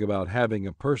talking about having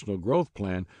a personal growth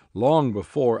plan long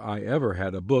before I ever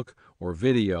had a book or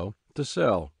video to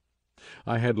sell.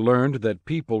 I had learned that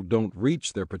people don't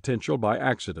reach their potential by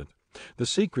accident. The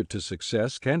secret to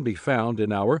success can be found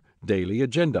in our daily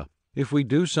agenda. If we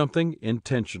do something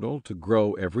intentional to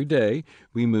grow every day,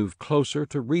 we move closer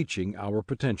to reaching our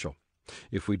potential.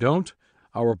 If we don't,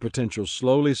 our potential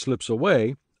slowly slips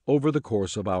away over the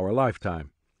course of our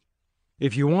lifetime.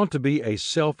 If you want to be a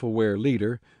self-aware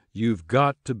leader, you've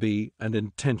got to be an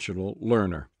intentional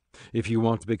learner. If you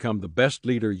want to become the best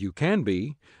leader you can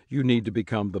be, you need to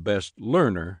become the best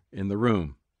learner in the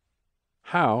room.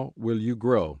 How will you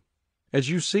grow? As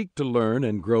you seek to learn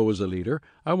and grow as a leader,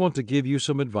 I want to give you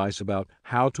some advice about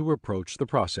how to approach the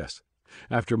process.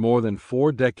 After more than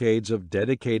 4 decades of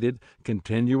dedicated,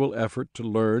 continual effort to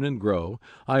learn and grow,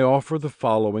 I offer the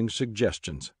following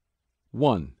suggestions.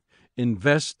 1.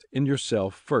 Invest in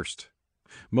yourself first.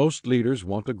 Most leaders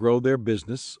want to grow their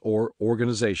business or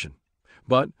organization.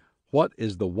 But what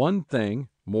is the one thing,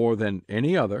 more than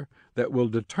any other, that will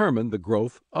determine the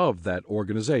growth of that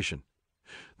organization?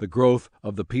 The growth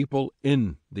of the people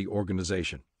in the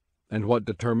organization. And what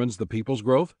determines the people's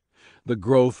growth? The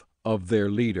growth of their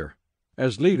leader.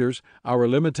 As leaders, our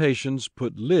limitations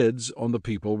put lids on the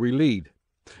people we lead.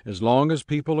 As long as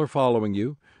people are following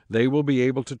you, they will be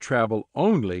able to travel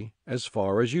only as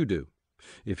far as you do.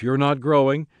 If you're not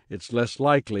growing, it's less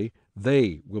likely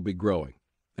they will be growing.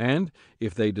 And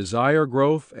if they desire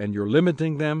growth and you're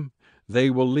limiting them, they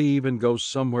will leave and go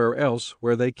somewhere else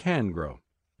where they can grow.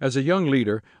 As a young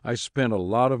leader, I spent a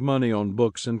lot of money on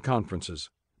books and conferences.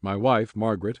 My wife,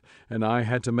 Margaret, and I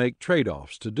had to make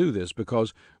trade-offs to do this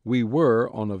because we were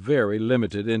on a very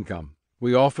limited income.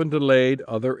 We often delayed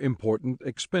other important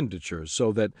expenditures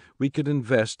so that we could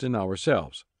invest in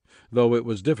ourselves. Though it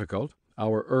was difficult,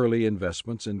 our early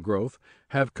investments in growth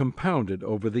have compounded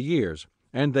over the years,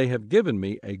 and they have given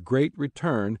me a great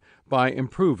return by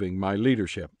improving my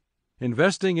leadership.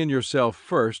 Investing in yourself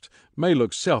first may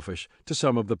look selfish to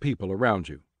some of the people around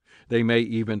you. They may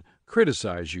even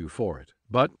criticize you for it.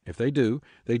 But if they do,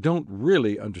 they don't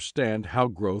really understand how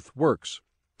growth works.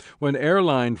 When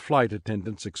airline flight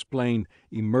attendants explain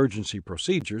emergency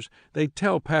procedures, they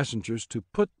tell passengers to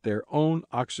put their own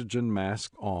oxygen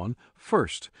mask on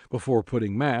first before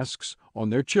putting masks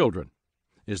on their children.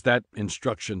 Is that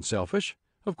instruction selfish?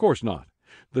 Of course not.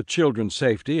 The children's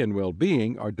safety and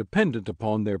well-being are dependent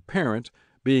upon their parent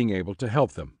being able to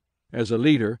help them. As a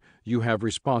leader, you have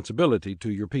responsibility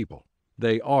to your people.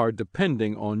 They are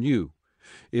depending on you.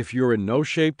 If you're in no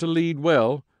shape to lead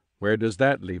well, where does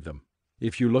that leave them?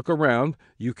 If you look around,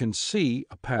 you can see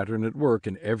a pattern at work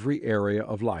in every area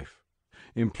of life.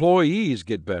 Employees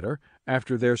get better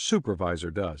after their supervisor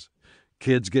does.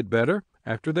 Kids get better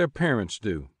after their parents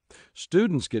do.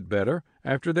 Students get better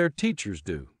after their teachers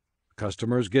do.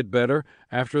 Customers get better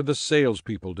after the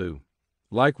salespeople do.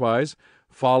 Likewise,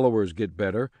 followers get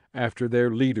better after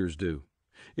their leaders do.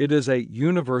 It is a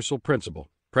universal principle.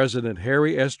 President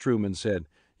Harry S. Truman said,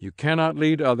 "You cannot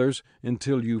lead others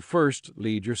until you first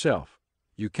lead yourself.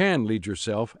 You can lead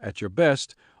yourself at your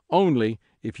best only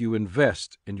if you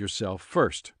invest in yourself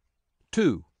first."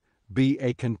 2. Be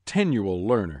a continual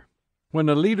learner. When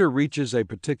a leader reaches a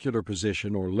particular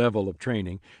position or level of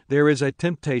training, there is a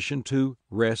temptation to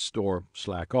rest or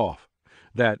slack off.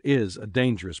 That is a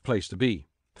dangerous place to be.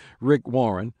 Rick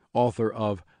Warren, author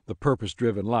of The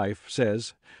Purpose-Driven Life,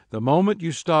 says, "The moment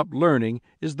you stop learning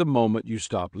is the moment you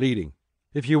stop leading."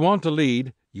 If you want to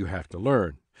lead, you have to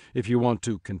learn. If you want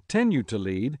to continue to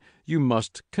lead, you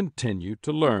must continue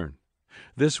to learn.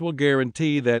 This will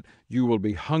guarantee that you will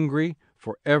be hungry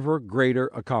for ever greater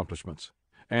accomplishments,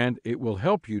 and it will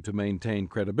help you to maintain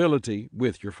credibility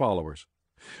with your followers.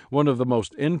 One of the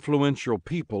most influential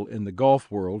people in the golf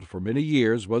world for many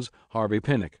years was Harvey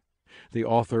Pinnock, the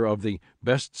author of the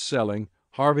best-selling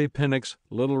Harvey Pinnock's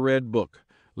Little Red Book,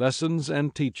 Lessons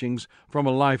and Teachings from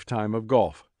a Lifetime of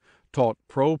Golf, taught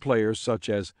pro players such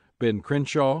as Ben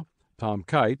Crenshaw, Tom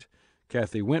Kite,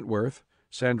 Kathy Wentworth,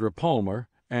 Sandra Palmer,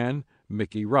 and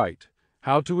Mickey Wright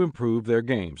how to improve their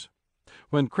games.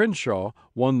 When Crenshaw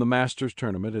won the Masters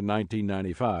tournament in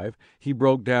 1995, he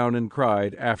broke down and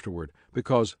cried afterward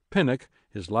because Pinnock,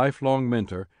 his lifelong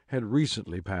mentor, had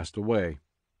recently passed away.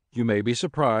 You may be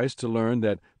surprised to learn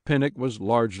that Pinnock was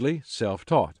largely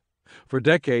self-taught. For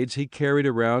decades he carried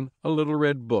around a little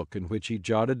red book in which he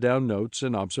jotted down notes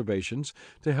and observations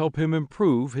to help him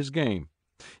improve his game.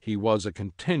 He was a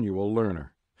continual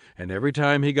learner, and every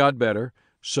time he got better,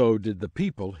 so did the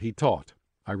people he taught.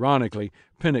 Ironically,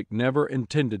 Pinnock never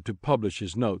intended to publish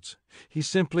his notes. He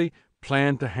simply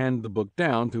planned to hand the book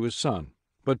down to his son.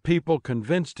 But people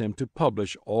convinced him to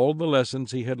publish all the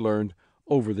lessons he had learned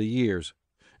over the years.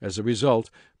 As a result,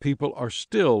 people are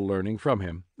still learning from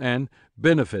him and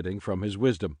benefiting from his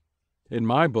wisdom. In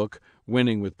my book,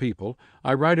 Winning with People,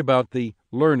 I write about the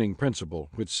learning principle,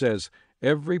 which says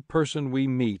every person we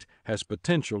meet has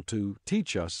potential to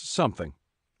teach us something.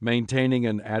 Maintaining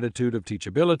an attitude of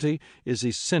teachability is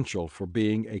essential for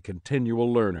being a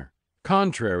continual learner.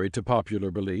 Contrary to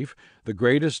popular belief, the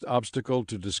greatest obstacle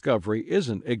to discovery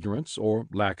isn't ignorance or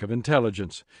lack of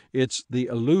intelligence. It's the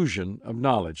illusion of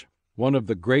knowledge. One of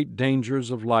the great dangers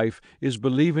of life is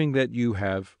believing that you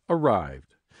have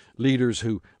arrived. Leaders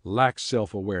who lack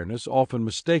self-awareness often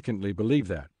mistakenly believe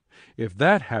that. If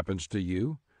that happens to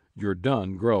you, you're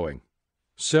done growing.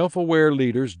 Self-aware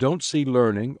leaders don't see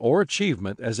learning or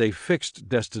achievement as a fixed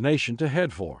destination to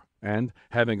head for, and,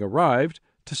 having arrived,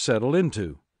 to settle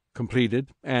into, completed,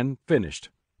 and finished.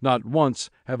 Not once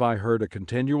have I heard a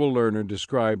continual learner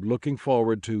describe looking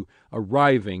forward to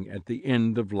arriving at the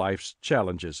end of life's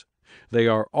challenges. They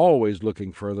are always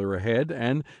looking further ahead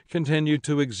and continue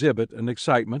to exhibit an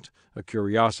excitement, a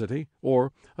curiosity,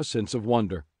 or a sense of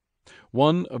wonder.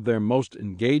 One of their most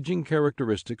engaging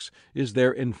characteristics is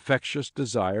their infectious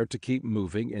desire to keep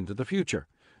moving into the future,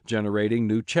 generating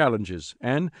new challenges,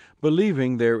 and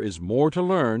believing there is more to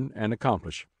learn and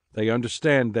accomplish. They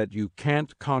understand that you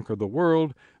can't conquer the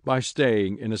world by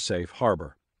staying in a safe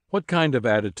harbor. What kind of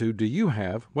attitude do you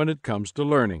have when it comes to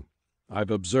learning?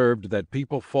 I've observed that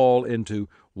people fall into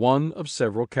one of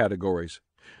several categories.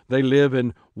 They live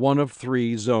in one of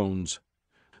three zones.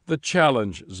 The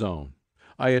challenge zone.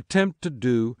 I attempt to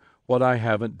do what I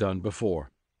haven't done before.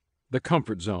 The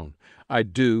comfort zone. I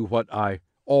do what I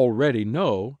already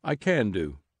know I can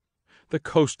do. The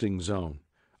coasting zone.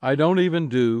 I don't even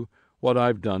do what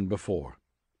I've done before.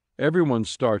 Everyone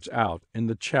starts out in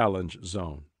the challenge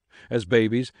zone. As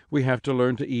babies, we have to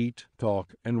learn to eat,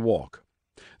 talk, and walk.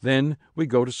 Then we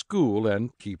go to school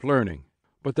and keep learning.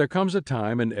 But there comes a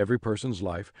time in every person's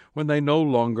life when they no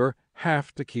longer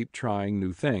have to keep trying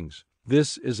new things.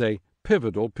 This is a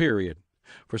pivotal period.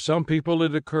 For some people,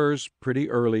 it occurs pretty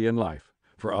early in life.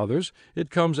 For others, it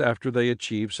comes after they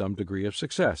achieve some degree of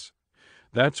success.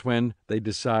 That's when they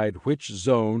decide which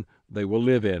zone they will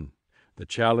live in. The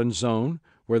challenge zone,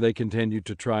 where they continue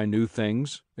to try new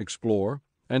things, explore,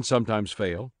 and sometimes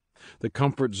fail. The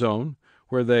comfort zone,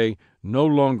 where they no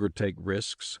longer take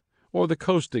risks. Or the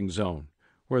coasting zone,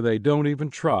 where they don't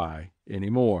even try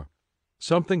anymore.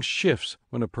 Something shifts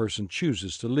when a person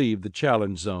chooses to leave the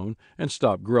challenge zone and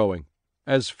stop growing.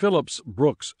 As Phillips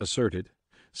Brooks asserted,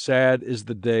 sad is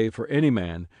the day for any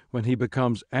man when he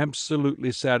becomes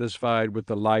absolutely satisfied with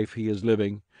the life he is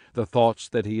living, the thoughts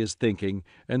that he is thinking,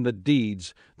 and the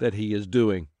deeds that he is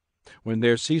doing. When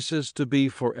there ceases to be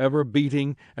forever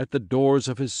beating at the doors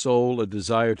of his soul a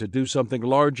desire to do something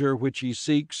larger which he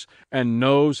seeks and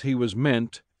knows he was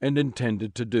meant and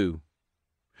intended to do.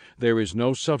 There is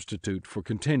no substitute for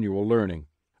continual learning.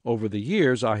 Over the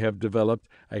years, I have developed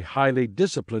a highly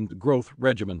disciplined growth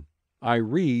regimen. I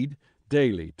read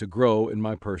daily to grow in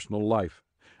my personal life.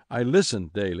 I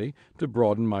listen daily to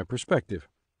broaden my perspective.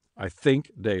 I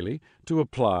think daily to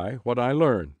apply what I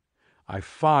learn. I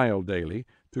file daily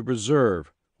to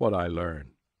preserve what I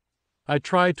learn. I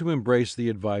try to embrace the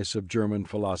advice of German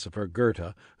philosopher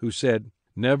Goethe, who said,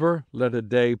 "Never let a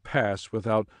day pass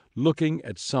without looking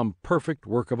at some perfect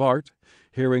work of art,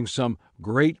 hearing some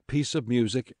great piece of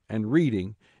music, and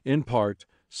reading, in part,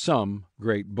 some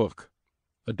great book."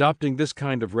 Adopting this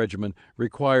kind of regimen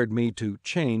required me to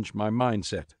change my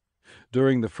mindset.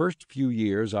 During the first few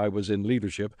years I was in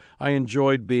leadership, I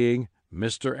enjoyed being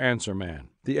Mr. Answer Man,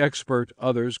 the expert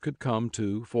others could come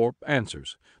to for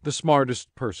answers, the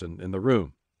smartest person in the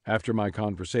room. After my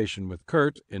conversation with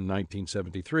Kurt in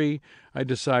 1973, I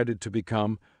decided to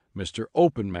become Mr.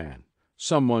 Open Man,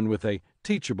 someone with a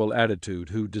teachable attitude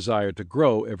who desired to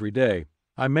grow every day.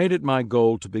 I made it my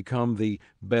goal to become the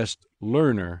best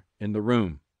learner in the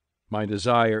room. My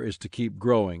desire is to keep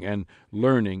growing and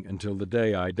learning until the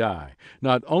day I die,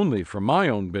 not only for my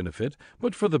own benefit,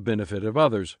 but for the benefit of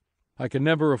others. I can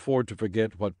never afford to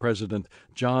forget what President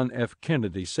John F.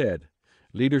 Kennedy said: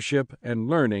 leadership and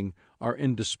learning are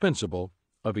indispensable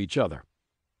of each other.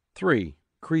 3.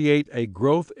 Create a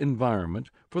growth environment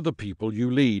for the people you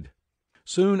lead.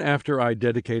 Soon after I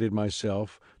dedicated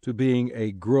myself to being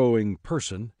a growing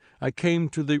person, I came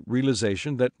to the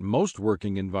realization that most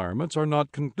working environments are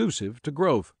not conducive to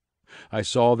growth. I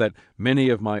saw that many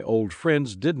of my old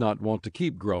friends did not want to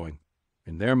keep growing.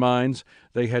 In their minds,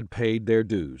 they had paid their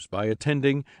dues by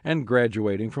attending and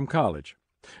graduating from college.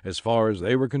 As far as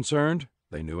they were concerned,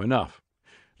 they knew enough.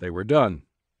 They were done.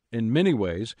 In many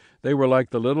ways, they were like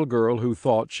the little girl who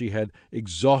thought she had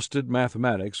exhausted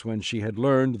mathematics when she had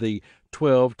learned the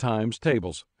 12 times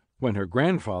tables. When her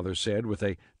grandfather said with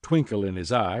a twinkle in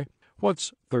his eye,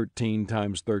 "What's 13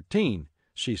 times 13?"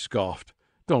 she scoffed.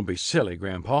 "Don't be silly,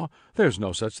 Grandpa. There's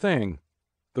no such thing."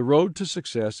 The road to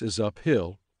success is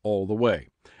uphill all the way,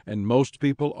 and most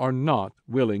people are not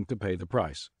willing to pay the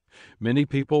price. Many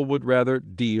people would rather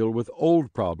deal with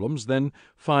old problems than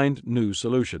find new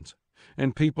solutions,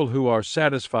 and people who are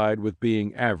satisfied with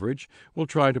being average will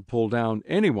try to pull down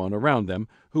anyone around them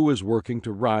who is working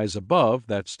to rise above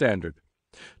that standard.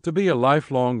 To be a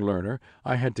lifelong learner,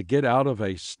 I had to get out of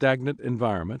a stagnant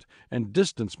environment and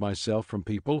distance myself from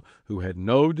people who had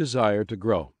no desire to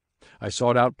grow. I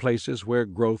sought out places where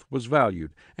growth was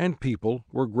valued and people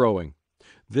were growing.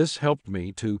 This helped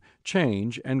me to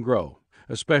change and grow,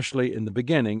 especially in the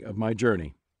beginning of my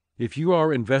journey. If you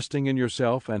are investing in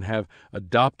yourself and have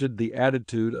adopted the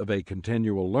attitude of a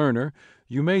continual learner,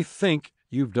 you may think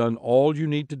you've done all you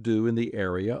need to do in the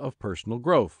area of personal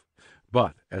growth.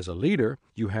 But as a leader,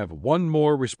 you have one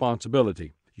more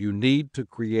responsibility. You need to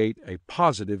create a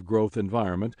positive growth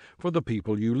environment for the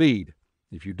people you lead.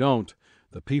 If you don't,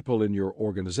 the people in your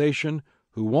organization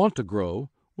who want to grow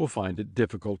will find it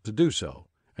difficult to do so,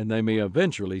 and they may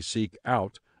eventually seek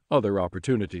out other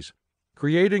opportunities.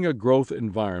 Creating a growth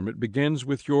environment begins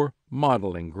with your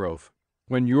modeling growth.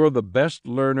 When you're the best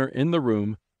learner in the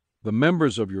room, the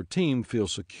members of your team feel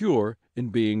secure in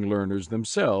being learners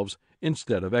themselves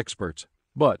instead of experts.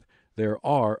 But there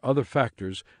are other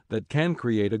factors that can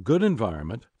create a good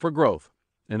environment for growth.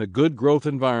 In a good growth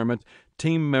environment,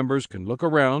 team members can look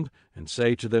around and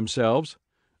say to themselves,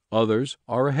 "Others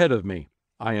are ahead of me.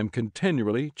 I am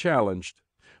continually challenged.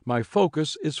 My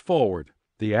focus is forward.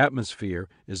 The atmosphere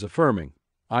is affirming.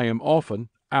 I am often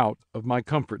out of my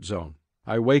comfort zone.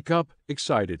 I wake up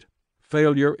excited.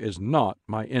 Failure is not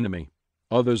my enemy.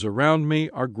 Others around me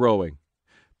are growing.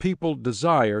 People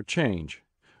desire change.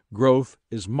 Growth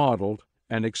is modeled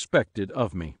and expected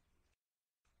of me."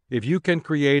 If you can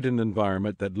create an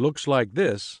environment that looks like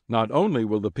this, not only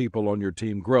will the people on your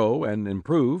team grow and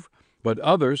improve, but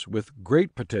others with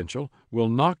great potential will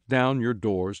knock down your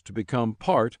doors to become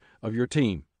part of your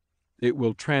team. It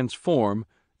will transform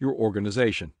your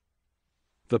organization.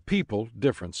 The people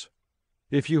difference.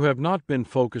 If you have not been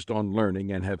focused on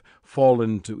learning and have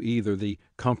fallen to either the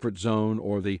comfort zone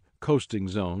or the coasting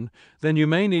zone, then you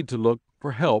may need to look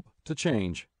for help to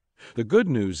change. The good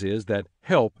news is that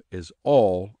help is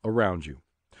all around you.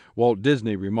 Walt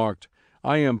Disney remarked,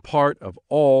 "I am part of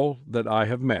all that I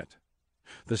have met."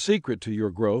 The secret to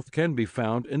your growth can be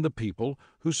found in the people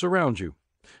who surround you.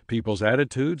 People's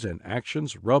attitudes and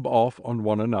actions rub off on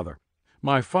one another.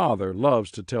 My father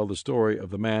loves to tell the story of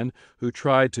the man who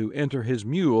tried to enter his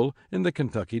mule in the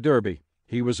Kentucky Derby.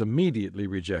 He was immediately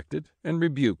rejected and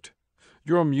rebuked.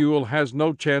 "Your mule has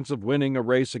no chance of winning a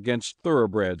race against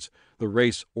thoroughbreds," the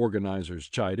race organizers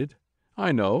chided.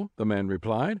 "I know," the man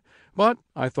replied, "but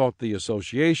I thought the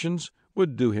associations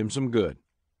would do him some good."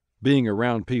 Being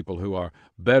around people who are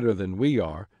better than we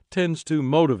are tends to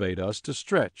motivate us to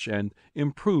stretch and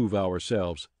improve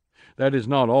ourselves. That is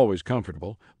not always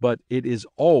comfortable, but it is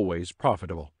always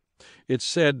profitable. It's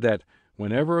said that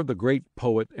whenever the great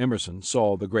poet Emerson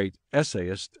saw the great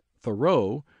essayist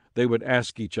Thoreau, they would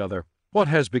ask each other, "What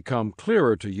has become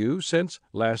clearer to you since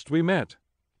last we met?"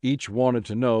 Each wanted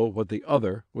to know what the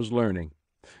other was learning.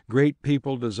 Great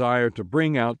people desire to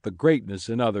bring out the greatness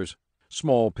in others.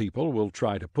 Small people will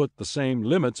try to put the same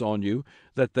limits on you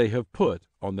that they have put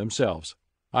on themselves.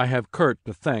 I have Kurt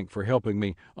to thank for helping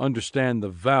me understand the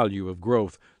value of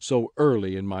growth so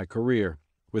early in my career.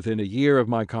 Within a year of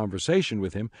my conversation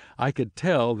with him, I could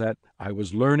tell that I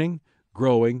was learning,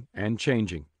 growing, and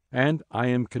changing, and I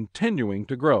am continuing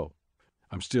to grow.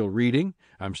 I'm still reading,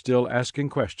 I'm still asking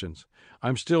questions,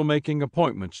 I'm still making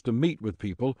appointments to meet with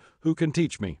people who can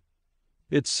teach me.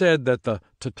 It's said that the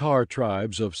Tatar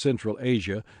tribes of Central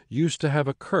Asia used to have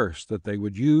a curse that they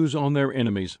would use on their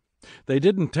enemies. They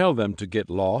didn't tell them to get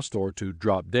lost or to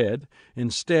drop dead.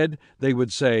 Instead, they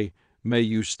would say, May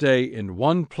you stay in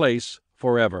one place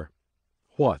forever.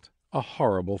 What a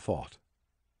horrible thought.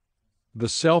 The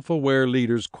self-aware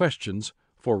leader's questions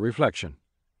for reflection.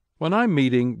 When I'm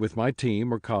meeting with my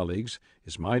team or colleagues,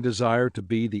 is my desire to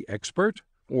be the expert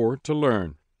or to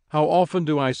learn? How often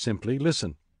do I simply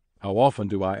listen? How often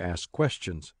do I ask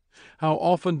questions? How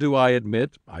often do I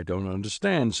admit I don't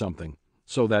understand something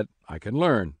so that I can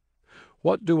learn?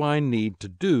 What do I need to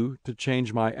do to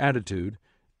change my attitude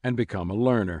and become a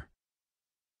learner?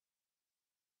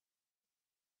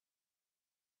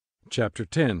 Chapter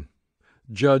 10.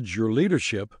 Judge your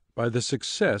leadership by the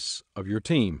success of your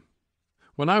team.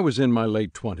 When I was in my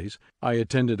late 20s, I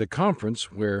attended a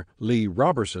conference where Lee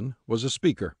Roberson was a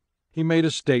speaker. He made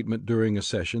a statement during a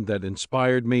session that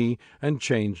inspired me and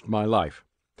changed my life.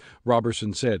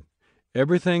 Roberson said,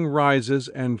 "Everything rises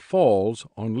and falls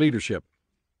on leadership."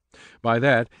 By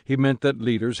that, he meant that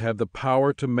leaders have the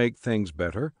power to make things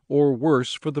better or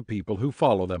worse for the people who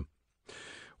follow them.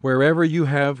 Wherever you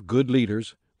have good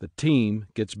leaders, the team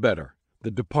gets better,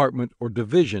 the department or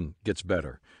division gets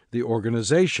better, the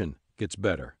organization gets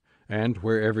better, and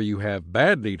wherever you have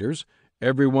bad leaders,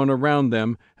 everyone around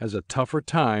them has a tougher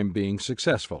time being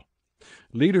successful.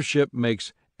 Leadership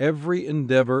makes every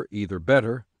endeavor either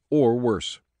better or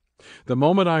worse. The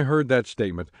moment I heard that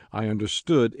statement, I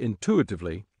understood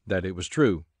intuitively that it was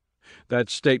true. That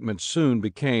statement soon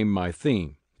became my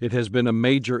theme. It has been a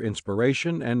major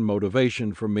inspiration and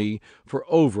motivation for me for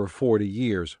over 40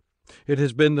 years. It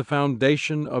has been the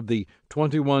foundation of the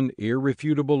 21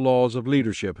 irrefutable laws of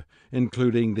leadership,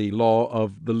 including the law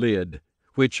of the lid,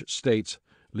 which states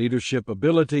leadership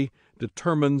ability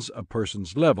determines a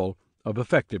person's level of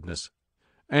effectiveness.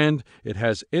 And it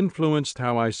has influenced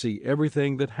how I see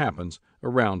everything that happens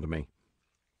around me.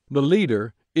 The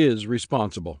leader is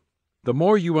responsible. The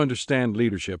more you understand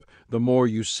leadership, the more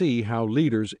you see how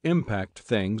leaders impact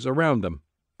things around them.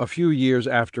 A few years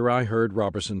after I heard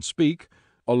Roberson speak,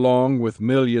 along with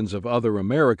millions of other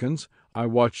Americans, I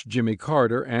watched Jimmy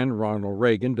Carter and Ronald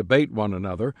Reagan debate one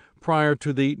another prior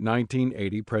to the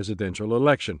 1980 presidential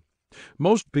election.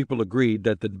 Most people agreed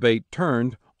that the debate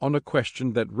turned on a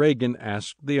question that Reagan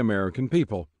asked the American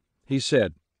people. He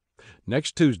said,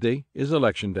 "Next Tuesday is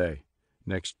Election Day.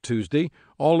 Next Tuesday,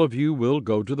 all of you will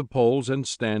go to the polls and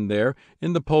stand there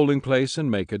in the polling place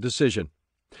and make a decision.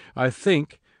 I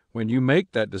think when you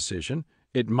make that decision,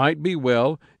 it might be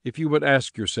well if you would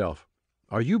ask yourself,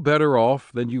 are you better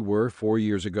off than you were 4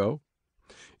 years ago?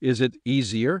 Is it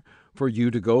easier for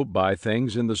you to go buy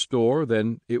things in the store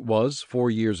than it was 4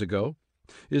 years ago?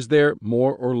 Is there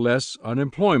more or less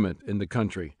unemployment in the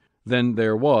country than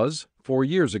there was 4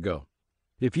 years ago?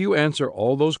 If you answer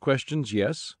all those questions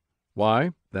yes,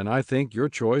 why, then I think your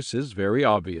choice is very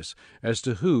obvious as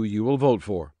to who you will vote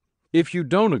for. If you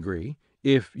don't agree,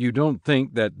 if you don't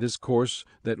think that this course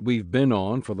that we've been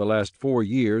on for the last 4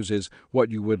 years is what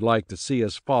you would like to see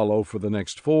us follow for the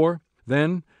next 4,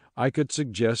 then I could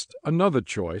suggest another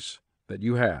choice that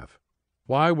you have.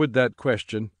 Why would that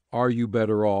question, are you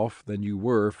better off than you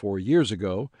were 4 years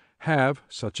ago, have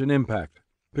such an impact?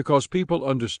 Because people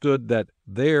understood that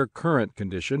their current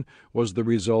condition was the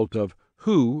result of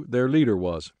who their leader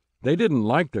was. They didn't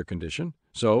like their condition,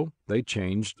 so they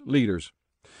changed leaders.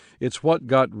 It's what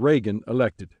got Reagan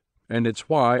elected, and it's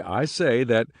why I say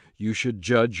that you should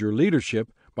judge your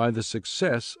leadership by the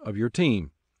success of your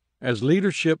team. As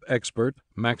leadership expert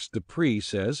Max Dupree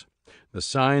says, the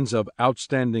signs of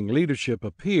outstanding leadership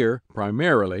appear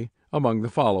primarily among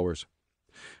the followers.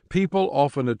 People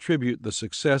often attribute the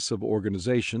success of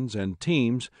organizations and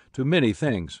teams to many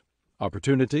things: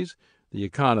 opportunities, the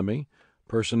economy,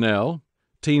 personnel,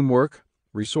 teamwork,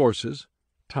 resources,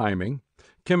 timing,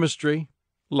 chemistry,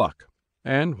 luck.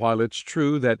 And while it's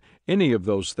true that any of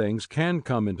those things can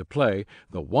come into play,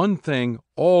 the one thing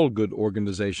all good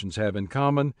organizations have in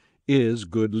common is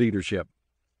good leadership.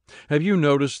 Have you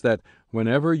noticed that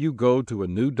whenever you go to a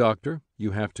new doctor,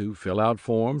 you have to fill out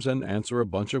forms and answer a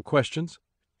bunch of questions?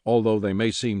 Although they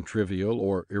may seem trivial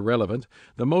or irrelevant,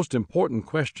 the most important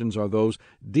questions are those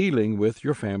dealing with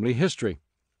your family history.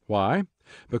 Why?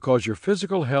 Because your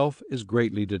physical health is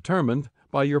greatly determined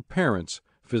by your parents'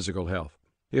 physical health.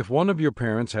 If one of your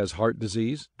parents has heart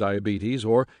disease, diabetes,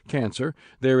 or cancer,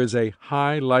 there is a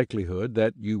high likelihood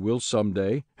that you will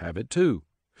someday have it too.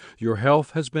 Your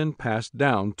health has been passed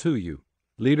down to you.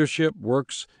 Leadership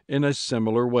works in a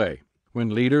similar way.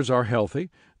 When leaders are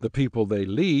healthy, the people they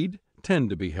lead tend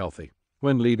to be healthy.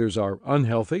 When leaders are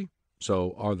unhealthy,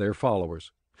 so are their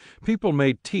followers. People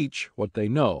may teach what they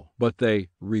know, but they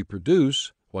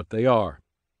reproduce what they are.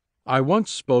 I once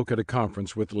spoke at a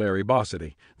conference with Larry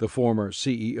Bossidy, the former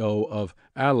CEO of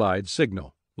Allied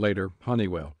Signal, later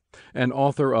Honeywell. and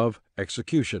author of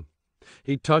Execution.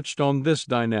 He touched on this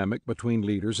dynamic between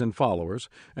leaders and followers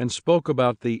and spoke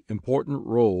about the important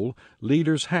role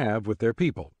leaders have with their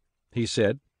people. He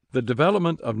said, "The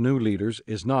development of new leaders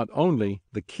is not only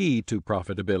the key to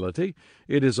profitability,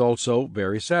 it is also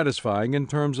very satisfying in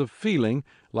terms of feeling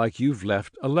like you've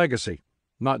left a legacy,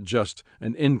 not just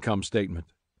an income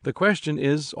statement." The question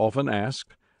is often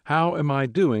asked, how am I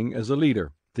doing as a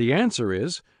leader? The answer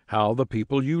is how the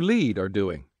people you lead are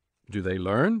doing. Do they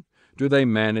learn? Do they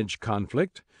manage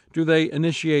conflict? Do they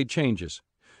initiate changes?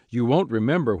 You won't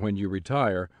remember when you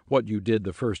retire what you did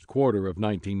the first quarter of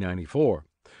 1994.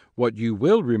 What you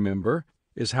will remember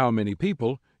is how many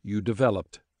people you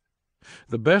developed.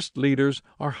 The best leaders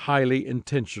are highly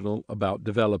intentional about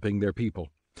developing their people.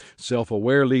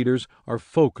 Self-aware leaders are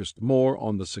focused more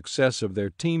on the success of their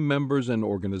team members and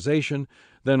organization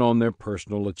than on their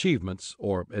personal achievements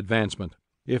or advancement.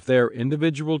 If their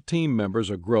individual team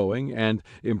members are growing and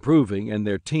improving and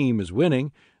their team is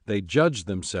winning, they judge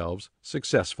themselves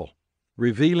successful.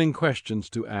 Revealing questions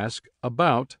to ask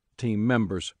about team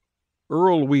members.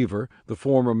 Earl Weaver, the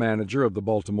former manager of the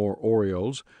Baltimore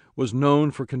Orioles, was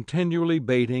known for continually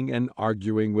baiting and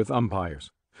arguing with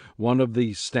umpires. One of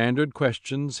the standard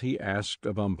questions he asked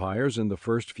of umpires in the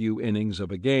first few innings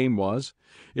of a game was,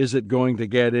 "Is it going to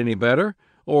get any better,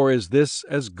 or is this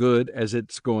as good as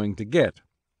it's going to get?"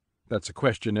 That's a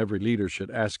question every leader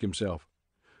should ask himself.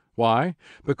 Why?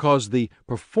 Because the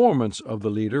performance of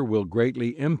the leader will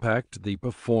greatly impact the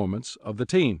performance of the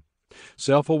team.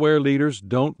 Self-aware leaders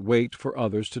don't wait for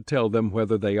others to tell them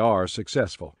whether they are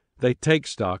successful. They take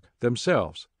stock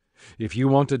themselves. If you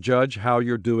want to judge how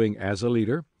you're doing as a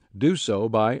leader, do so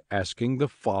by asking the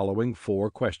following 4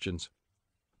 questions.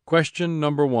 Question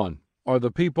number 1. Are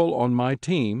the people on my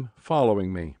team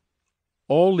following me?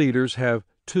 All leaders have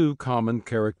 2 common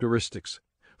characteristics.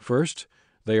 First,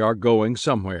 they are going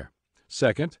somewhere.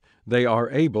 Second, they are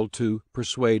able to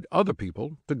persuade other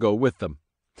people to go with them.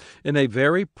 In a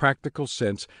very practical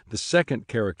sense, the second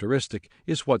characteristic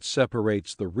is what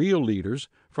separates the real leaders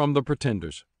from the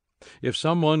pretenders. If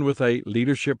someone with a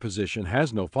leadership position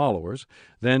has no followers,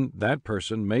 then that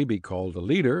person may be called a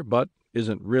leader but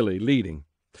isn't really leading.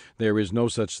 There is no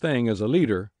such thing as a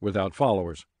leader without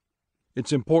followers.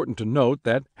 It's important to note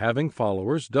that having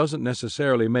followers doesn't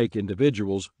necessarily make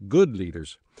individuals good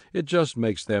leaders. It just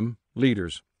makes them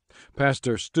leaders.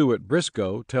 Pastor Stuart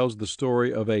Briscoe tells the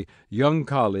story of a young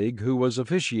colleague who was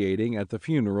officiating at the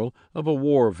funeral of a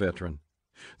war veteran.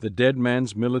 The dead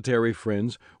man's military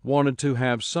friends wanted to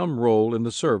have some role in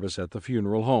the service at the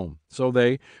funeral home, so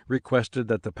they requested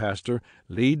that the pastor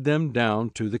lead them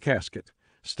down to the casket,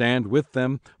 stand with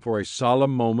them for a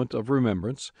solemn moment of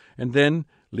remembrance, and then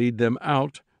lead them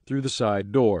out through the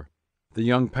side door. The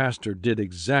young pastor did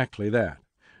exactly that.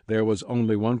 There was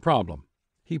only one problem.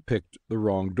 He picked the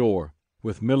wrong door.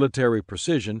 With military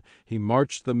precision, he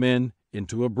marched the men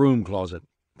into a broom closet.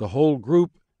 The whole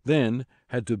group then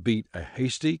had to beat a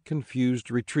hasty,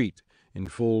 confused retreat in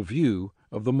full view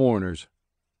of the mourners.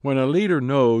 When a leader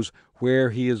knows where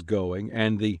he is going,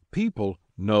 and the people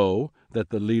know that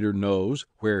the leader knows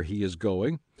where he is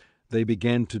going, they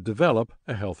begin to develop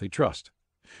a healthy trust.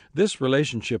 This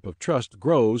relationship of trust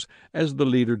grows as the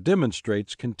leader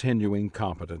demonstrates continuing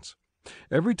competence.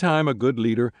 Every time a good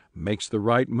leader makes the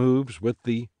right moves with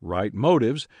the right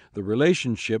motives, the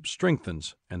relationship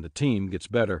strengthens and the team gets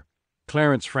better.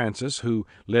 Clarence Francis, who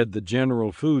led the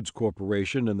General Foods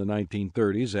Corporation in the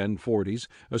 1930s and 40s,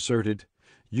 asserted,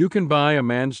 "You can buy a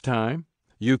man's time,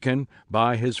 you can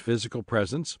buy his physical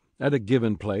presence at a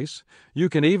given place, you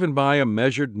can even buy a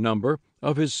measured number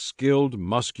of his skilled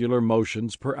muscular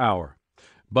motions per hour.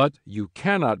 But you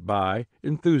cannot buy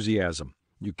enthusiasm.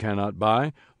 You cannot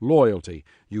buy loyalty.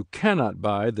 You cannot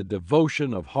buy the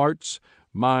devotion of hearts,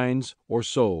 minds, or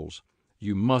souls.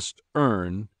 You must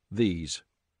earn these."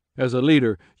 As a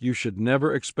leader, you should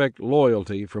never expect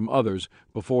loyalty from others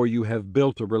before you have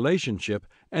built a relationship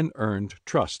and earned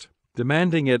trust.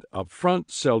 Demanding it up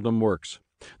front seldom works.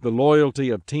 The loyalty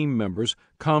of team members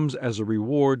comes as a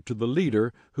reward to the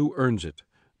leader who earns it,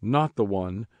 not the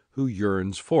one who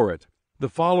yearns for it. The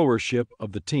followership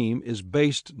of the team is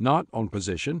based not on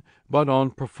position, but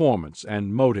on performance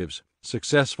and motives.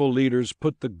 Successful leaders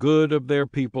put the good of their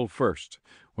people first.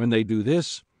 When they do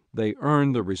this, they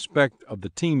earn the respect of the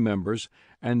team members,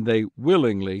 and they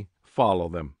willingly follow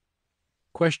them.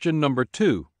 Question number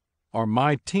 2. Are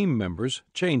my team members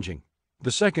changing?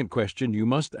 The second question you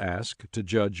must ask to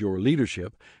judge your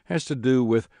leadership has to do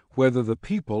with whether the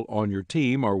people on your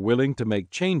team are willing to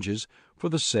make changes for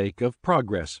the sake of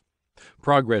progress.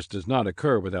 Progress does not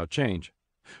occur without change.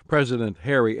 President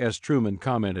Harry S. Truman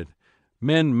commented,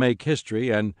 Men make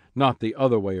history and not the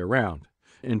other way around.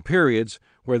 In periods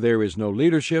where there is no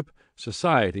leadership,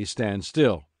 society stands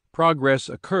still. Progress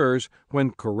occurs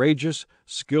when courageous,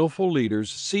 skillful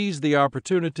leaders seize the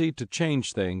opportunity to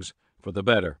change things for the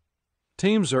better.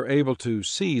 Teams are able to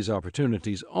seize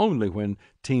opportunities only when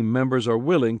team members are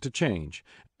willing to change,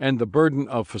 and the burden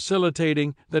of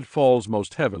facilitating that falls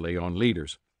most heavily on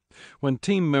leaders. When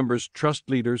team members trust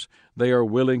leaders, they are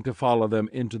willing to follow them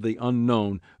into the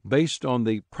unknown based on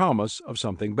the promise of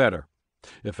something better.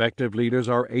 Effective leaders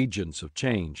are agents of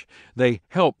change. They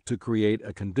help to create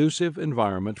a conducive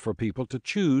environment for people to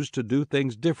choose to do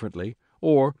things differently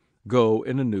or go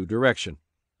in a new direction.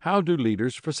 How do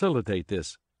leaders facilitate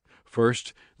this?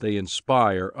 First, they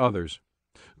inspire others.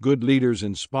 Good leaders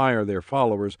inspire their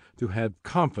followers to have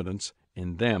confidence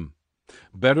in them.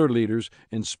 Better leaders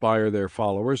inspire their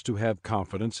followers to have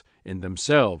confidence in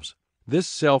themselves. This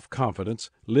self-confidence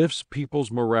lifts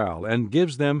people's morale and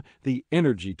gives them the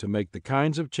energy to make the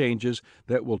kinds of changes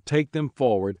that will take them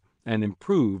forward and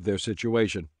improve their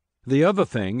situation. The other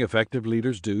thing effective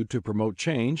leaders do to promote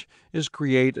change is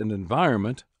create an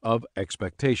environment of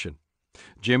expectation.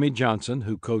 Jimmy Johnson,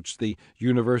 who coached the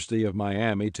University of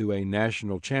Miami to a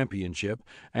national championship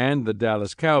and the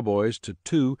Dallas Cowboys to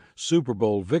 2 Super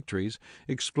Bowl victories,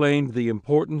 explained the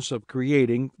importance of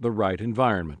creating the right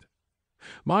environment.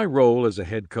 My role as a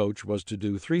head coach was to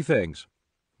do 3 things.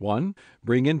 1.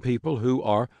 Bring in people who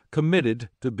are committed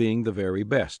to being the very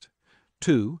best.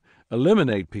 2.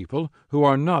 Eliminate people who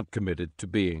are not committed to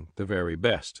being the very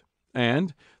best.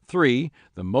 And 3.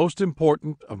 The most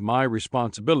important of my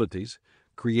responsibilities,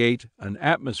 create an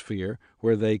atmosphere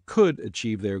where they could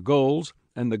achieve their goals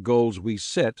and the goals we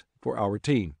set for our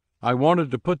team. I wanted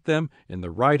to put them in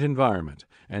the right environment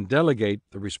and delegate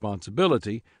the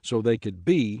responsibility so they could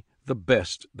be the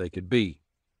best they could be.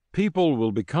 People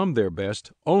will become their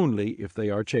best only if they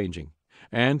are changing,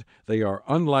 and they are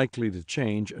unlikely to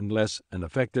change unless an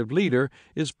effective leader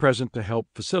is present to help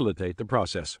facilitate the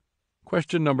process.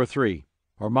 Question number 3.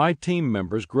 Are my team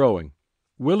members growing?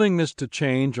 Willingness to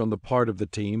change on the part of the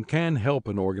team can help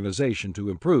an organization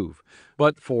to improve,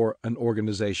 but for an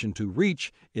organization to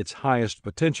reach its highest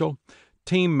potential,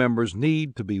 team members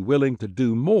need to be willing to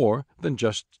do more than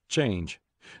just change.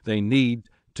 They need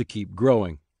to keep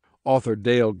growing. Author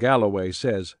Dale Galloway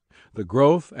says, "The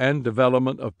growth and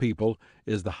development of people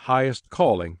is the highest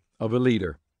calling of a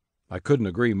leader." I couldn't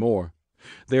agree more.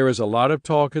 There is a lot of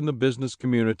talk in the business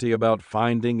community about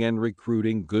finding and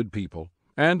recruiting good people,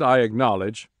 and I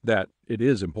acknowledge that it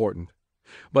is important.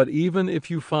 But even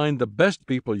if you find the best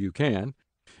people you can,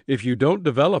 if you don't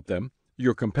develop them,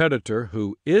 your competitor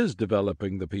who is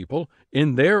developing the people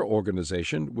in their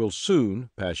organization will soon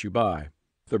pass you by.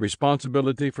 The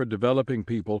responsibility for developing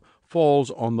people falls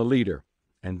on the leader,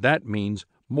 and that means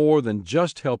more than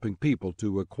just helping people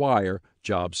to acquire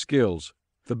job skills.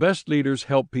 The best leaders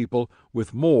help people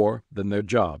with more than their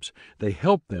jobs. They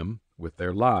help them with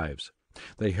their lives.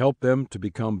 They help them to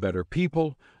become better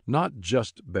people, not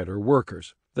just better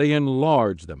workers. They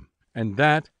enlarge them, and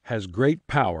that has great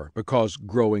power because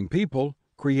growing people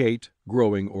create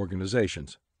growing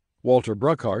organizations. Walter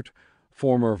Bruckhart,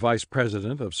 former vice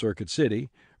president of Circuit City,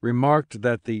 remarked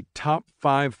that the top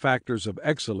 5 factors of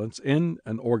excellence in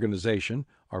an organization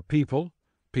are people,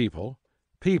 people,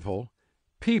 people,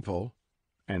 people,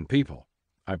 and people.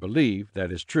 I believe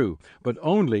that is true, but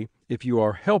only if you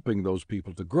are helping those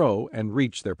people to grow and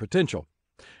reach their potential.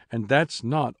 And that's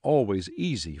not always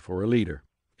easy for a leader.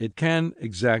 It can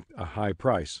exact a high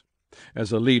price.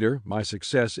 As a leader, my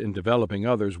success in developing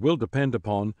others will depend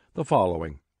upon the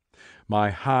following: my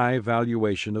high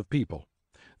valuation of people.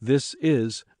 This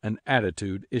is an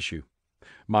attitude issue.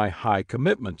 My high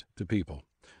commitment to people.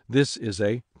 This is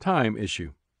a time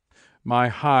issue. My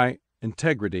high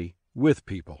integrity with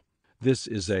people. This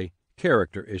is a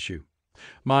character issue.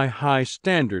 My high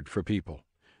standard for people.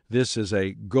 This is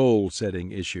a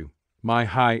goal-setting issue. My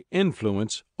high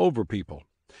influence over people.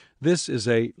 This is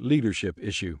a leadership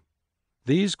issue.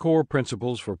 These core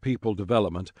principles for people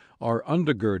development are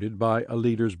undergirded by a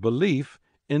leader's belief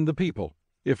in the people.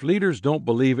 If leaders don't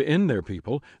believe in their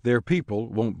people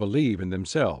won't believe in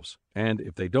themselves. And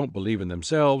if they don't believe in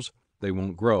themselves, they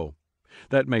won't grow.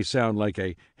 That may sound like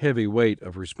a heavy weight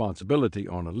of responsibility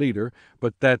on a leader,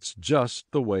 but that's just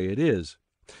the way it is.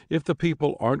 If the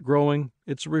people aren't growing,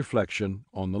 it's a reflection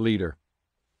on the leader.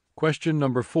 Question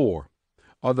number 4.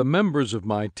 Are the members of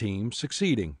my team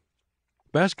succeeding?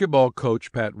 Basketball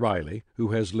coach Pat Riley, who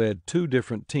has led 2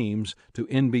 different teams to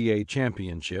NBA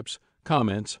championships,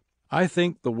 comments, "I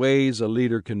think the ways a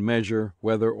leader can measure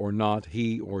whether or not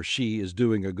he or she is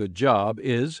doing a good job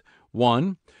is,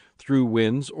 1. through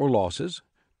wins or losses,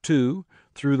 2,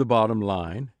 through the bottom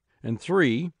line, and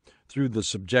 3, through the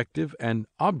subjective and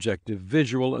objective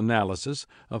visual analysis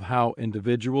of how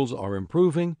individuals are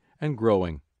improving and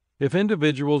growing. If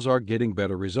individuals are getting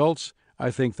better results, I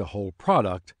think the whole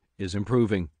product is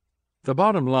improving. The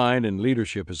bottom line in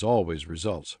leadership is always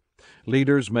results.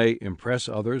 Leaders may impress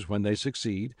others when they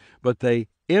succeed, but they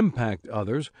impact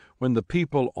others when the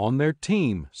people on their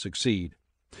team succeed.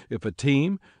 If a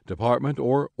team, department,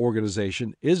 or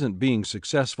organization isn't being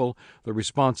successful, the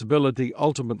responsibility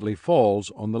ultimately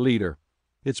falls on the leader.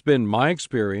 It's been my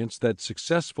experience that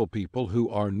successful people who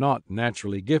are not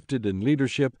naturally gifted in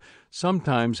leadership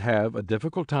sometimes have a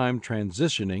difficult time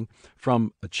transitioning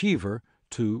from achiever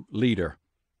to leader.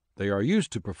 They are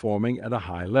used to performing at a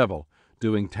high level,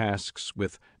 doing tasks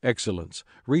with excellence,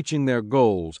 reaching their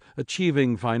goals,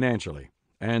 achieving financially,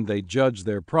 and they judge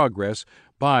their progress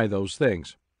by those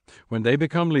things. When they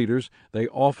become leaders, they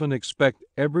often expect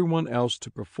everyone else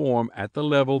to perform at the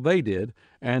level they did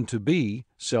and to be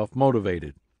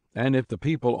self-motivated. And if the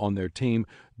people on their team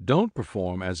don't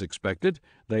perform as expected,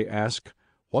 they ask,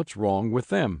 "What's wrong with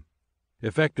them?"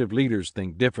 Effective leaders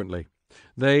think differently.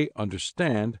 They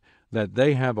understand that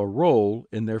they have a role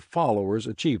in their followers'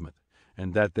 achievement,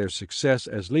 and that their success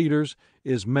as leaders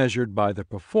is measured by the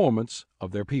performance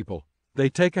of their people. They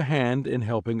take a hand in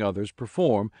helping others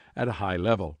perform at a high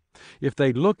level. If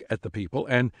they look at the people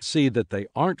and see that they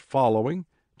aren't following,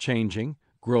 changing,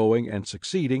 growing, and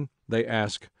succeeding, they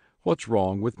ask, "What's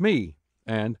wrong with me?"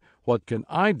 and "What can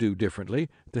I do differently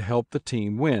to help the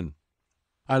team win?"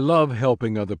 I love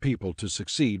helping other people to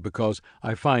succeed because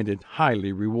I find it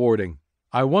highly rewarding.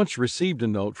 I once received a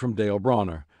note from Dale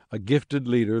Bronner, a gifted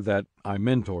leader that I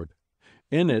mentored.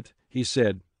 In it, he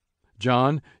said,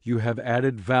 "John, you have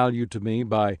added value to me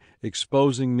by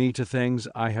exposing me to things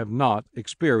I have not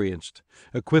experienced,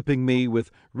 equipping me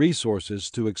with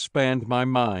resources to expand my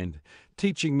mind,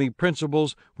 teaching me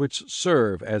principles which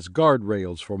serve as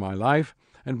guardrails for my life,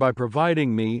 and by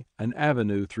providing me an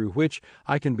avenue through which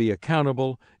I can be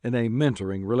accountable in a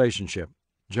mentoring relationship.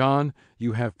 John,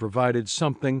 you have provided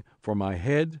something for my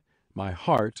head, my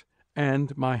heart,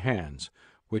 and my hands,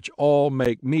 which all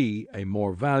make me a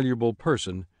more valuable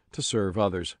person to serve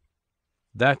others.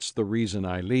 That's the reason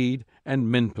I lead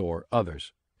and mentor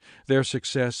others. Their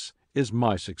success is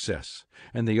my success,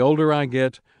 and the older I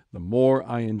get, the more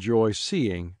I enjoy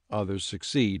seeing others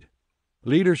succeed.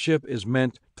 Leadership is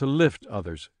meant to lift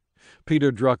others.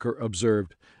 Peter Drucker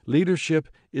observed, "Leadership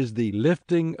is the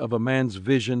lifting of a man's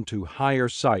vision to higher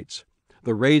heights,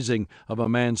 the raising of a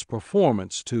man's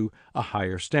performance to a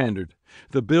higher standard,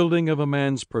 the building of a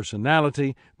man's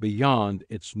personality beyond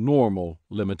its normal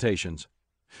limitations."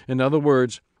 In other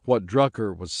words, what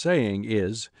Drucker was saying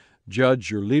is,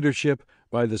 judge your leadership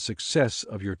by the success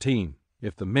of your team.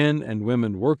 If the men and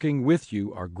women working with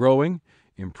you are growing,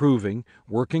 improving,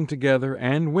 working together,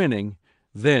 and winning,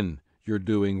 then you're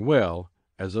doing well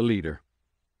as a leader.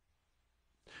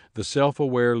 The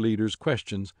self-aware leader's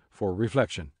questions for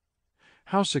reflection.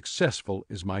 How successful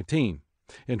is my team?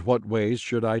 In what ways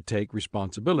should I take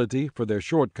responsibility for their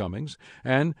shortcomings,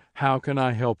 and how can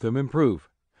I help them improve?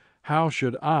 How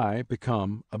should I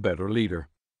become a better leader?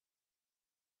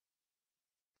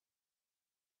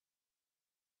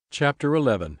 Chapter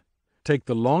 11. Take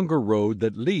the longer road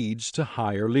that leads to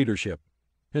higher leadership.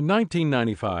 In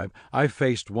 1995, I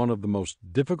faced one of the most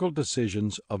difficult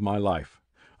decisions of my life.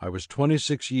 I was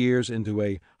 26 years into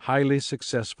a highly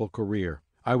successful career.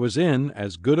 I was in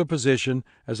as good a position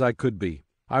as I could be.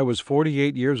 I was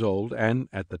 48 years old and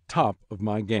at the top of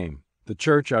my game. The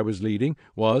church I was leading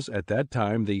was, at that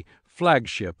time, the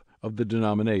flagship of the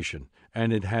denomination,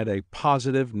 and it had a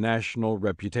positive national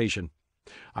reputation.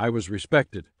 I was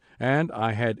respected, and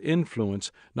I had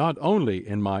influence not only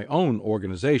in my own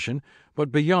organization,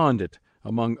 but beyond it,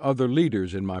 among other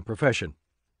leaders in my profession.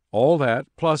 All that,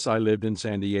 plus I lived in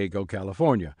San Diego,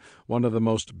 California, one of the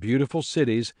most beautiful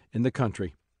cities in the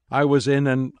country. I was in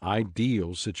an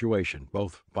ideal situation,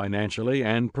 both financially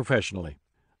and professionally.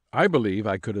 I believe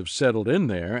I could have settled in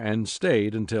there and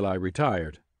stayed until I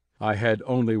retired. I had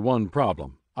only one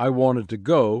problem. I wanted to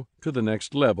go to the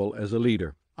next level as a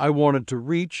leader. I wanted to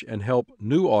reach and help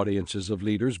new audiences of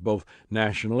leaders both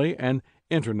nationally and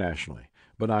internationally,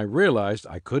 but I realized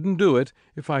I couldn't do it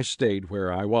if I stayed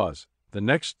where I was. The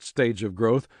next stage of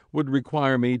growth would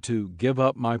require me to give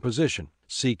up my position,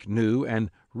 seek new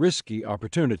and risky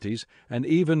opportunities, and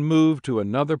even move to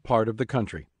another part of the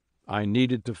country. I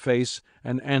needed to face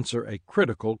and answer a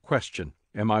critical question.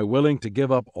 Am I willing to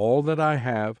give up all that I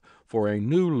have for a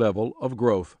new level of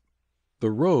growth?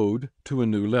 The road to a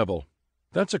new level.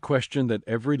 That's a question that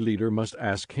every leader must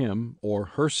ask him or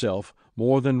herself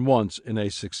more than once in a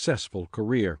successful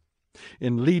career.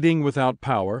 In Leading Without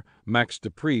Power, Max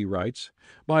Dupree writes,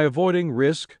 "By avoiding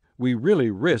risk, we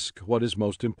really risk what is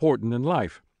most important in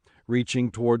life,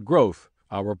 reaching toward growth,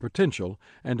 our potential,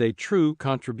 and a true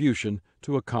contribution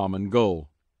to a common goal."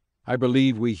 I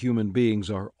believe we human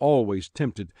beings are always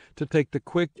tempted to take the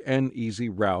quick and easy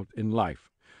route in life.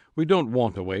 We don't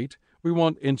want to wait, we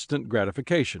want instant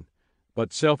gratification.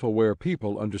 But self-aware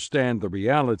people understand the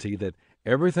reality that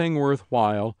everything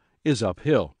worthwhile is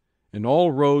uphill, and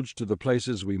all roads to the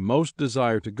places we most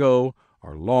desire to go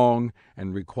are long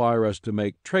and require us to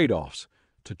make trade-offs,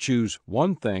 to choose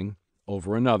one thing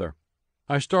over another.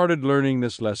 I started learning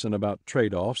this lesson about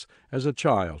trade-offs as a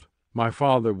child. My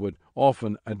father would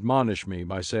often admonish me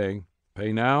by saying,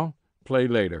 "Pay now, play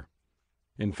later."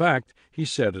 In fact, he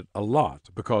said it a lot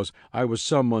because I was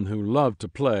someone who loved to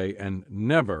play and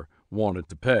never wanted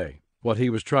to pay. What he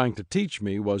was trying to teach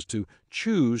me was to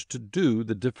choose to do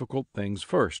the difficult things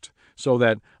first, so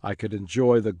that I could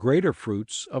enjoy the greater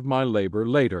fruits of my labor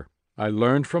later. I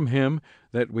learned from him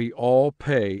that we all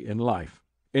pay in life.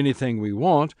 Anything we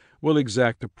want will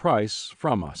exact a price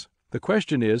from us. The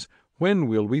question is, when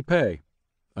will we pay?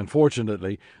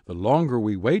 Unfortunately, the longer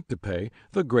we wait to pay,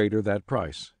 the greater that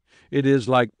price. It is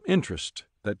like interest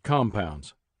that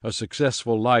compounds. A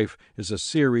successful life is a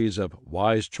series of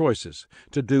wise choices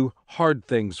to do hard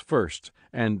things first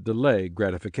and delay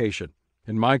gratification.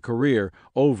 In my career,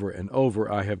 over and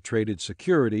over I have traded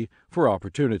security for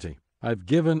opportunity. I've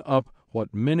given up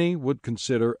what many would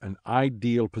consider an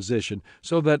ideal position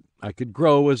so that I could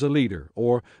grow as a leader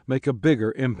or make a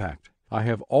bigger impact. I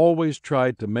have always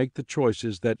tried to make the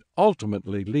choices that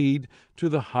ultimately lead to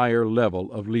the higher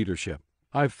level of leadership.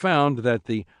 I've found that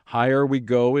the higher we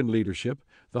go in leadership,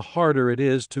 the harder it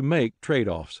is to make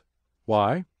trade-offs.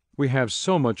 Why? We have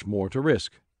so much more to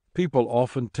risk. People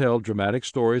often tell dramatic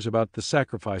stories about the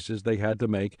sacrifices they had to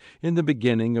make in the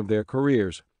beginning of their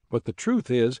careers, but the truth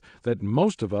is that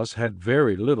most of us had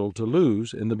very little to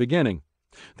lose in the beginning.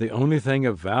 The only thing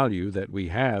of value that we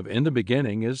have in the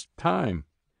beginning is time.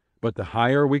 But the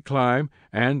higher we climb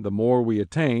and the more we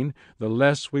attain, the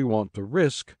less we want to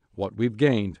risk what we've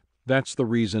gained. That's the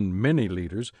reason many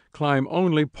leaders climb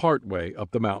only part way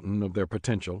up the mountain of their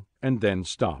potential and then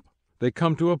stop. They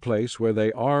come to a place where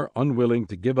they are unwilling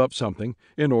to give up something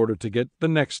in order to get the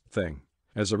next thing.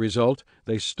 As a result,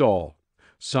 they stall,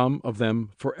 some of them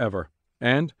forever.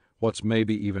 And, what's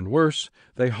maybe even worse,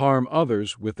 they harm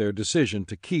others with their decision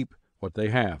to keep what they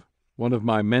have. One of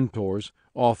my mentors,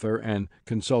 author and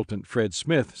consultant Fred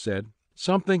Smith, said,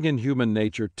 "Something in human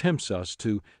nature tempts us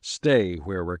to stay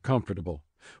where we're comfortable.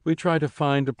 We try to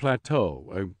find a plateau,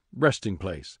 a resting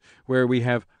place, where we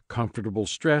have comfortable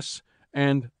stress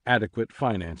and adequate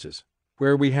finances,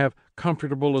 where we have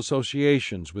comfortable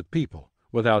associations with people,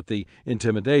 without the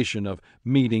intimidation of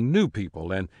meeting new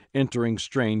people and entering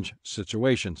strange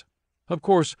situations. Of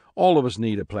course, all of us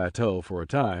need a plateau for a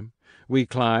time. We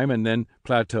climb and then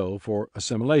plateau for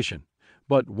assimilation.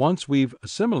 But once we've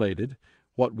assimilated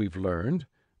what we've learned,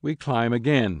 we climb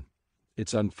again.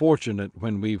 It's unfortunate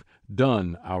when we've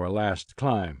done our last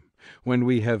climb. When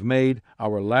we have made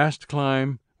our last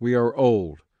climb, we are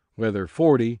old, whether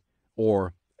 40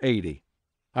 or 80.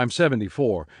 I'm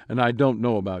 74, and I don't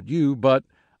know about you, but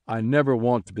I never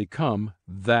want to become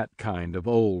that kind of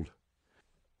old.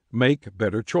 Make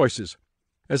better choices.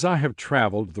 As I have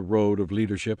traveled the road of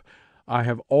leadership, I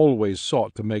have always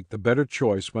sought to make the better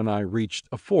choice when I reached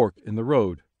a fork in the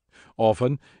road.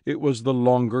 Often it was the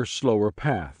longer, slower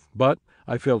path, but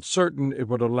I felt certain it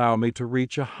would allow me to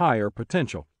reach a higher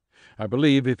potential. I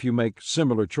believe if you make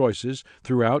similar choices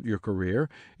throughout your career,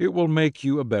 it will make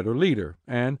you a better leader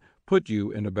and put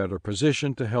you in a better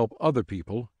position to help other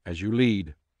people as you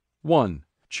lead. 1.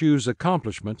 Choose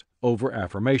accomplishment over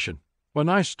affirmation. When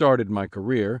I started my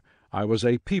career, I was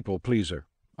a people pleaser.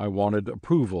 I wanted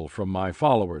approval from my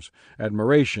followers,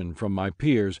 admiration from my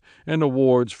peers, and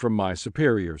awards from my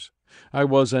superiors. I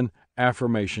was an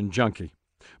affirmation junkie.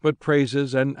 But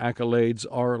praises and accolades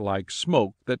are like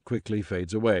smoke that quickly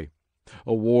fades away.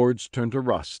 Awards turn to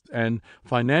rust, and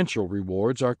financial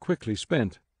rewards are quickly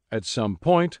spent. At some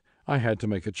point, I had to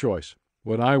make a choice.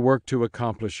 Would I work to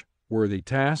accomplish worthy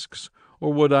tasks,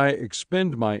 or would I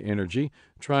expend my energy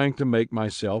trying to make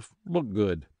myself look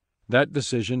good? That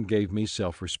decision gave me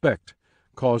self-respect,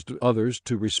 caused others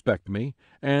to respect me,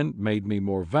 and made me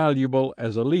more valuable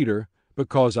as a leader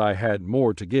because I had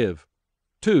more to give.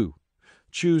 2.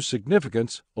 Choose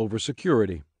significance over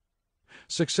security.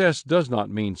 Success does not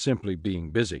mean simply being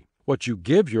busy. What you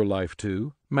give your life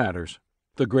to matters.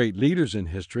 The great leaders in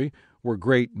history were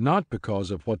great not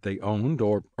because of what they owned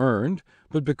or earned,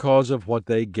 but because of what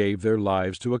they gave their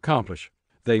lives to accomplish.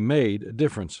 They made a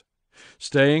difference.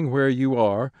 Staying where you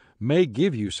are may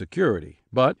give you security,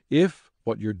 but if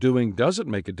what you're doing doesn't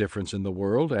make a difference in the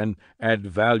world and add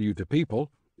value to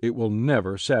people, it will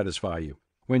never satisfy you.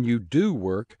 When you do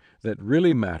work that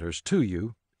really matters to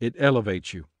you, it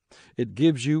elevates you. It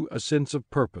gives you a sense of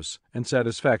purpose and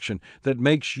satisfaction that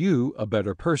makes you a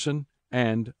better person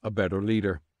and a better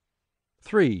leader.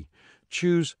 3.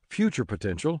 Choose future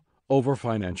potential over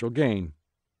financial gain.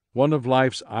 One of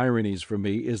life's ironies for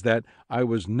me is that I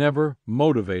was never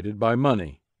motivated by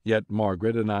money, yet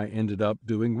Margaret and I ended up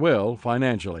doing well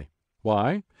financially.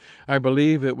 Why? I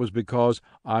believe it was because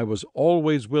I was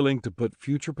always willing to put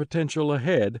future potential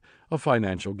ahead of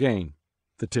financial gain.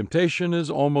 The temptation is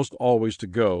almost always to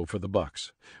go for the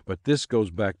bucks, but this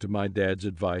goes back to my dad's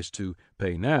advice to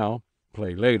pay now,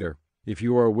 play later. If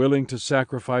you are willing to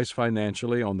sacrifice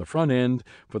financially on the front end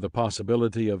for the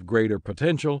possibility of greater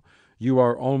potential, you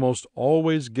are almost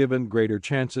always given greater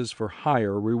chances for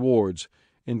higher rewards,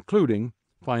 including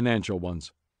financial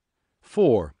ones.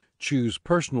 4. Choose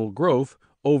personal growth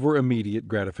over immediate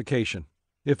gratification.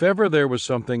 If ever there was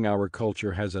something our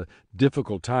culture has a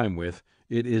difficult time with,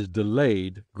 it is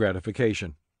delayed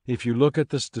gratification. If you look at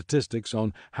the statistics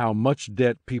on how much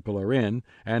debt people are in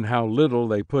and how little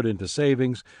they put into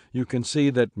savings, you can see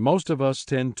that most of us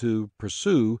tend to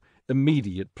pursue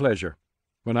immediate pleasure.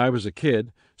 When I was a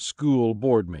kid, school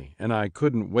bored me, and I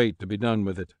couldn't wait to be done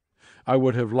with it. I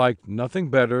would have liked nothing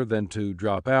better than to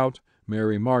drop out,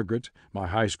 marry Margaret, my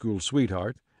high school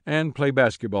sweetheart, and play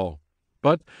basketball.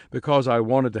 But because I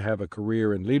wanted to have a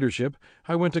career in leadership,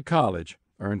 I went to college,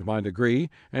 earned my degree,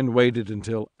 and waited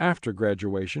until after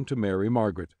graduation to marry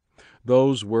Margaret.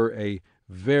 Those were a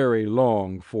very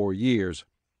long 4 years.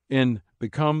 In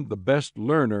Become the Best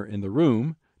Learner in the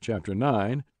Room, Chapter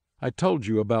 9, I told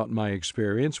you about my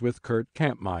experience with Kurt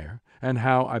Kampmeyer and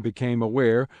how I became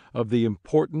aware of the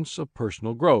importance of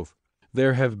personal growth.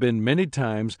 There have been many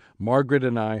times Margaret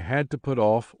and I had to put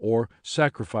off or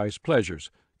sacrifice pleasures,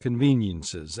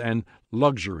 conveniences, and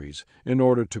luxuries in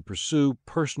order to pursue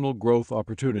personal growth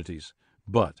opportunities,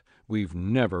 but we've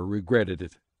never regretted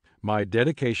it. My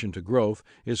dedication to growth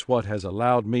is what has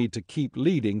allowed me to keep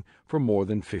leading for more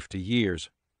than 50 years.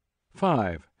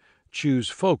 5. Choose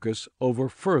focus over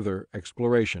further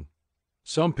exploration.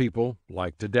 Some people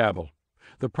like to dabble.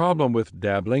 The problem with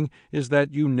dabbling is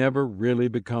that you never really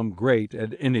become great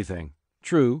at anything.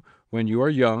 True, when you are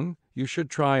young, you should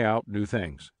try out new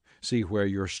things. See where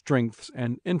your strengths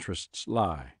and interests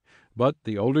lie. But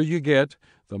the older you get,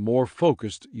 the more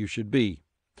focused you should be.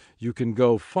 You can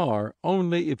go far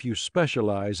only if you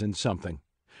specialize in something.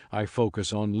 I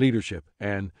focus on leadership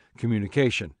and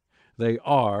communication. They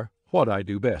are what I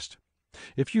do best.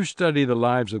 If you study the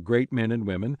lives of great men and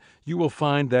women, you will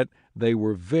find that they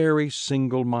were very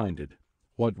single-minded.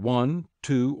 What 1,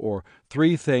 2, or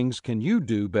 3 things can you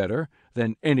do better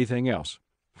than anything else?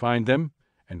 Find them,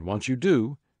 and once you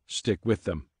do, stick with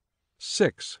them.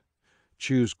 6.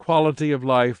 Choose quality of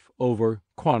life over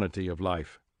quantity of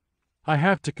life. I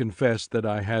have to confess that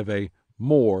I have a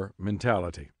more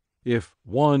mentality. If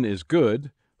 1 is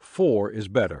good, 4 is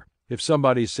better. If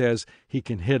somebody says he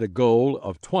can hit a goal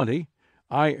of 20,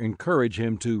 I encourage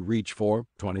him to reach for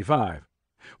 25.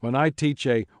 When I teach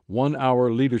a 1-hour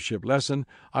leadership lesson,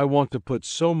 I want to put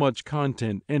so much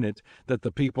content in it that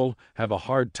the people have a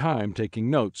hard time taking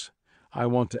notes. I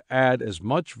want to add as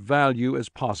much value as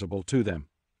possible to them.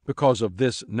 Because of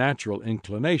this natural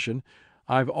inclination,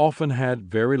 I've often had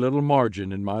very little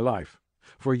margin in my life.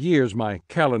 For years my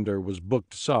calendar was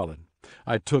booked solid.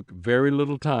 I took very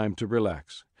little time to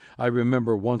relax. I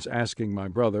remember once asking my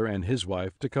brother and his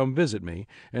wife to come visit me,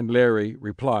 and Larry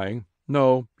replying,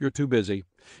 "No, you're too busy.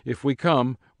 If we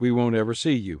come, we won't ever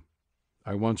see you."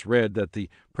 I once read that the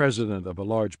president of a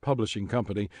large publishing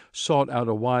company sought out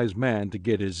a wise man to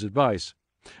get his advice.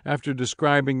 After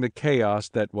describing the chaos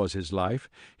that was his life,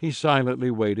 he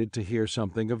silently waited to hear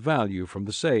something of value from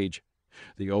the sage.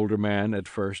 The older man at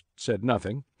first said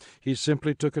nothing. He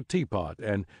simply took a teapot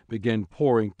and began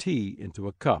pouring tea into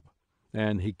a cup,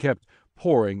 and he kept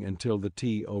pouring until the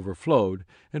tea overflowed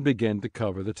and began to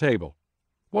cover the table.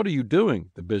 "What are you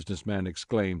doing?" the businessman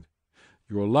exclaimed.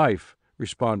 "Your life,"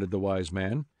 responded the wise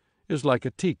man, "is like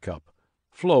a teacup,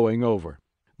 flowing over.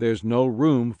 There's no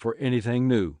room for anything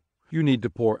new. You need to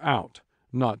pour out,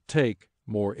 not take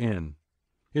more in."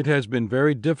 It has been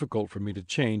very difficult for me to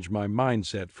change my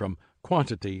mindset from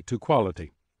quantity to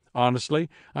quality. Honestly,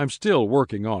 I'm still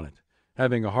working on it.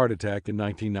 Having a heart attack in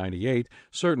 1998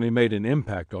 certainly made an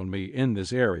impact on me in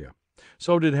this area.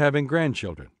 So did having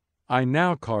grandchildren. I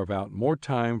now carve out more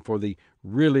time for the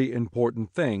really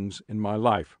important things in my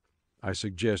life. I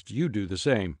suggest you do the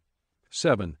same.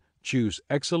 7. Choose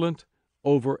excellent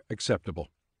over acceptable.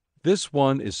 This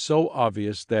one is so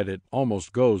obvious that it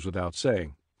almost goes without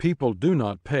saying. People do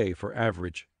not pay for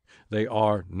average. They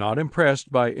are not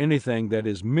impressed by anything that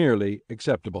is merely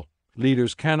acceptable.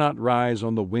 Leaders cannot rise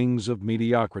on the wings of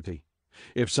mediocrity.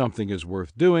 If something is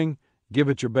worth doing, give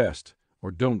it your best, or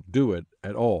don't do it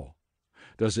at all.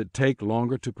 Does it take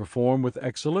longer to perform with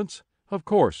excellence? Of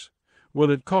course.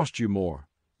 Will it cost you more?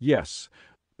 Yes,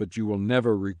 but you will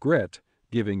never regret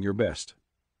giving your best.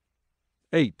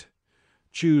 8.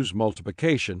 Choose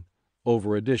multiplication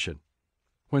over addition.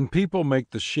 When people make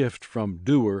the shift from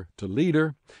doer to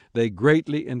leader, they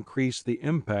greatly increase the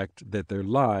impact that their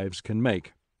lives can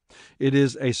make. It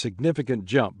is a significant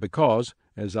jump because,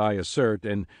 as I assert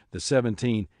in the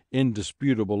 17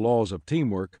 indisputable laws of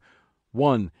teamwork,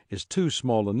 one is too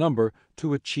small a number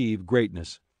to achieve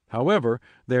greatness. However,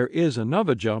 there is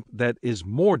another jump that is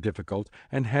more difficult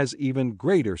and has even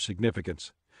greater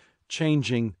significance: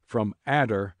 changing from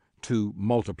adder to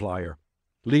multiplier.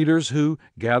 Leaders who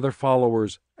gather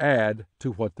followers add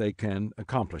to what they can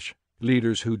accomplish.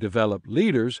 Leaders who develop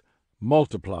leaders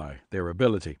multiply their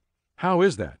ability. How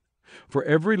is that? For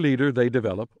every leader they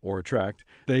develop or attract,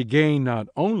 they gain not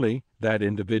only that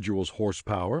individual's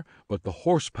horsepower, but the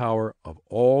horsepower of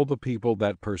all the people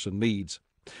that person leads.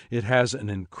 It has an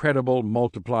incredible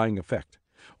multiplying effect.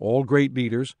 All great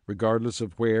leaders, regardless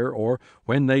of where or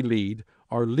when they lead,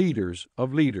 are leaders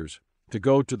of leaders. To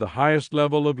go to the highest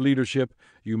level of leadership,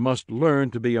 you must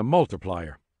learn to be a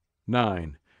multiplier.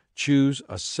 9. Choose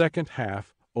a second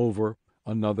half over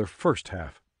another first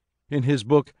half. In his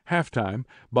book, Halftime,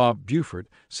 Bob Buford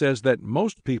says that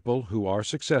most people who are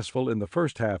successful in the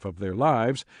first half of their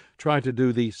lives try to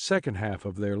do the second half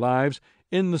of their lives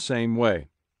in the same way.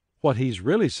 What he's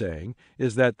really saying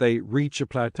is that they reach a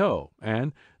plateau,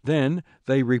 and then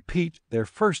they repeat their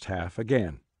first half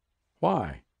again.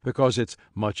 Why? Because it's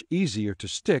much easier to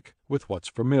stick with what's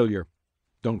familiar.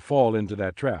 Don't fall into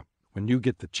that trap. When you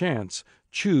get the chance,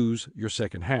 choose your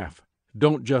second half.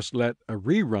 Don't just let a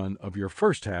rerun of your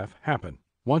first half happen.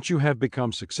 Once you have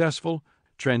become successful,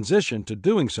 transition to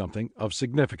doing something of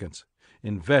significance.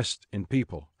 Invest in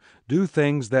people. Do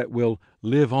things that will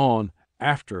live on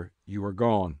after you are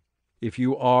gone. If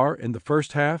you are in the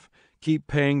first half, keep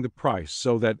paying the price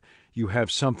so that you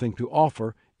have something to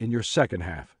offer in your second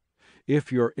half.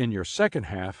 If you're in your second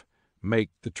half, make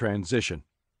the transition.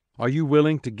 Are you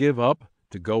willing to give up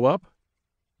to go up?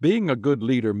 Being a good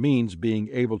leader means being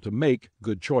able to make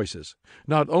good choices,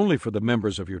 not only for the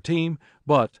members of your team,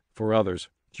 but for others.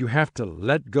 You have to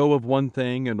let go of one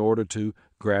thing in order to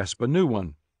grasp a new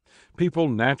one. People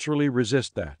naturally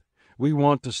resist that. We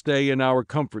want to stay in our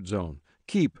comfort zone,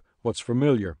 keep what's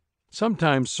familiar.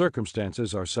 Sometimes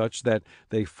circumstances are such that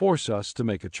they force us to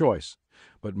make a choice.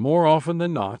 But more often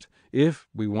than not, if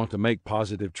we want to make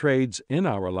positive trades in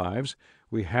our lives,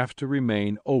 we have to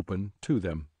remain open to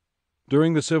them.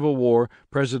 During the Civil War,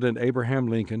 President Abraham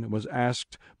Lincoln was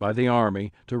asked by the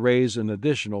Army to raise an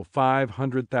additional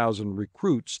 500,000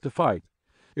 recruits to fight.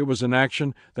 It was an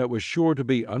action that was sure to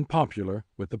be unpopular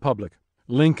with the public.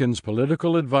 Lincoln's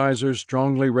political advisers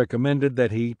strongly recommended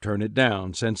that he turn it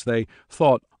down, since they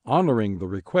thought honoring the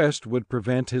request would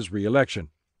prevent his re-election.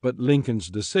 But Lincoln's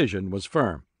decision was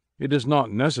firm. "It is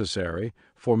not necessary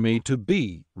for me to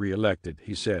be re-elected,"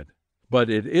 he said. "But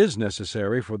it is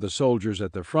necessary for the soldiers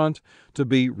at the front to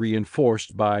be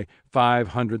reinforced by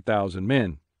 500,000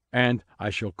 men, and I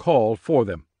shall call for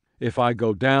them. If I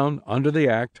go down under the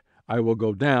act, I will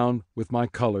go down with my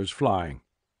colors flying."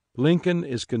 Lincoln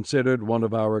is considered one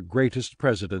of our greatest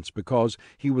presidents because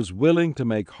he was willing to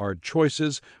make hard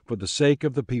choices for the sake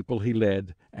of the people he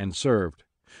led and served.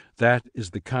 That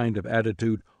is the kind of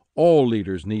attitude all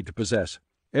leaders need to possess.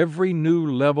 Every new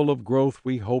level of growth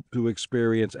we hope to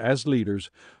experience as leaders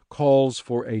calls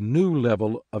for a new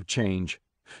level of change.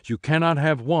 You cannot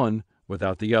have one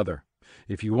without the other.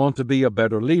 If you want to be a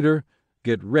better leader,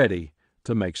 get ready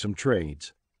to make some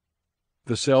trades.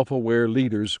 The self-aware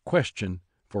leader's question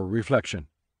for reflection: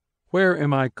 where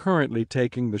am I currently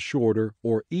taking the shorter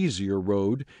or easier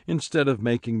road instead of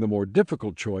making the more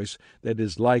difficult choice that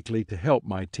is likely to help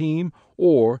my team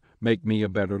or make me a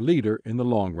better leader in the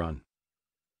long run?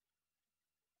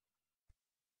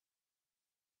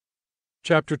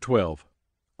 Chapter 12.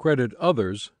 Credit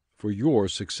others for your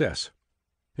success.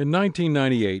 In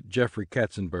 1998, Jeffrey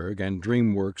Katzenberg and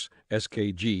DreamWorks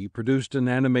SKG produced an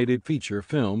animated feature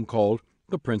film called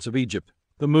The Prince of Egypt.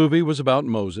 The movie was about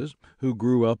Moses, who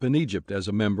grew up in Egypt as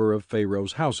a member of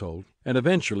Pharaoh's household and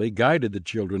eventually guided the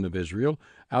children of Israel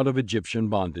out of Egyptian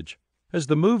bondage. As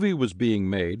the movie was being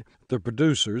made, the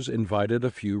producers invited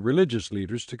a few religious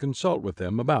leaders to consult with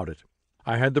them about it.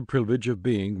 I had the privilege of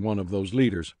being one of those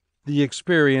leaders. The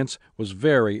experience was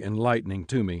very enlightening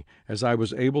to me, as I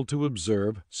was able to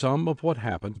observe some of what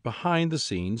happened behind the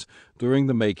scenes during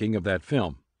the making of that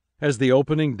film. As the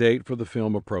opening date for the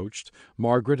film approached,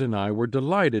 Margaret and I were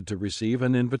delighted to receive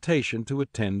an invitation to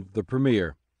attend the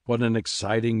premiere. What an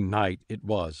exciting night it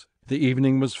was! The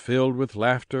evening was filled with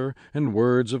laughter and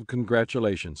words of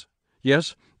congratulations.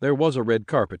 Yes, there was a red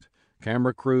carpet,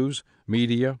 camera crews,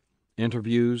 media,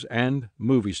 interviews, and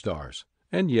movie stars.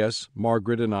 And yes,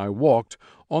 Margaret and I walked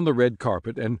on the red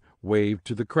carpet and waved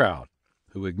to the crowd,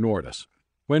 who ignored us.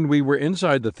 When we were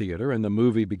inside the theater and the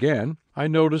movie began, I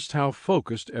noticed how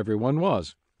focused everyone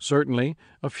was. Certainly,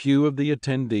 a few of the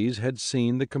attendees had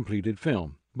seen the completed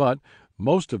film, but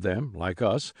most of them, like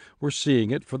us, were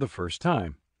seeing it for the first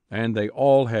time, and they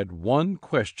all had one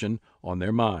question on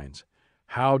their minds: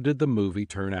 how did the movie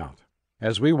turn out?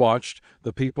 As we watched,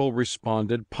 the people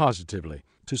responded positively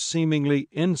to seemingly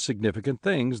insignificant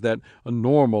things that a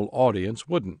normal audience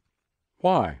wouldn't.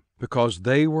 Why? Because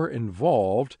they were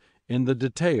involved in the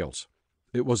details.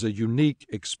 It was a unique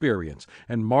experience,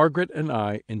 and Margaret and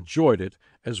I enjoyed it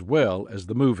as well as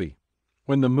the movie.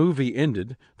 When the movie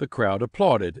ended, the crowd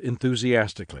applauded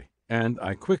enthusiastically, and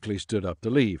I quickly stood up to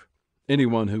leave.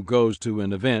 Anyone who goes to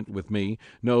an event with me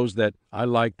knows that I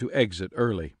like to exit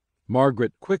early.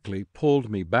 Margaret quickly pulled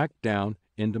me back down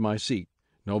into my seat.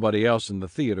 Nobody else in the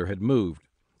theater had moved.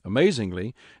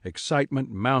 Amazingly,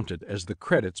 excitement mounted as the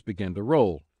credits began to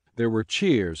roll. There were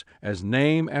cheers as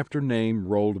name after name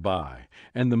rolled by,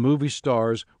 and the movie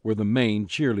stars were the main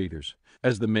cheerleaders,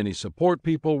 as the many support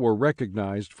people were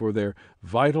recognized for their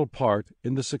vital part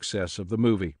in the success of the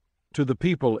movie. To the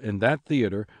people in that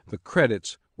theater, the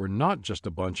credits were not just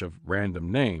a bunch of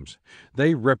random names.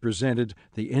 They represented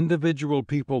the individual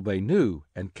people they knew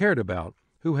and cared about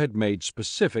who had made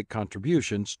specific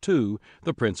contributions to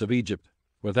The Prince of Egypt.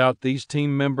 Without these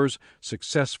team members,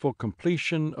 successful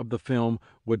completion of the film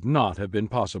would not have been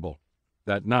possible.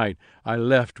 That night, I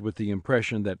left with the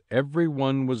impression that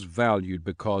everyone was valued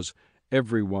because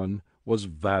everyone was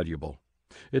valuable.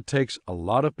 It takes a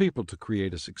lot of people to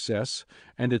create a success,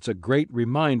 and it's a great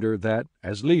reminder that,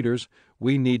 as leaders,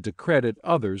 we need to credit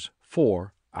others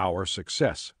for our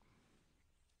success.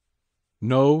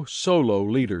 No solo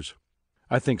leaders.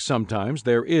 I think sometimes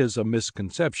there is a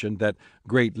misconception that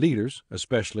great leaders,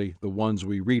 especially the ones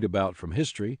we read about from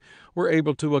history, were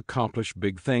able to accomplish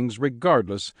big things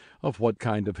regardless of what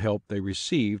kind of help they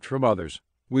received from others.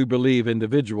 We believe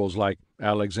individuals like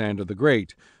Alexander the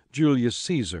Great, Julius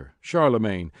Caesar,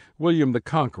 Charlemagne, William the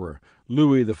Conqueror,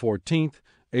 Louis XIV,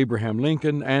 Abraham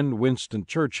Lincoln, and Winston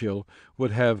Churchill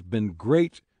would have been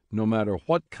great no matter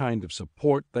what kind of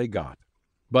support they got.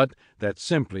 But that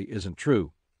simply isn't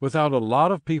true. Without a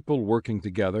lot of people working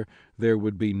together, there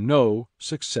would be no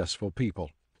successful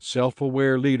people.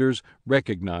 Self-aware leaders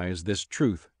recognize this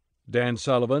truth. Dan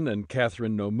Sullivan and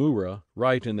Catherine Nomura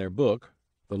write in their book,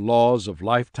 The Laws of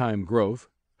Lifetime Growth,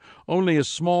 only a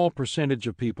small percentage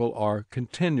of people are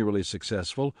continually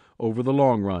successful over the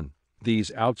long run.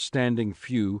 These outstanding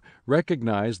few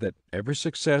recognize that every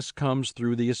success comes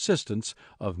through the assistance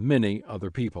of many other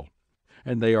people,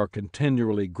 and they are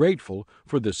continually grateful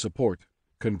for this support.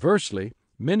 Conversely,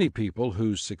 many people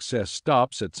whose success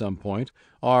stops at some point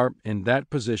are in that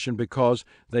position because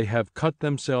they have cut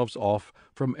themselves off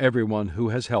from everyone who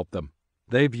has helped them.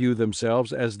 They view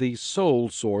themselves as the sole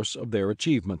source of their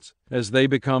achievements. As they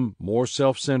become more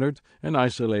self-centered and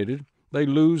isolated, they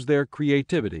lose their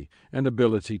creativity and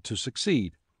ability to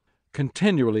succeed.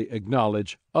 Continually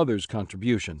acknowledge others'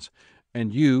 contributions,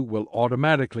 and you will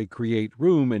automatically create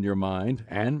room in your mind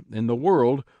and in the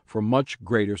world for much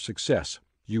greater success.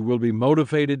 You will be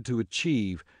motivated to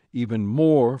achieve even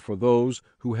more for those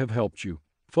who have helped you.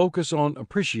 Focus on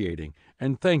appreciating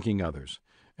and thanking others,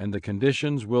 and the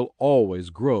conditions will always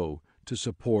grow to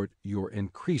support your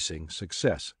increasing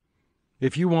success.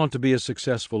 If you want to be a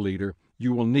successful leader,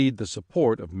 you will need the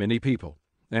support of many people,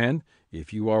 and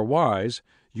if you are wise,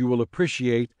 you will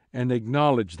appreciate and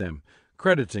acknowledge them,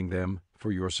 crediting them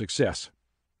for your success.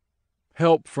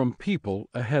 Help from people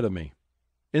ahead of me.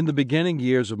 In the beginning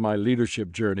years of my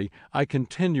leadership journey, I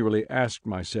continually asked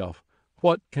myself,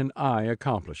 what can I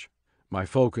accomplish? My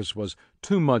focus was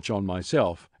too much on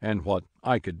myself and what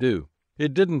I could do.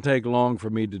 It didn't take long for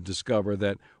me to discover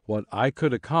that what I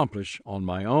could accomplish on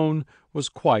my own was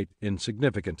quite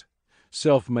insignificant.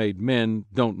 Self-made men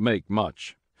don't make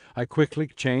much. I quickly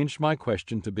changed my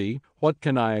question to be, what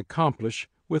can I accomplish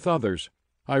with others?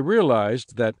 I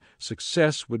realized that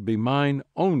success would be mine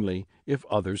only if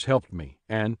others helped me,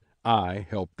 and I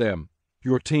helped them.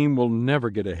 Your team will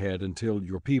never get ahead until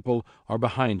your people are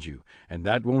behind you, and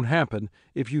that won't happen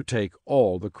if you take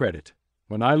all the credit.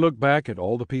 When I look back at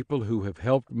all the people who have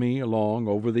helped me along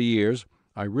over the years,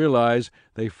 I realize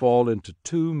they fall into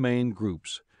two main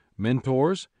groups: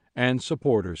 mentors and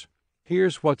supporters.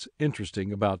 Here's what's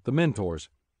interesting about the mentors.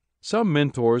 Some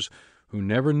mentors who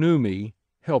never knew me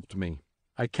helped me.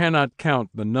 I cannot count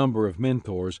the number of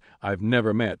mentors I've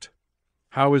never met.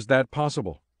 How is that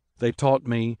possible? They taught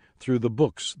me through the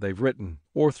books they've written,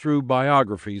 or through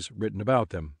biographies written about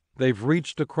them. They've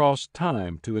reached across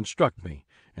time to instruct me,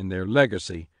 and their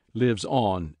legacy lives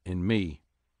on in me.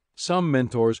 Some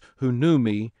mentors who knew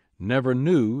me never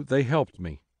knew they helped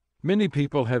me. Many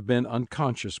people have been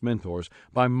unconscious mentors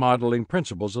by modeling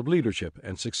principles of leadership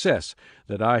and success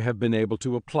that I have been able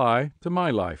to apply to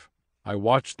my life. I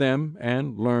watched them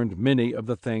and learned many of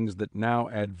the things that now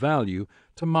add value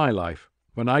to my life.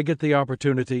 When I get the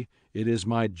opportunity, it is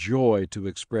my joy to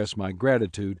express my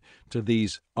gratitude to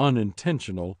these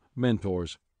unintentional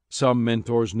mentors. Some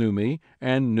mentors knew me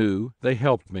and knew they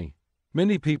helped me.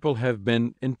 Many people have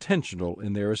been intentional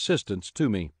in their assistance to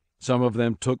me. Some of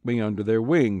them took me under their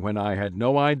wing when I had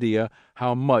no idea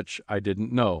how much I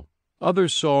didn't know.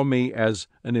 Others saw me as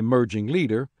an emerging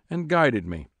leader and guided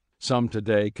me. Some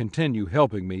today continue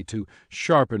helping me to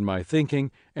sharpen my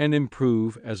thinking and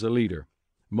improve as a leader.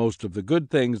 Most of the good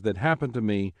things that happen to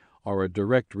me are a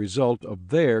direct result of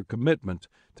their commitment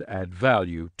to add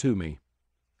value to me.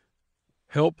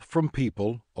 Help from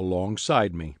people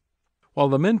alongside me. While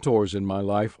the mentors in my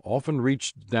life often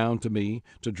reached down to me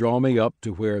to draw me up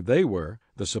to where they were,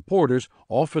 the supporters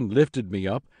often lifted me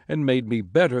up and made me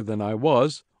better than I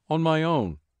was on my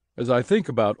own. As I think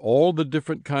about all the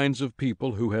different kinds of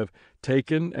people who have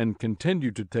taken and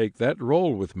continue to take that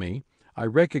role with me, I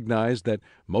recognize that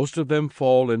most of them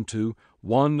fall into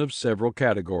one of several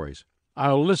categories.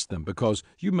 I'll list them because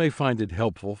you may find it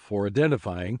helpful for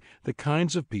identifying the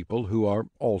kinds of people who are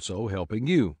also helping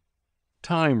you.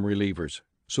 Time relievers,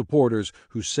 supporters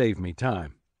who save me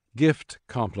time. Gift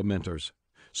complementers,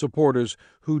 supporters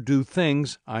who do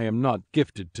things I am not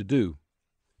gifted to do.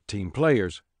 Team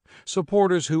players,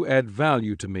 supporters who add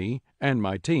value to me and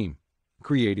my team.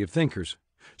 Creative thinkers,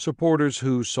 supporters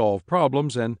who solve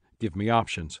problems and give me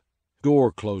options.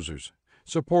 Door closers,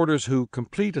 supporters who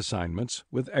complete assignments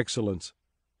with excellence.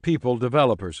 People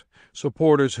developers,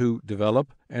 supporters who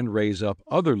develop and raise up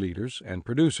other leaders and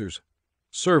producers.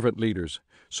 Servant leaders,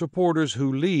 supporters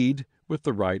who lead with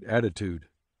the right attitude.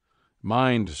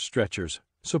 Mind stretchers,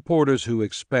 supporters who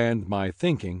expand my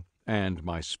thinking and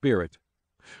my spirit.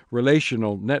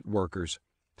 Relational networkers,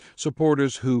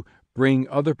 supporters who bring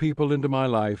other people into my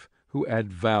life who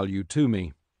add value to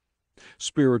me.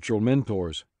 Spiritual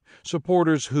mentors,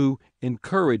 supporters who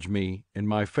encourage me in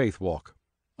my faith walk.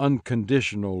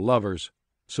 Unconditional lovers,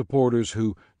 supporters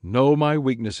who know my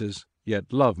weaknesses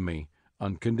yet love me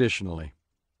unconditionally.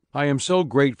 I am so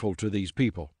grateful to these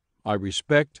people. I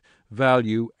respect,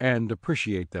 value, and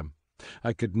appreciate them.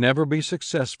 I could never be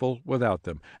successful without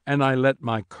them, and I let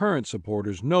my current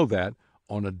supporters know that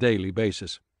on a daily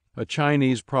basis. A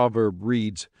Chinese proverb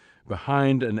reads,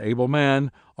 "Behind an able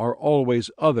man are always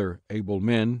other able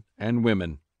men and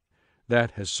women."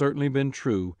 That has certainly been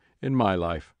true in my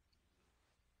life.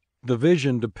 The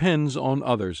vision depends on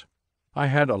others. I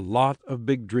had a lot of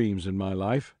big dreams in my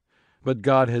life, but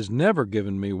God has never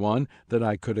given me one that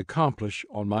I could accomplish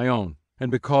on my own.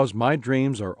 And because my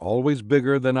dreams are always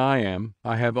bigger than I am,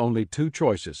 I have only two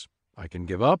choices. I can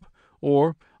give up,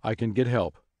 or I can get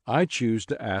help. I choose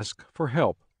to ask for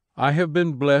help. I have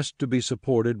been blessed to be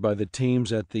supported by the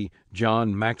teams at the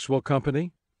John Maxwell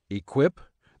Company, Equip,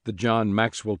 the John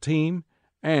Maxwell Team,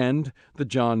 and the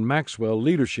John Maxwell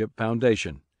Leadership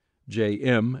Foundation,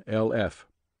 JMLF.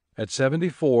 At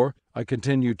 74, I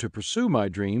continue to pursue my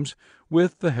dreams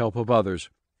with the help of others.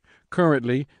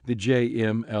 Currently, the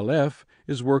JMLF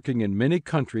is working in many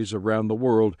countries around the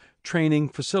world, training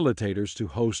facilitators to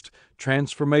host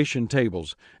transformation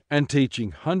tables and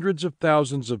teaching hundreds of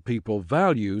thousands of people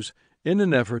values in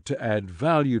an effort to add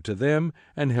value to them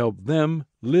and help them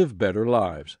live better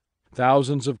lives.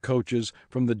 Thousands of coaches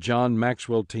from the John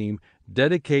Maxwell team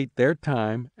dedicate their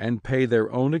time and pay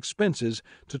their own expenses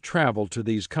to travel to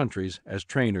these countries as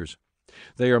trainers.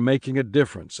 They are making a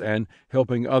difference and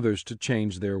helping others to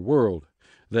change their world.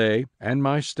 They and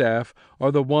my staff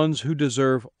are the ones who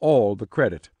deserve all the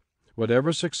credit.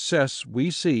 Whatever success we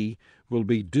see will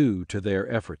be due to their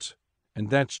efforts. And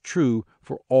that's true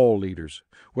for all leaders,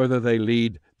 whether they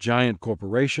lead giant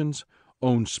corporations,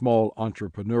 own small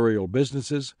entrepreneurial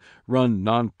businesses, run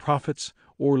nonprofits,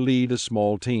 or lead a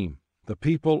small team. The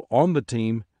people on the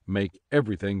team make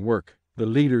everything work. The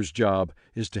leader's job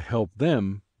is to help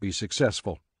them be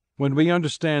successful. When we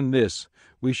understand this,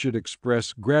 we should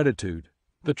express gratitude.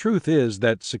 The truth is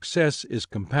that success is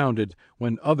compounded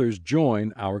when others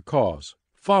join our cause.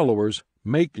 Followers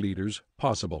make leaders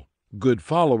possible. Good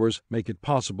followers make it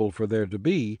possible for there to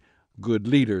be good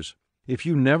leaders. If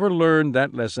you never learn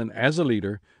that lesson as a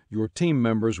leader, your team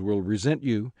members will resent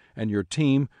you, and your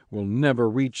team will never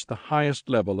reach the highest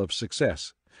level of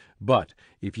success. But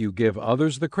if you give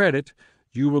others the credit,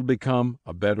 you will become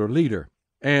a better leader,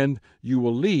 and you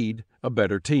will lead a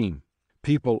better team.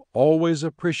 People always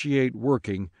appreciate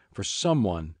working for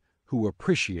someone who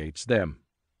appreciates them.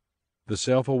 The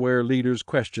self-aware leader's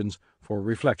questions for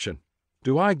reflection.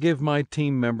 Do I give my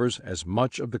team members as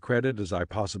much of the credit as I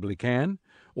possibly can,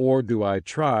 or do I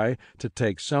try to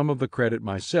take some of the credit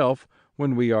myself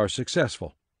when we are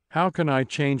successful? How can I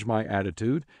change my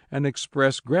attitude and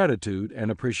express gratitude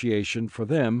and appreciation for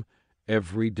them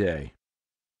every day?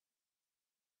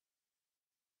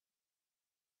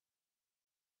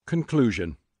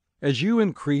 Conclusion. As you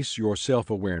increase your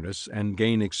self-awareness and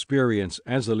gain experience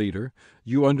as a leader,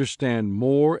 you understand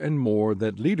more and more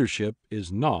that leadership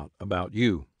is not about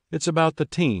you. It's about the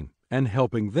team and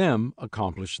helping them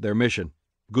accomplish their mission.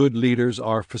 Good leaders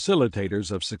are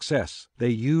facilitators of success. They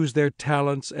use their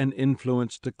talents and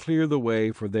influence to clear the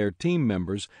way for their team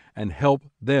members and help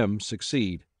them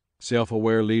succeed.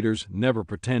 Self-aware leaders never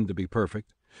pretend to be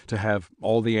perfect, to have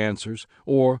all the answers,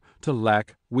 or to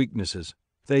lack weaknesses.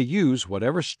 They use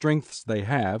whatever strengths they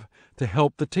have to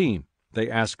help the team. They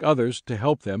ask others to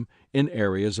help them in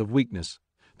areas of weakness.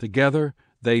 Together,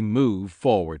 they move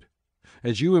forward.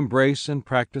 As you embrace and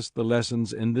practice the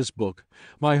lessons in this book,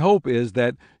 my hope is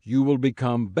that you will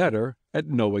become better at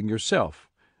knowing yourself,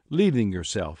 leading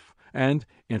yourself, and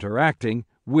interacting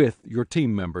with your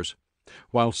team members.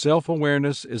 While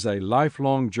self-awareness is a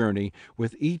lifelong journey,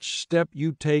 with each step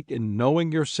you take in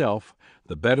knowing yourself,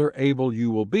 the better able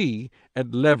you will be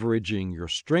at leveraging your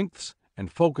strengths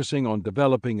and focusing on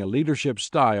developing a leadership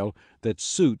style that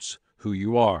suits who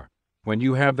you are. When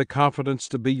you have the confidence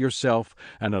to be yourself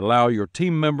and allow your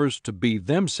team members to be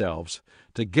themselves,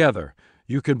 together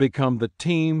you can become the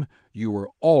team you were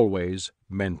always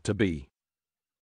meant to be.